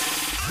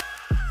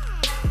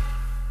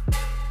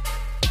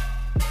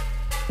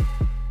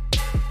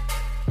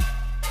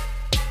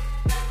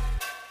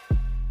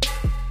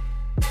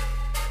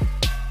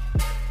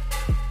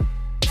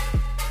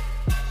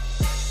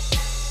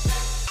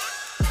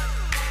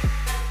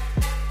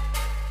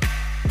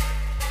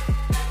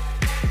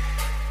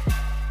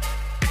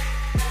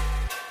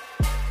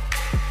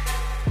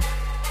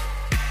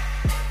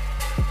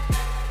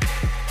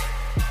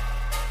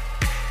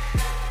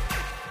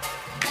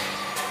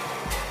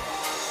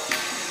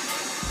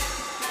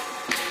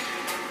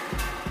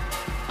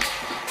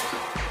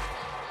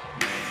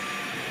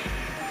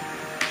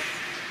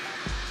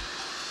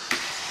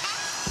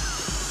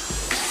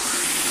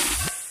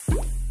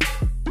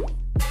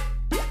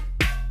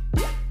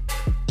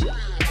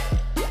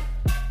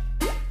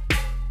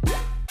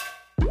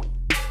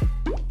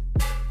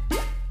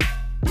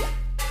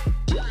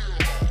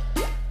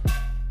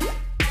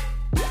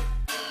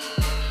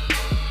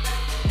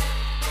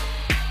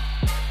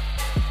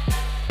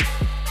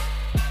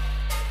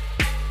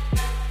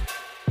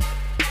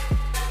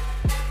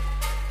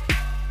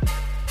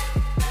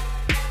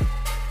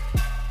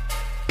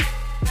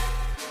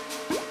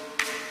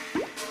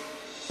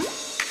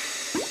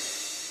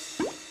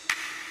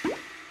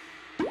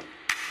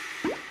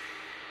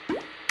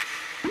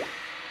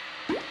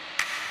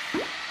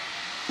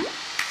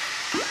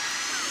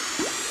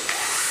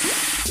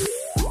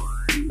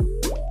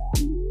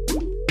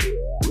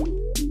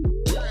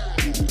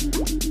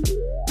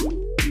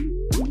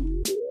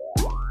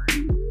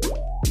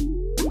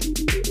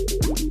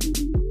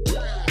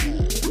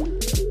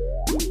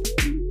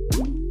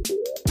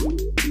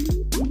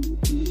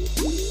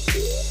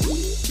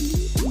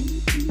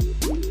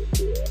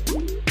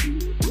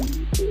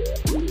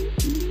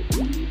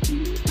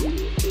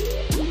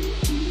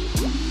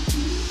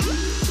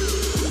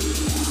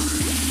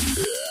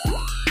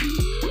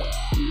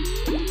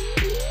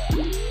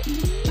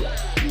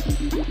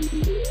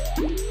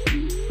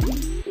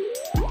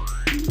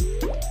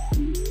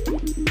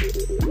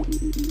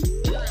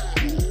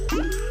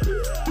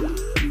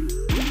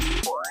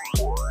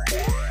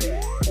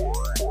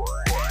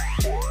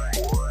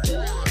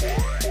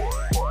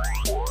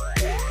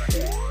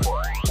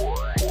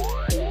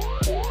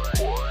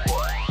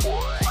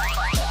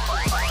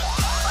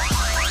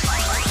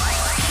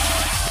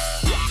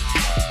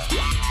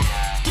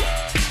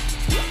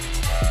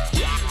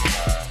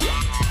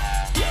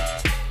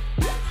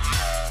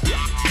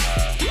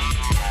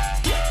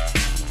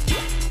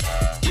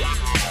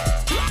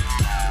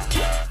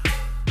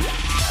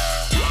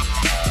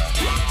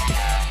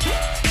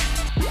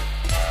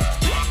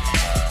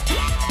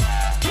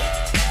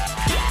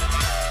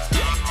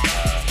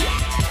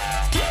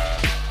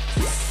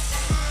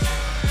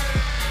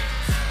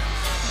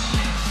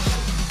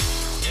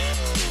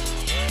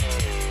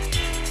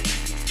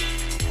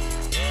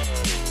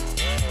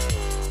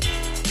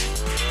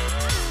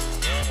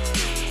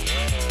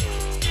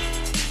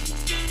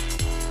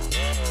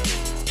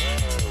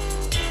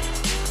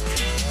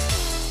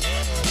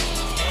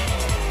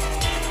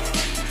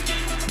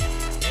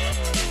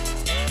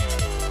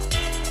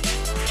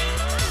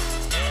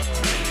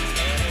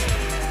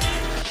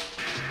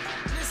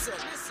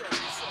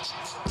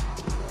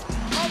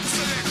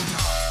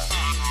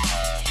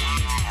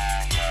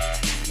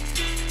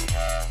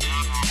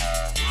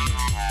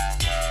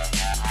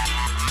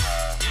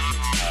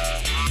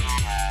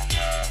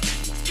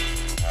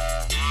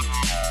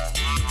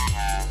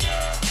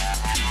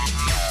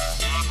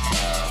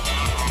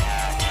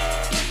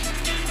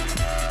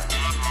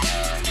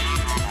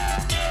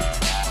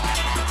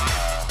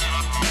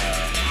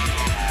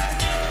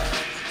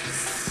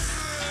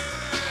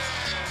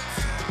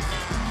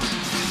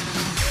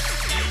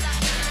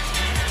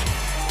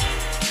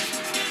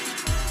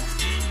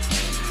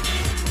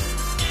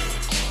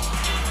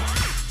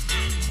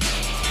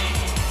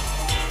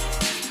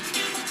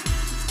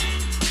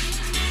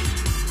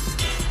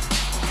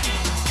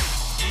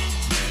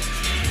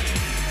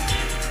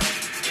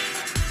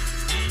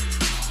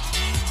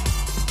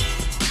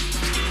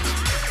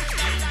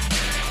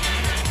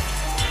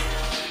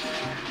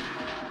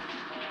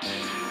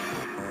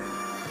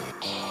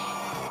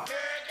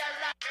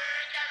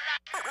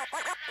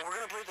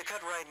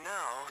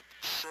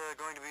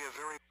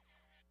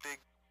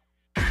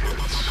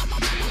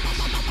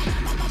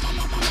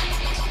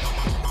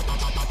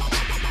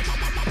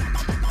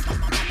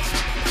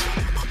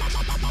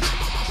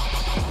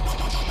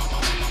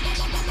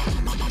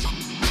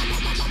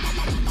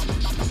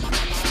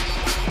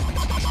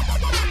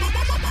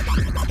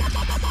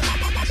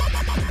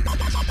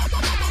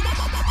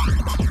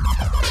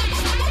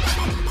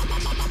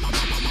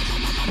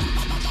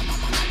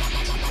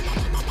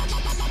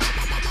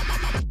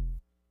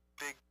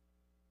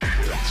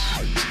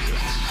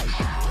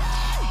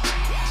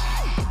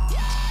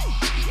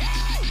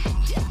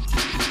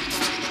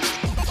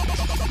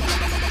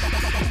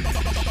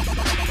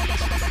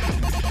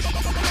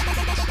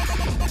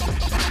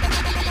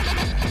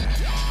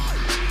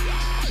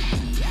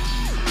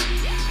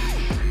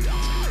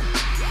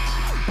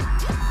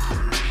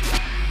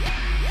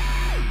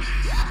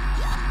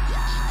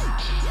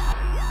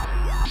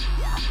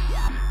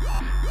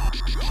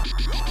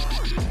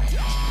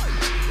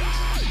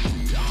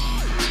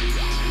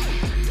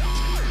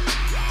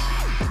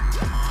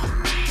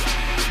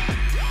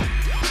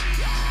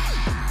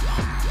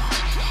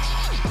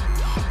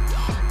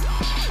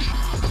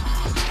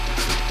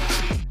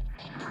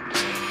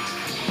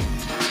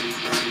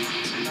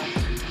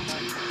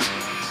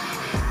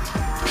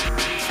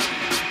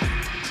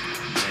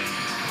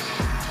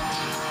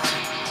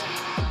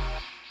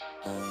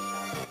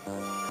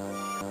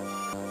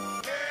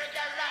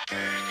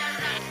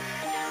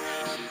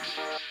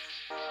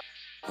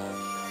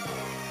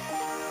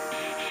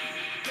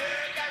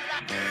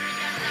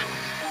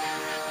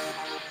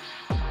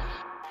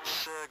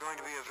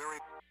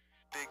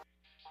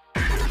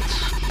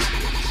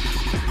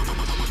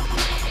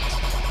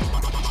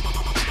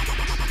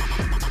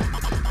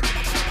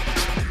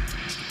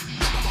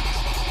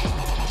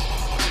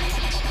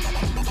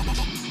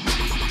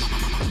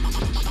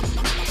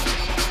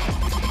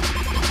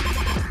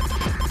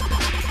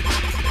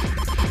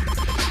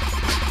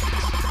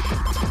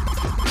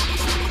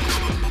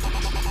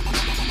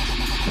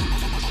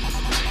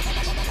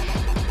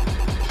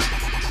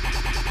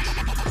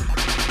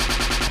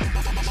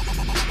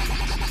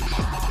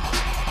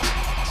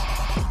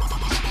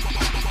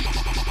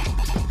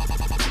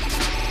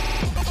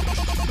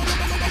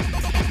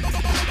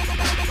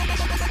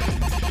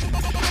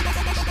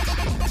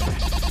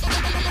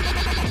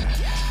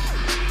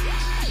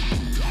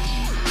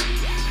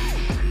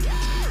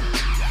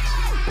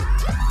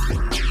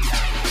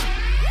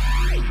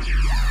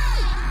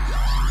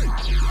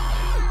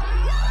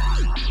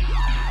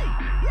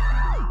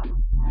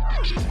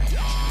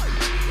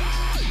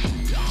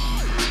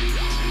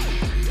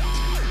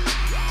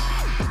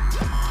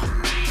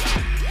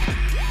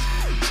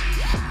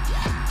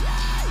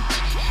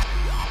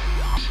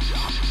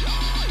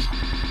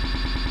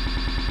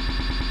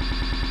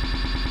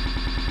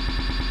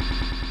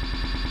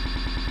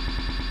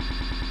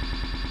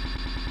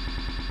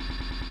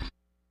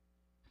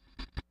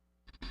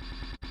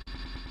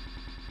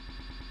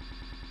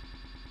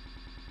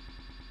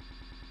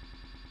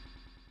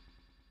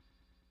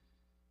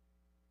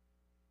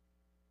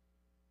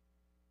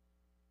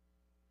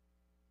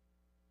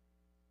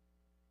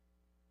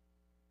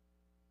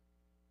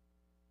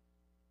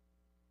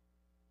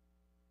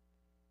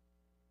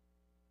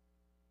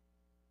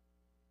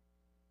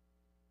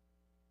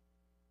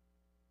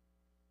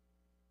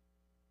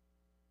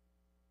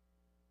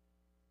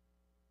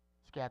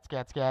 Scat,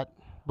 scat, scat.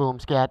 Boom,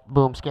 scat,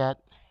 boom, scat.